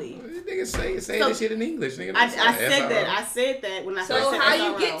 rooms only. Nigga say So- this shit in English. Nigga, I That's said SRO. that. I said that when I So first said how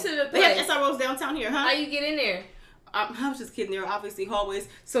SRO. you get to the They have place? SROs downtown here, huh? How you get in there? I was just kidding. There are obviously hallways.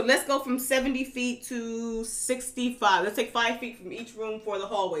 So let's go from 70 feet to 65. Let's take 5 feet from each room for the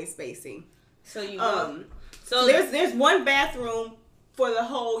hallway spacing. So you So there's one bathroom for the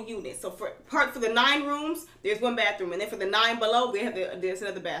whole unit. So for the 9 rooms, there's 1 bathroom, and then for the 9 below, there's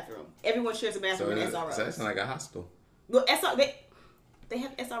another bathroom. Everyone shares a So bathroom in that SROs. sounds like a hostel. Well, they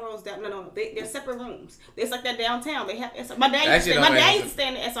have SROs down. No, they're separate rooms. It's like that downtown. They have SRO. My dad used to stay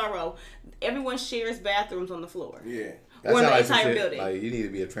in the SRO. Everyone shares bathrooms on the floor. Yeah. That's Or in how the like some entire shit, building. Like you need to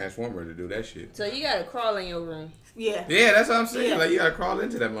be a transformer to do that shit. So you gotta crawl in your room. Yeah. Yeah, that's what I'm saying. Yeah. Like you gotta crawl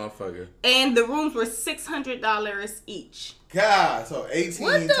into that motherfucker. And the rooms were $600 each. God, so 18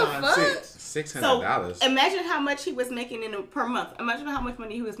 What the times fuck? 6. $600. So imagine how much he was making per month. Imagine how much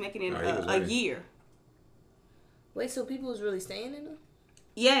money he was making in Oh, he was a working. year. Wait, so people was really staying in them?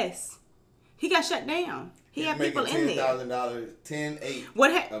 Yes. He got shut down. He had people in there. $10,000, 10.8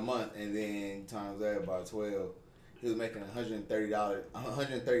 What a month, and then times that by 12, he was making $130,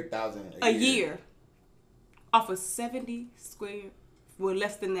 $130,000 a year off of 70 square. Well,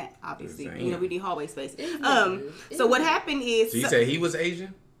 less than that, obviously. Damn. You know, we need hallway space. Ew. So what happened is So you say he was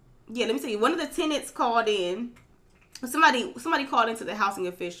Asian? Yeah, let me tell you. One of the tenants called in. Somebody called into the housing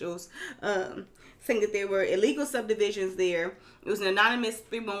officials, saying that there were illegal subdivisions there. It was an anonymous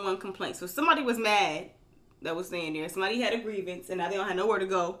 311 complaint. So somebody was mad that was staying there. Somebody had a grievance, and now they don't have nowhere to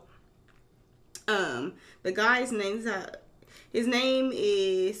go. The guy's name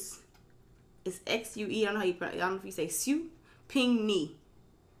is XUE. I don't know how you pronounce it. I don't know if you say Su Ping Ni.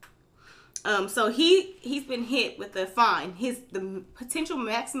 So he's been hit with a fine. The potential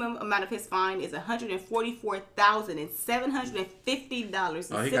maximum amount of his fine is $144,750 in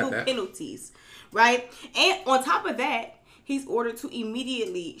civil penalties, right? And on top of that, he's ordered to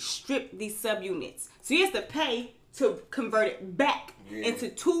immediately strip these subunits. So he has to pay to convert it back into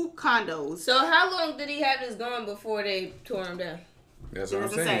 2 condos. So how long did he have this going before they tore him down? That's what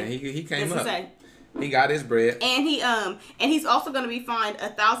I'm saying. He came up. He got his bread. And he's also going to be fined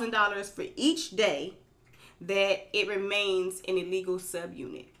 $1,000 for each day that it remains an illegal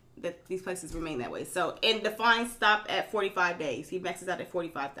subunit. That these places remain that way. So, and the fine stopped at 45 days. He maxes out at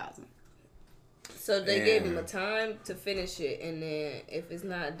 45,000. So they gave him a time to finish it, and then if it's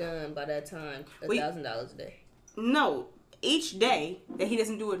not done by that time, $1,000 a day. No. Each day that he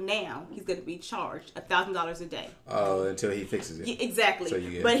doesn't do it now, he's going to be charged $1,000 a day. Oh, until he fixes it. Yeah, exactly. So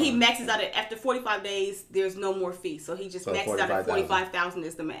but he maxes out at after 45 days. There's no more fee, so he just maxes out at 45,000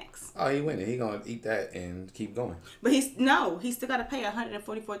 is the max. Oh, he winning. He gonna eat that and keep going. But he's still got to pay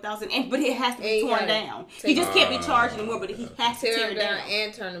 $144,000, but it has to be torn down. He just can't be charged anymore, but he has to tear it down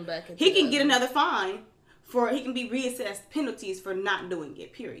and turn him back. He can get another fine he can be reassessed penalties for not doing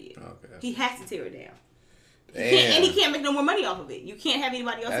it. Period. Okay. He has to tear it down. And he can't make no more money off of it. You can't have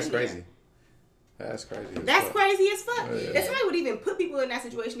anybody else in crazy. There. That's crazy. That's crazy as fuck. That somebody would even put people in that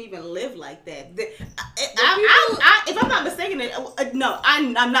situation to even live like that. If I'm not mistaken, no,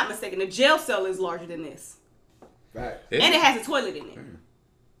 I'm not mistaken. The jail cell is larger than this. Right. And it has a toilet in it.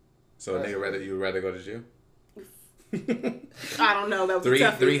 So you would rather go to jail? I don't know. That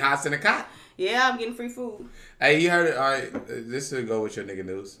was three hots in a cot. Yeah, I'm getting free food. Hey, you heard it? All right, this will go with your nigga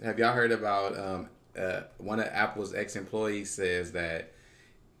news. Have y'all heard about one of Apple's ex-employees says that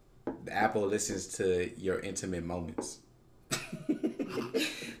Apple listens to your intimate moments.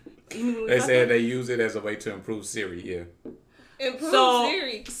 They said they use it as a way to improve Siri. Yeah.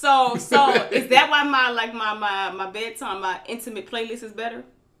 Siri. So is that why my bedtime, my intimate playlist is better?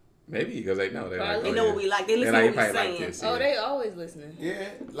 Maybe because they know they know what we like. They listen to what we're saying. Like this, Oh, they always listening. Yeah,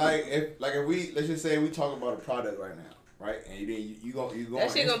 if we let's just say we talk about a product right now, right? And you go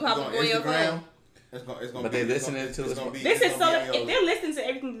that shit gonna pop up on your phone. It's gonna but be, they listening to it. Listen, so if they're listening to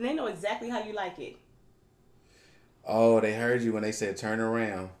everything, then they know exactly how you like it. Oh, they heard you when they said turn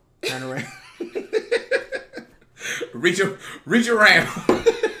around. Turn around. reach around.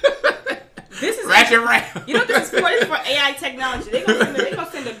 This is ratchet around. You know what this is for? This is for AI technology. They're gonna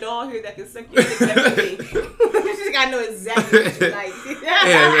send a doll here that can suck your dick every day. You just gotta know exactly what you like.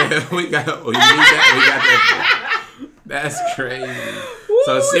 Yeah, we got that. That's crazy. Woo,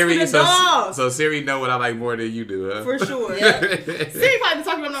 so Siri know what I like more than you do, huh? For sure. Yeah. Siri probably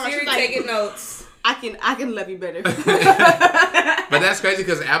talking about Siri taking notes. I can love you better. But that's crazy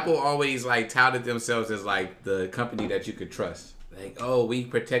because Apple always touted themselves as the company that you could trust. We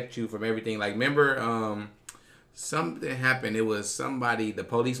protect you from everything. Remember, something happened. It was the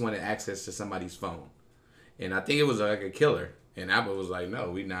police wanted access to somebody's phone, and I think it was a killer. And Apple was like, "No,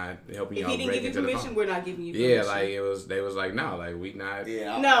 we not helping y'all break into the phone." If he didn't give you permission, we're not giving you permission. Yeah, they was no, we not.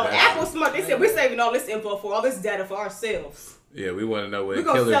 Yeah, no, Apple's smart. They said we're saving all this info for all this data for ourselves. Yeah, we want to know what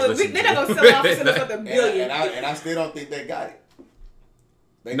killers listen to. They're not gonna sell it off to us for $1 billion. And I still don't think they got it.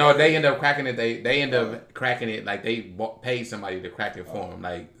 They end up cracking it. They end up cracking it. They paid somebody to crack it for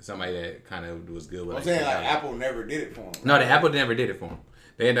them. Somebody that kind of was good with it. I'm saying Apple never did it for them. No, Apple never did it for them.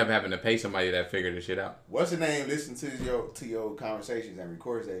 They end up having to pay somebody that figured the shit out. What's the name? Listen to your conversations and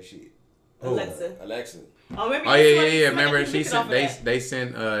records that shit. Alexa. Oh, yeah. Remember, they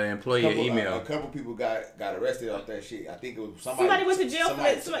sent an employee an email. A couple people got arrested off that shit. I think it was somebody went to jail for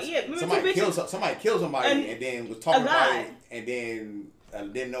that. Somebody killed somebody and then was talking about it and then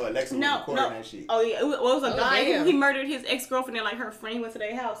didn't know Alexa was recording that shit. Oh yeah, it was a guy who he murdered his ex-girlfriend and her friend. He went to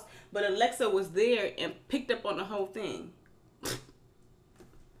their house, but Alexa was there and picked up on the whole thing.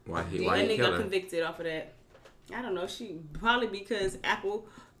 Why he got convicted off of that? I don't know. She probably because Apple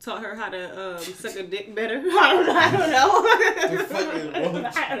taught her how to suck a dick better. I don't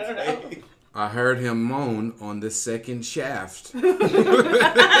know. I heard him moan on the second shaft. I'm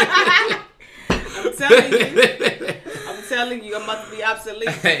telling you, I'm about to be obsolete.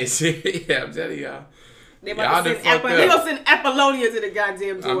 Hey, see, I'm telling y'all. They gonna send Apollonia to the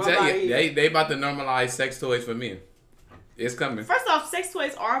goddamn door. I'm telling you, they about to normalize sex toys for men. It's coming. First off, sex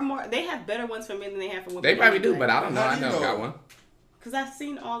toys are more. They have better ones for men than they have for women. They probably do, but I don't know. How I do you never know? got one. Because I've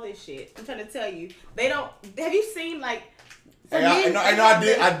seen all this shit. I'm trying to tell you. They don't. Have you seen like? for Hey, I men, know, they I have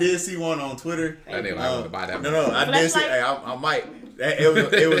did. the- I did see one on Twitter. I didn't want to buy that. No, I did see. Fleshlight? Hey, I might.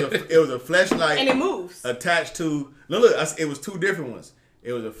 It was a fleshlight and it moves. attached to. Look, it was two different ones.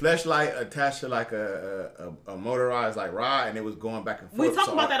 It was a fleshlight attached to like a motorized like rod, and it was going back and forth. We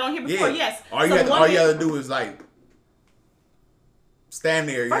talked about that on here before, yes. All you So had to, one all you is- had to do is like stand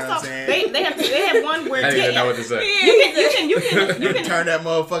there. You First know what off, I'm saying? they have one where I didn't even know what to say. you can Turn that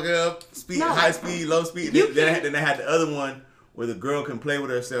motherfucker up, speed, No. high speed, low speed. You Then they had the other one where the girl can play with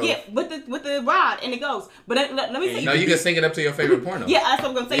herself. yeah with the rod and it goes. But let me say No, you can sync it up to your favorite porno. yeah, that's what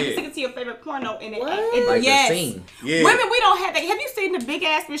I'm gonna say. You Yeah. can stick it to your favorite porno and What? it Like yes. the scene. Yeah. Women, we don't have that. Have you seen the big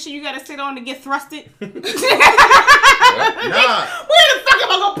ass machine you gotta sit on to get thrusted? Nah, Where the fuck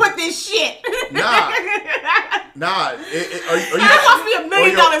am I gonna put this shit? Nah. That cost me $1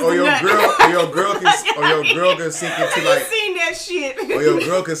 million or to your nut. girl, or your girl can sink Have into you like, seen that shit? or your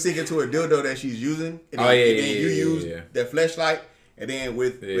girl can sink into a dildo that she's using. And Oh, then, yeah, and then yeah, you yeah, use yeah. that fleshlight, and then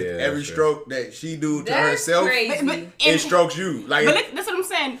with Yeah, every that's true. stroke that she do to That's herself, crazy. it strokes you. Like But that's what I'm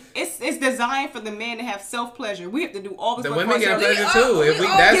saying. It's designed for the man to have self pleasure. We have to do all this. The work women for get ourselves. pleasure too. If we,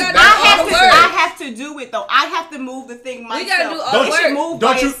 all that's gotta that's I have all to. the work. I work. have to do it though. I have to move the thing myself. We gotta do all don't the It should work. move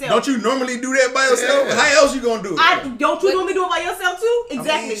by itself. don't you normally do that by yourself? Yeah. How else you gonna do it? Don't you normally do it by yourself too?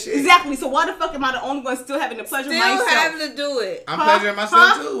 Exactly. shit. Exactly. So why the fuck am I the only one still having the pleasure Still myself? having to do it. I'm Huh? pleasuring myself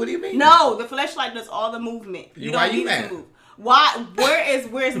Huh? too. What do you mean? No, the fleshlight does all the movement. Why don't you need it mad? to move. Why?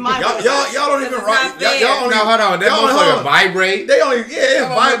 Where's my? y'all don't even It's rock. not Y'all fair. only, No, hold on. That y'all only- motherfucker hold on. vibrate. They only it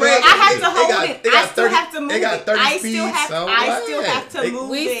vibrate. I have to They hold got- it. They I got still 30. have to move They got it. 30 I speeds. still have. so I what? still have to They- move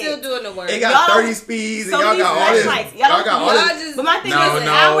We it. still doing the work. They got Y'all 30 don't- speeds, so and y'all these got all this. flashlights, Y'all y'all got all y'all this. just But my thing No, is,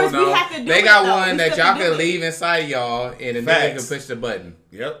 no, hours no. we have to do They it, got though. one We that still y'all have to can do it. leave inside y'all, and then Facts. they can push the button.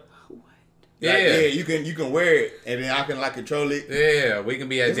 Yep. Yeah. Like, yeah, you can wear it, and then I can like control it. Yeah, we can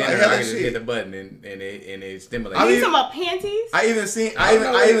be at It's dinner. like and I hella can just shit. hit the button and it stimulates. I Are mean- you talking about panties? I even seen I don't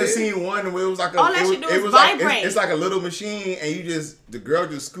know what it is. seen one where it was like All that shit do is vibrate. it's like a little machine, and the girl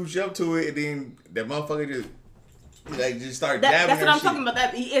just scooch up to it, and then that motherfucker just start jabbing That's her what I'm shit. talking about.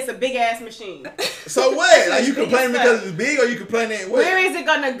 That it's a big ass machine. So what? Like you Big complaining as because fuck. it's big, or you complaining what? Where is it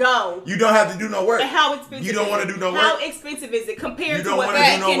gonna go? You don't have to do no work. And how expensive? You don't is want it? to do no How work. expensive is it compared You to don't what wanna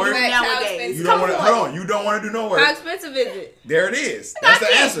men do no can work. do Facts, how nowadays? expensive. You don't Come want to. on. Hold on. You don't want to do no How work. expensive is it? There it is. That's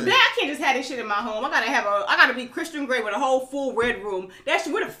the answer. I can't just have this shit in my home. I gotta be Christian Grey with a whole full red room. That's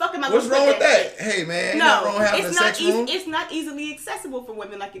where the fuck am I gonna What's put wrong with shit? that? Hey man, ain't nothing wrong No, with having a it's not. sex room. It's not easily accessible for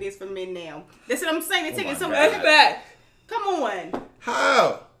women like it is for men now. That's what I'm saying. They're taking my so God. much. That's back. Come on.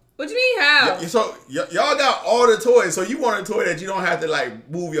 How? What you mean how? So y'all got all the toys. So you want a toy that you don't have to like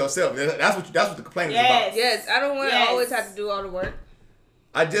move yourself. That's what the complaint is Yes. about. Yes, I don't want to Yes. always have to do all the work.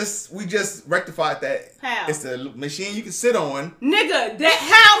 We just rectified that. How? It's a machine you can sit on, Nigga, that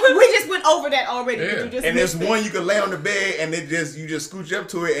how we just went over that already. Yeah. You just and there's missed it. one you can lay on the bed, and you just scooch up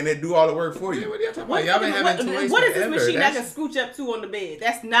to it, and it do all the work for Yeah, you. what are y'all talking What, about? Y'all been having toys what is this forever. machine that can That's- scooch up to on the bed?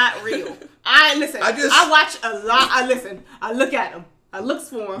 That's not real. I watch a lot. I look at them. I looks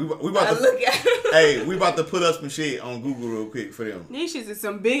for them. We about I to look at hey, we about to put up some shit on Google real quick for them. These shits is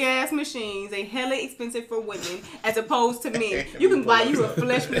some big ass machines. They hella expensive for women as opposed to men. You can buy you a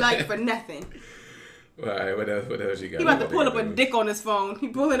fleshlight for nothing. All right, what else you got? He about to pull up a dick on his phone. He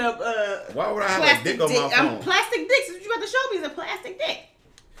pulling up Why would I have a plastic dick on my dick. phone? Plastic dicks. What you about to show me is a plastic dick.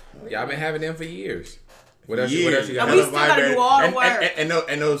 Y'all been having them for years. What else? Years. What else you got? And we still gotta do all the work.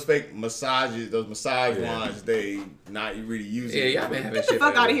 And those fake massages, those massage wands, they not really using. Yeah, y'all been having Get the shit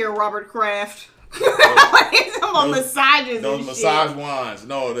fuck forever. out of here, Robert Kraft. He's talking about massages Those and massage shit. wands.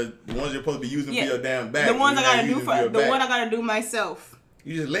 No, the ones you're supposed to be using Yeah. for your damn back. The ones I You're not gotta do using your the back. one I gotta do myself.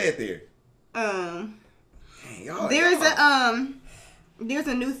 You just lay it there. Um, Dang, y'all, there's y'all. there's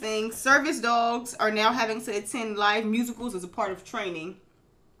a new thing. Service dogs are now having to attend live musicals as a part of training.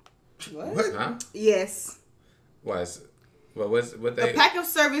 What? Huh? Yes. What A they? pack of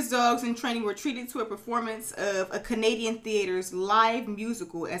service dogs in training were treated to a performance of a Canadian theater's live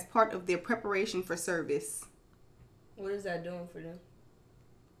musical as part of their preparation for service. What is that doing for them?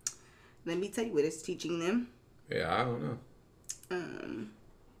 Let me tell you what it's teaching them. Yeah, I don't know. Um,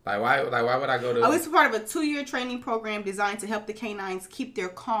 Like why would I go to? it's part of a 2-year training program designed to help the canines keep their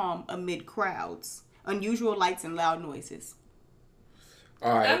calm amid crowds, unusual lights, and loud noises.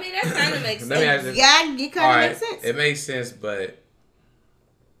 All right. I mean, that kind of makes Let me sense. ask you- Yeah, it All kind of right, makes sense. it makes sense, but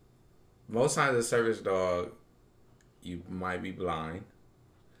most times a service dog, you might be blind.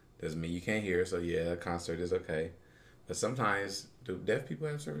 Doesn't mean you can't hear. So yeah, a concert is okay. But sometimes, do deaf people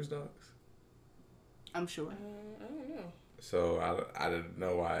have service dogs? I'm sure. I don't know. So I didn't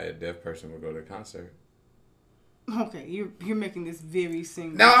know why a deaf person would go to a concert. Okay, you're making this very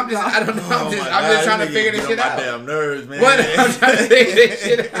single. No, I don't know. I'm just trying to figure this shit out. My damn nerves, man. What? I'm trying to figure this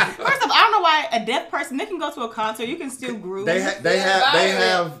shit out. First off, I don't know why a deaf person, they can go to a concert. You can still groove. They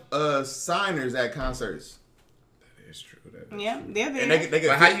have signers at concerts. It's true. Yeah, they're there. And they can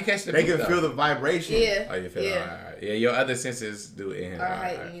But how you catch the They beat, can though? feel the vibration. Yeah. Oh, you feel Yeah. all right. Yeah, your other senses do it. All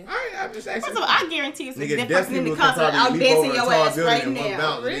right, yeah. All right, I'm just asking. First of all, I guarantee it's a Nigga, deaf deaf person in the people can concert out probably leap over dancing a your tall ass building right in one now.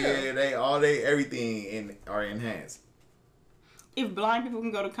 bounce. Real. Yeah, they everything are enhanced. If blind people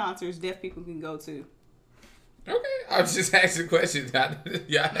can go to concerts, deaf people can go too. Okay, I was just asking questions.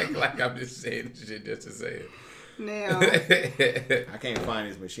 Y'all act like I'm just saying this shit just to say Now, it. I can't find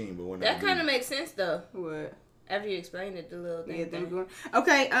this machine, but when That kind of makes sense though. what? After you explained it, the little thing. Yeah, them going.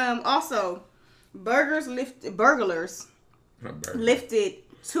 Okay. Also, burglars lifted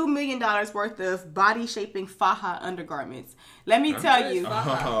 $2 million worth of body shaping faja undergarments. Let me tell you,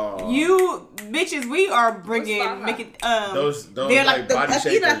 you bitches, we are bringing What's faja? making those they're like body like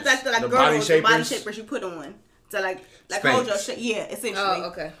shapers. like The girls, body the body shapers. shapers you put on to like Spanx. hold your shit. Yeah, essentially. Oh,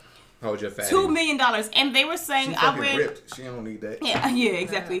 okay. Hold your fat. $2 million, and they were saying She I fucking read. ripped. She don't need that. Yeah,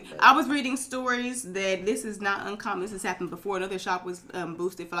 exactly. I was reading stories that this is not uncommon. This has happened before. Another shop was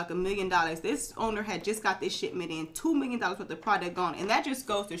boosted for like $1 million. This owner had just got this shipment in, $2 million worth of product gone, and that just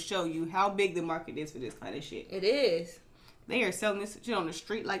goes to show you how big the market is for this kind of shit. It is. They are selling this shit on the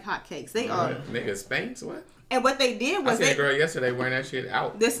street like hotcakes. They are. Nigga, Spanx, what? And what they did I was seen they. a girl yesterday wearing that shit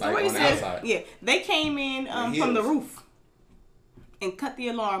out. The story like, on the says, outside. yeah, they came in from the heels. roof and cut the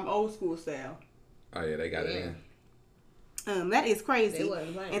alarm old school style. Oh yeah, they got it in. That is They crazy.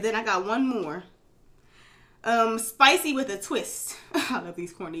 wasn't playing. And then I got one more. Spicy with a twist. I love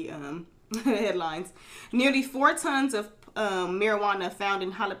these corny headlines. Nearly 4 tons of marijuana found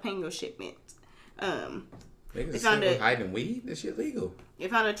in jalapeno shipment. Niggas found still it. hiding weed. This shit legal. They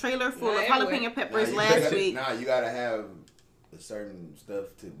found a trailer full of everywhere. jalapeno peppers you last gotta- week. Nah, you gotta have a certain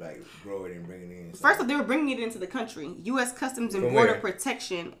stuff to like grow it and bring it in. First off, they were bringing it into the country. U.S. Customs and From Border where?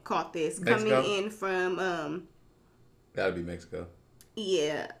 Protection caught this Mexico? coming in from Gotta be Mexico.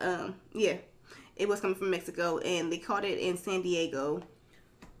 yeah, it was coming from Mexico, and they caught it in San Diego.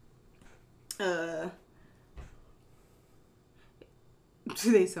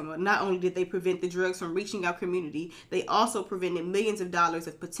 Not only did they prevent the drugs from reaching our community, they also prevented millions of dollars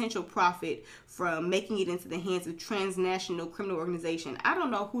of potential profit from making it into the hands of transnational criminal organization. I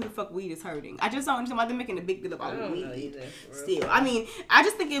don't know who the fuck weed is hurting. I just don't understand why they're making a big deal I about don't weed. know either. for real. Still, I mean, I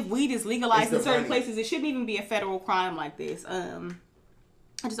just think if weed is legalized It's in the certain money. places, it shouldn't even be a federal crime like this. I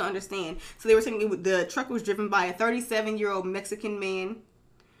just don't understand. So they were saying the truck was driven by a 37-year-old Mexican man.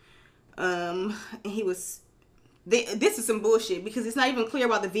 And he was. This is some bullshit because it's not even clear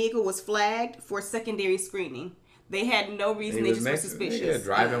why the vehicle was flagged for secondary screening. They had no reason. They just were suspicious. Yeah,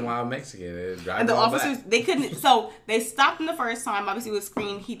 driving while Mexican. Driving And the while officers, black. they couldn't. So they stopped him the first time. Obviously, it was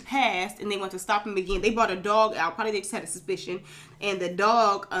screened. He passed, and they went to stop him again. They brought a dog out. Probably they just had a suspicion, and the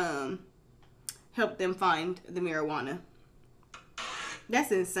dog helped them find the marijuana.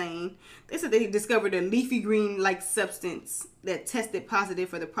 That's insane. They said they discovered a leafy green-like substance that tested positive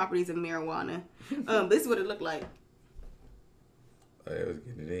for the properties of marijuana. But this is what it looked like. Oh, they was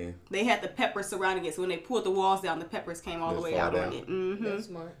getting it in. They had the peppers surrounding it, so when they pulled the walls down, the peppers came all the Just way fall out down. on it. Mm-hmm. That's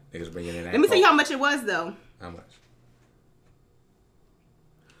smart. Niggas bringing in that. Let me tell you coke. how much it was, though. How much?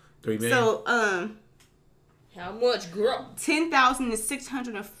 3 million. So, How much grow?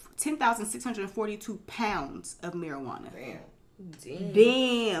 10,642 pounds of marijuana. Damn.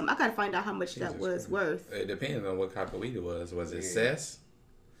 Damn, I gotta find out how much that Jesus was Christ. worth. It depends on what type of weed it was. Was it Yeah. cess?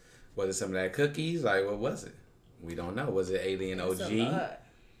 Was it some of that cookies? Like, what was it? We don't know. Was it Alien OG?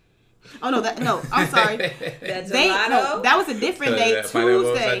 Oh no, I'm sorry. That's That was a different day.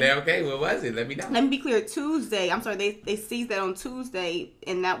 Tuesday. Okay, what was it? Let me know. Let me be clear. Tuesday. I'm sorry. They seized that on Tuesday,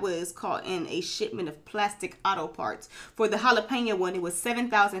 and that was caught in a shipment of plastic auto parts. For the jalapeno one, it was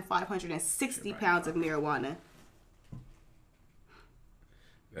 7,560 pounds of marijuana.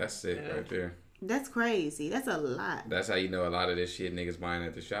 That's sick right there. That's crazy. That's a lot. That's how you know a lot of this shit niggas buying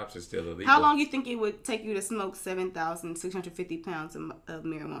at the shops is still illegal. How long you think it would take you to smoke 7,650 pounds of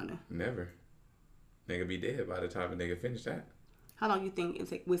marijuana? Never. Nigga be dead by the time a nigga finish that. How long you think it would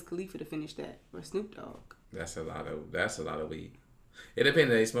take Wiz Khalifa to finish that, or Snoop Dogg? That's a lot of weed. It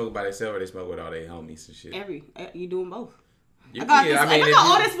depends if they smoke by themselves or they smoke with all their homies and shit. You doing both? You I got, can- this, I mean, I if got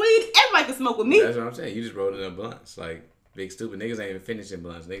you- all this weed. Everybody can smoke with me. That's what I'm saying. You just rolled in them blunts. Like, big stupid niggas ain't even finishing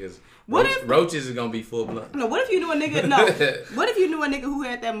blunts. Niggas, What if- roaches is gonna be full blunt. No, what if you knew a nigga? No, what if you knew a nigga who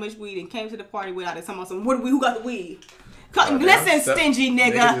had that much weed and came to the party without it? Someone, who got the weed? Oh, damn, Listen, stuff- stingy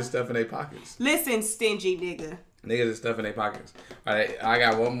Niggas nigga. is stuff in their pockets. Listen, stingy nigga. Niggas is stuff in their pockets. All right, I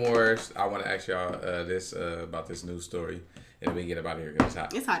got one more. I want to ask y'all this about this news story, and we get up out of here because it's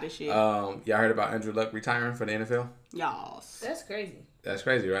hot. It's hot as shit. Y'all heard about Andrew Luck retiring for the NFL? Y'all. That's crazy. That's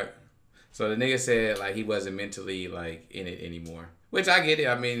crazy, right? So the nigga said like he wasn't mentally like in it anymore, which I get it.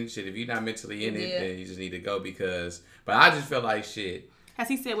 I mean, shit, if you're not mentally in it, then you just need to go because. But I just feel like shit. Has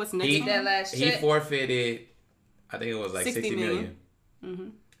he said what's next? That last He check? forfeited. I think it was like 60 million. Mm-hmm.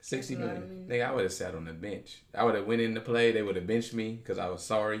 60 million. Nigga, I would have sat on the bench. I would have went in to play. They would have benched me because I was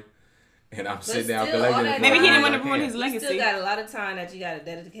sorry. And I'm sitting down still, collecting all it. that for Maybe as he long didn't want as to I ruin can. his You legacy. still got a lot of time that you gotta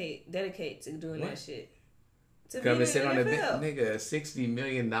dedicate to doing that shit. Come and sit on the bench. Nigga, $60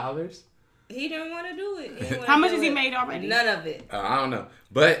 million? He didn't want to do it. How much has he made already? None of it. I don't know.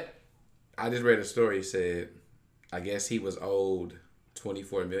 But I just read a story. It said, I guess he was owed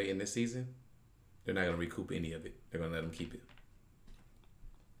 $24 million this season. They're not going to recoup any of it. They're going to let him keep it.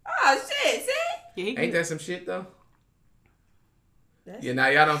 Oh, shit, see? Yeah, Ain't that some shit, though? That's Yeah, now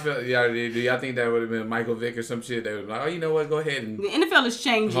y'all don't feel. Do y'all think that would have been Michael Vick or some shit? They would be like, oh, you know what? Go ahead and. The NFL is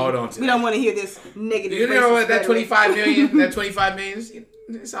changing. Hold on to we that. don't want to hear this negative. You know what? That racist $25 million. That $25 million.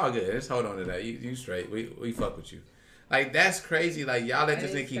 It's all good. Just hold on to that. You straight. We fuck with you. Like that's crazy. Like y'all let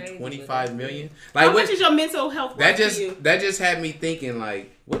this That nigga is keep crazy, $25 million. rhetoric. Like How what? much is your mental health That worth to you? just had me thinking.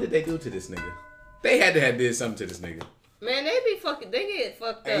 Like, what did they do to this nigga? They had to have did something to this nigga. Man, they get fucked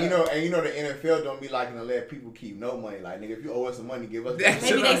up. And you know the NFL don't be liking to let people keep no money. Like nigga, if you owe us some money, give us. That's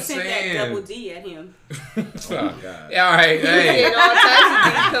Maybe what they I'm sent saying. that double D at him. Oh God. Yeah, all right. Hey. And all types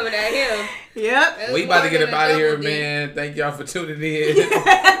of things coming at him. Yep. That's We about to get more up than out a of here, double D. man. Thank y'all for tuning in.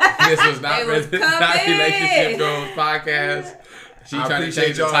 This was not It was Relationship coming. Goals podcast. She I trying to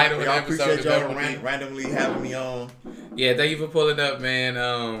change the y'all. title of the Y'all episode. appreciate to y'all Double D. randomly having me on. Yeah, thank you for pulling up, man.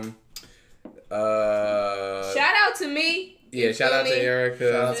 Shout out to me. Yeah, shout out to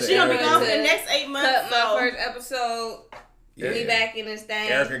Erica. Shout out to She gonna be Erica. gone for the next 8 months. Cut my so- first episode. Yeah. We back in this thing.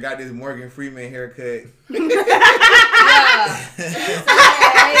 Erica got this Morgan Freeman haircut. Yeah.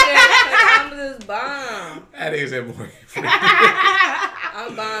 I'm just bomb. That is it, boy.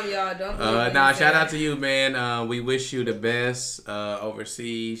 I'm bomb, y'all. Don't believe Nah, anything. shout out to you, man. We wish you the best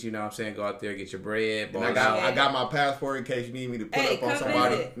overseas. You know what I'm saying? Go out there, get your bread. And ball I out. got my passport in case you need me to put Hey, up on come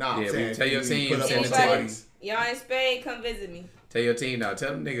somebody. visit. Nah, I'm Yeah, saying tell your you need team, to put up send on the somebody. tickets. Y'all in Spain, come visit me. Tell your team now.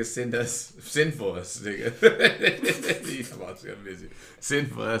 Tell them niggas send for us, nigga. You talking about send visit.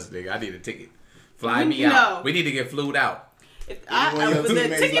 Send for us, nigga. I need a ticket. Fly me out. No. We need to get flued out. If Anyone of your the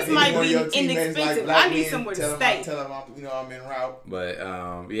teammates tickets like- might anyone of be your teammates like inexpensive. black I need men, somewhere to tell stay. them I'm en route. But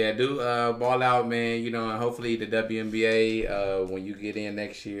yeah, do ball out, man. You know, and hopefully the WNBA, when you get in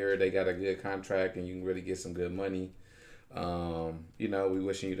next year, they got a good contract and you can really get some good money. You know, we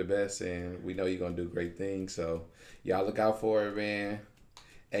wishing you the best, and we know you're gonna do great things. So y'all look out for her, man.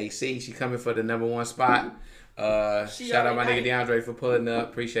 AC, she coming for the #1 spot. Shout out my nigga DeAndre for pulling up.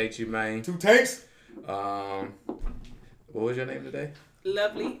 Appreciate you, man. 2 tanks. What was your name today?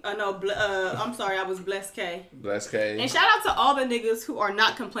 Lovely. I'm sorry, I was Blessed K. Bless K. And shout out to all the niggas who are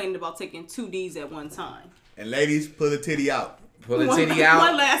not complaining about taking 2 Ds at one time. And ladies, pull the titty out. Pull the One- titty out.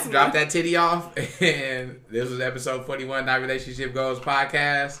 one last Drop one. that titty off. And this was episode 41, Not Relationship Goals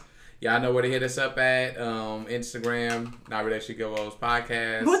podcast. Y'all know where to hit us up at. Instagram, Not Relationship Goals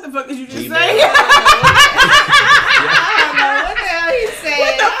podcast. What the fuck did you just Gmail. say? I don't know what the hell he said.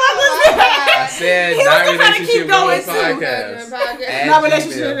 What the fuck was that? I said He was Not just trying to Relationship keep going, Goals too. podcast. At Not Gmail.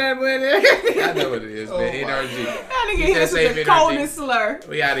 relationship. I know what it is, man. Oh my NRG. That nigga Keep hit that us with same the energy. coldest slur.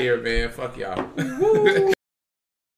 We out of here, man. Fuck y'all.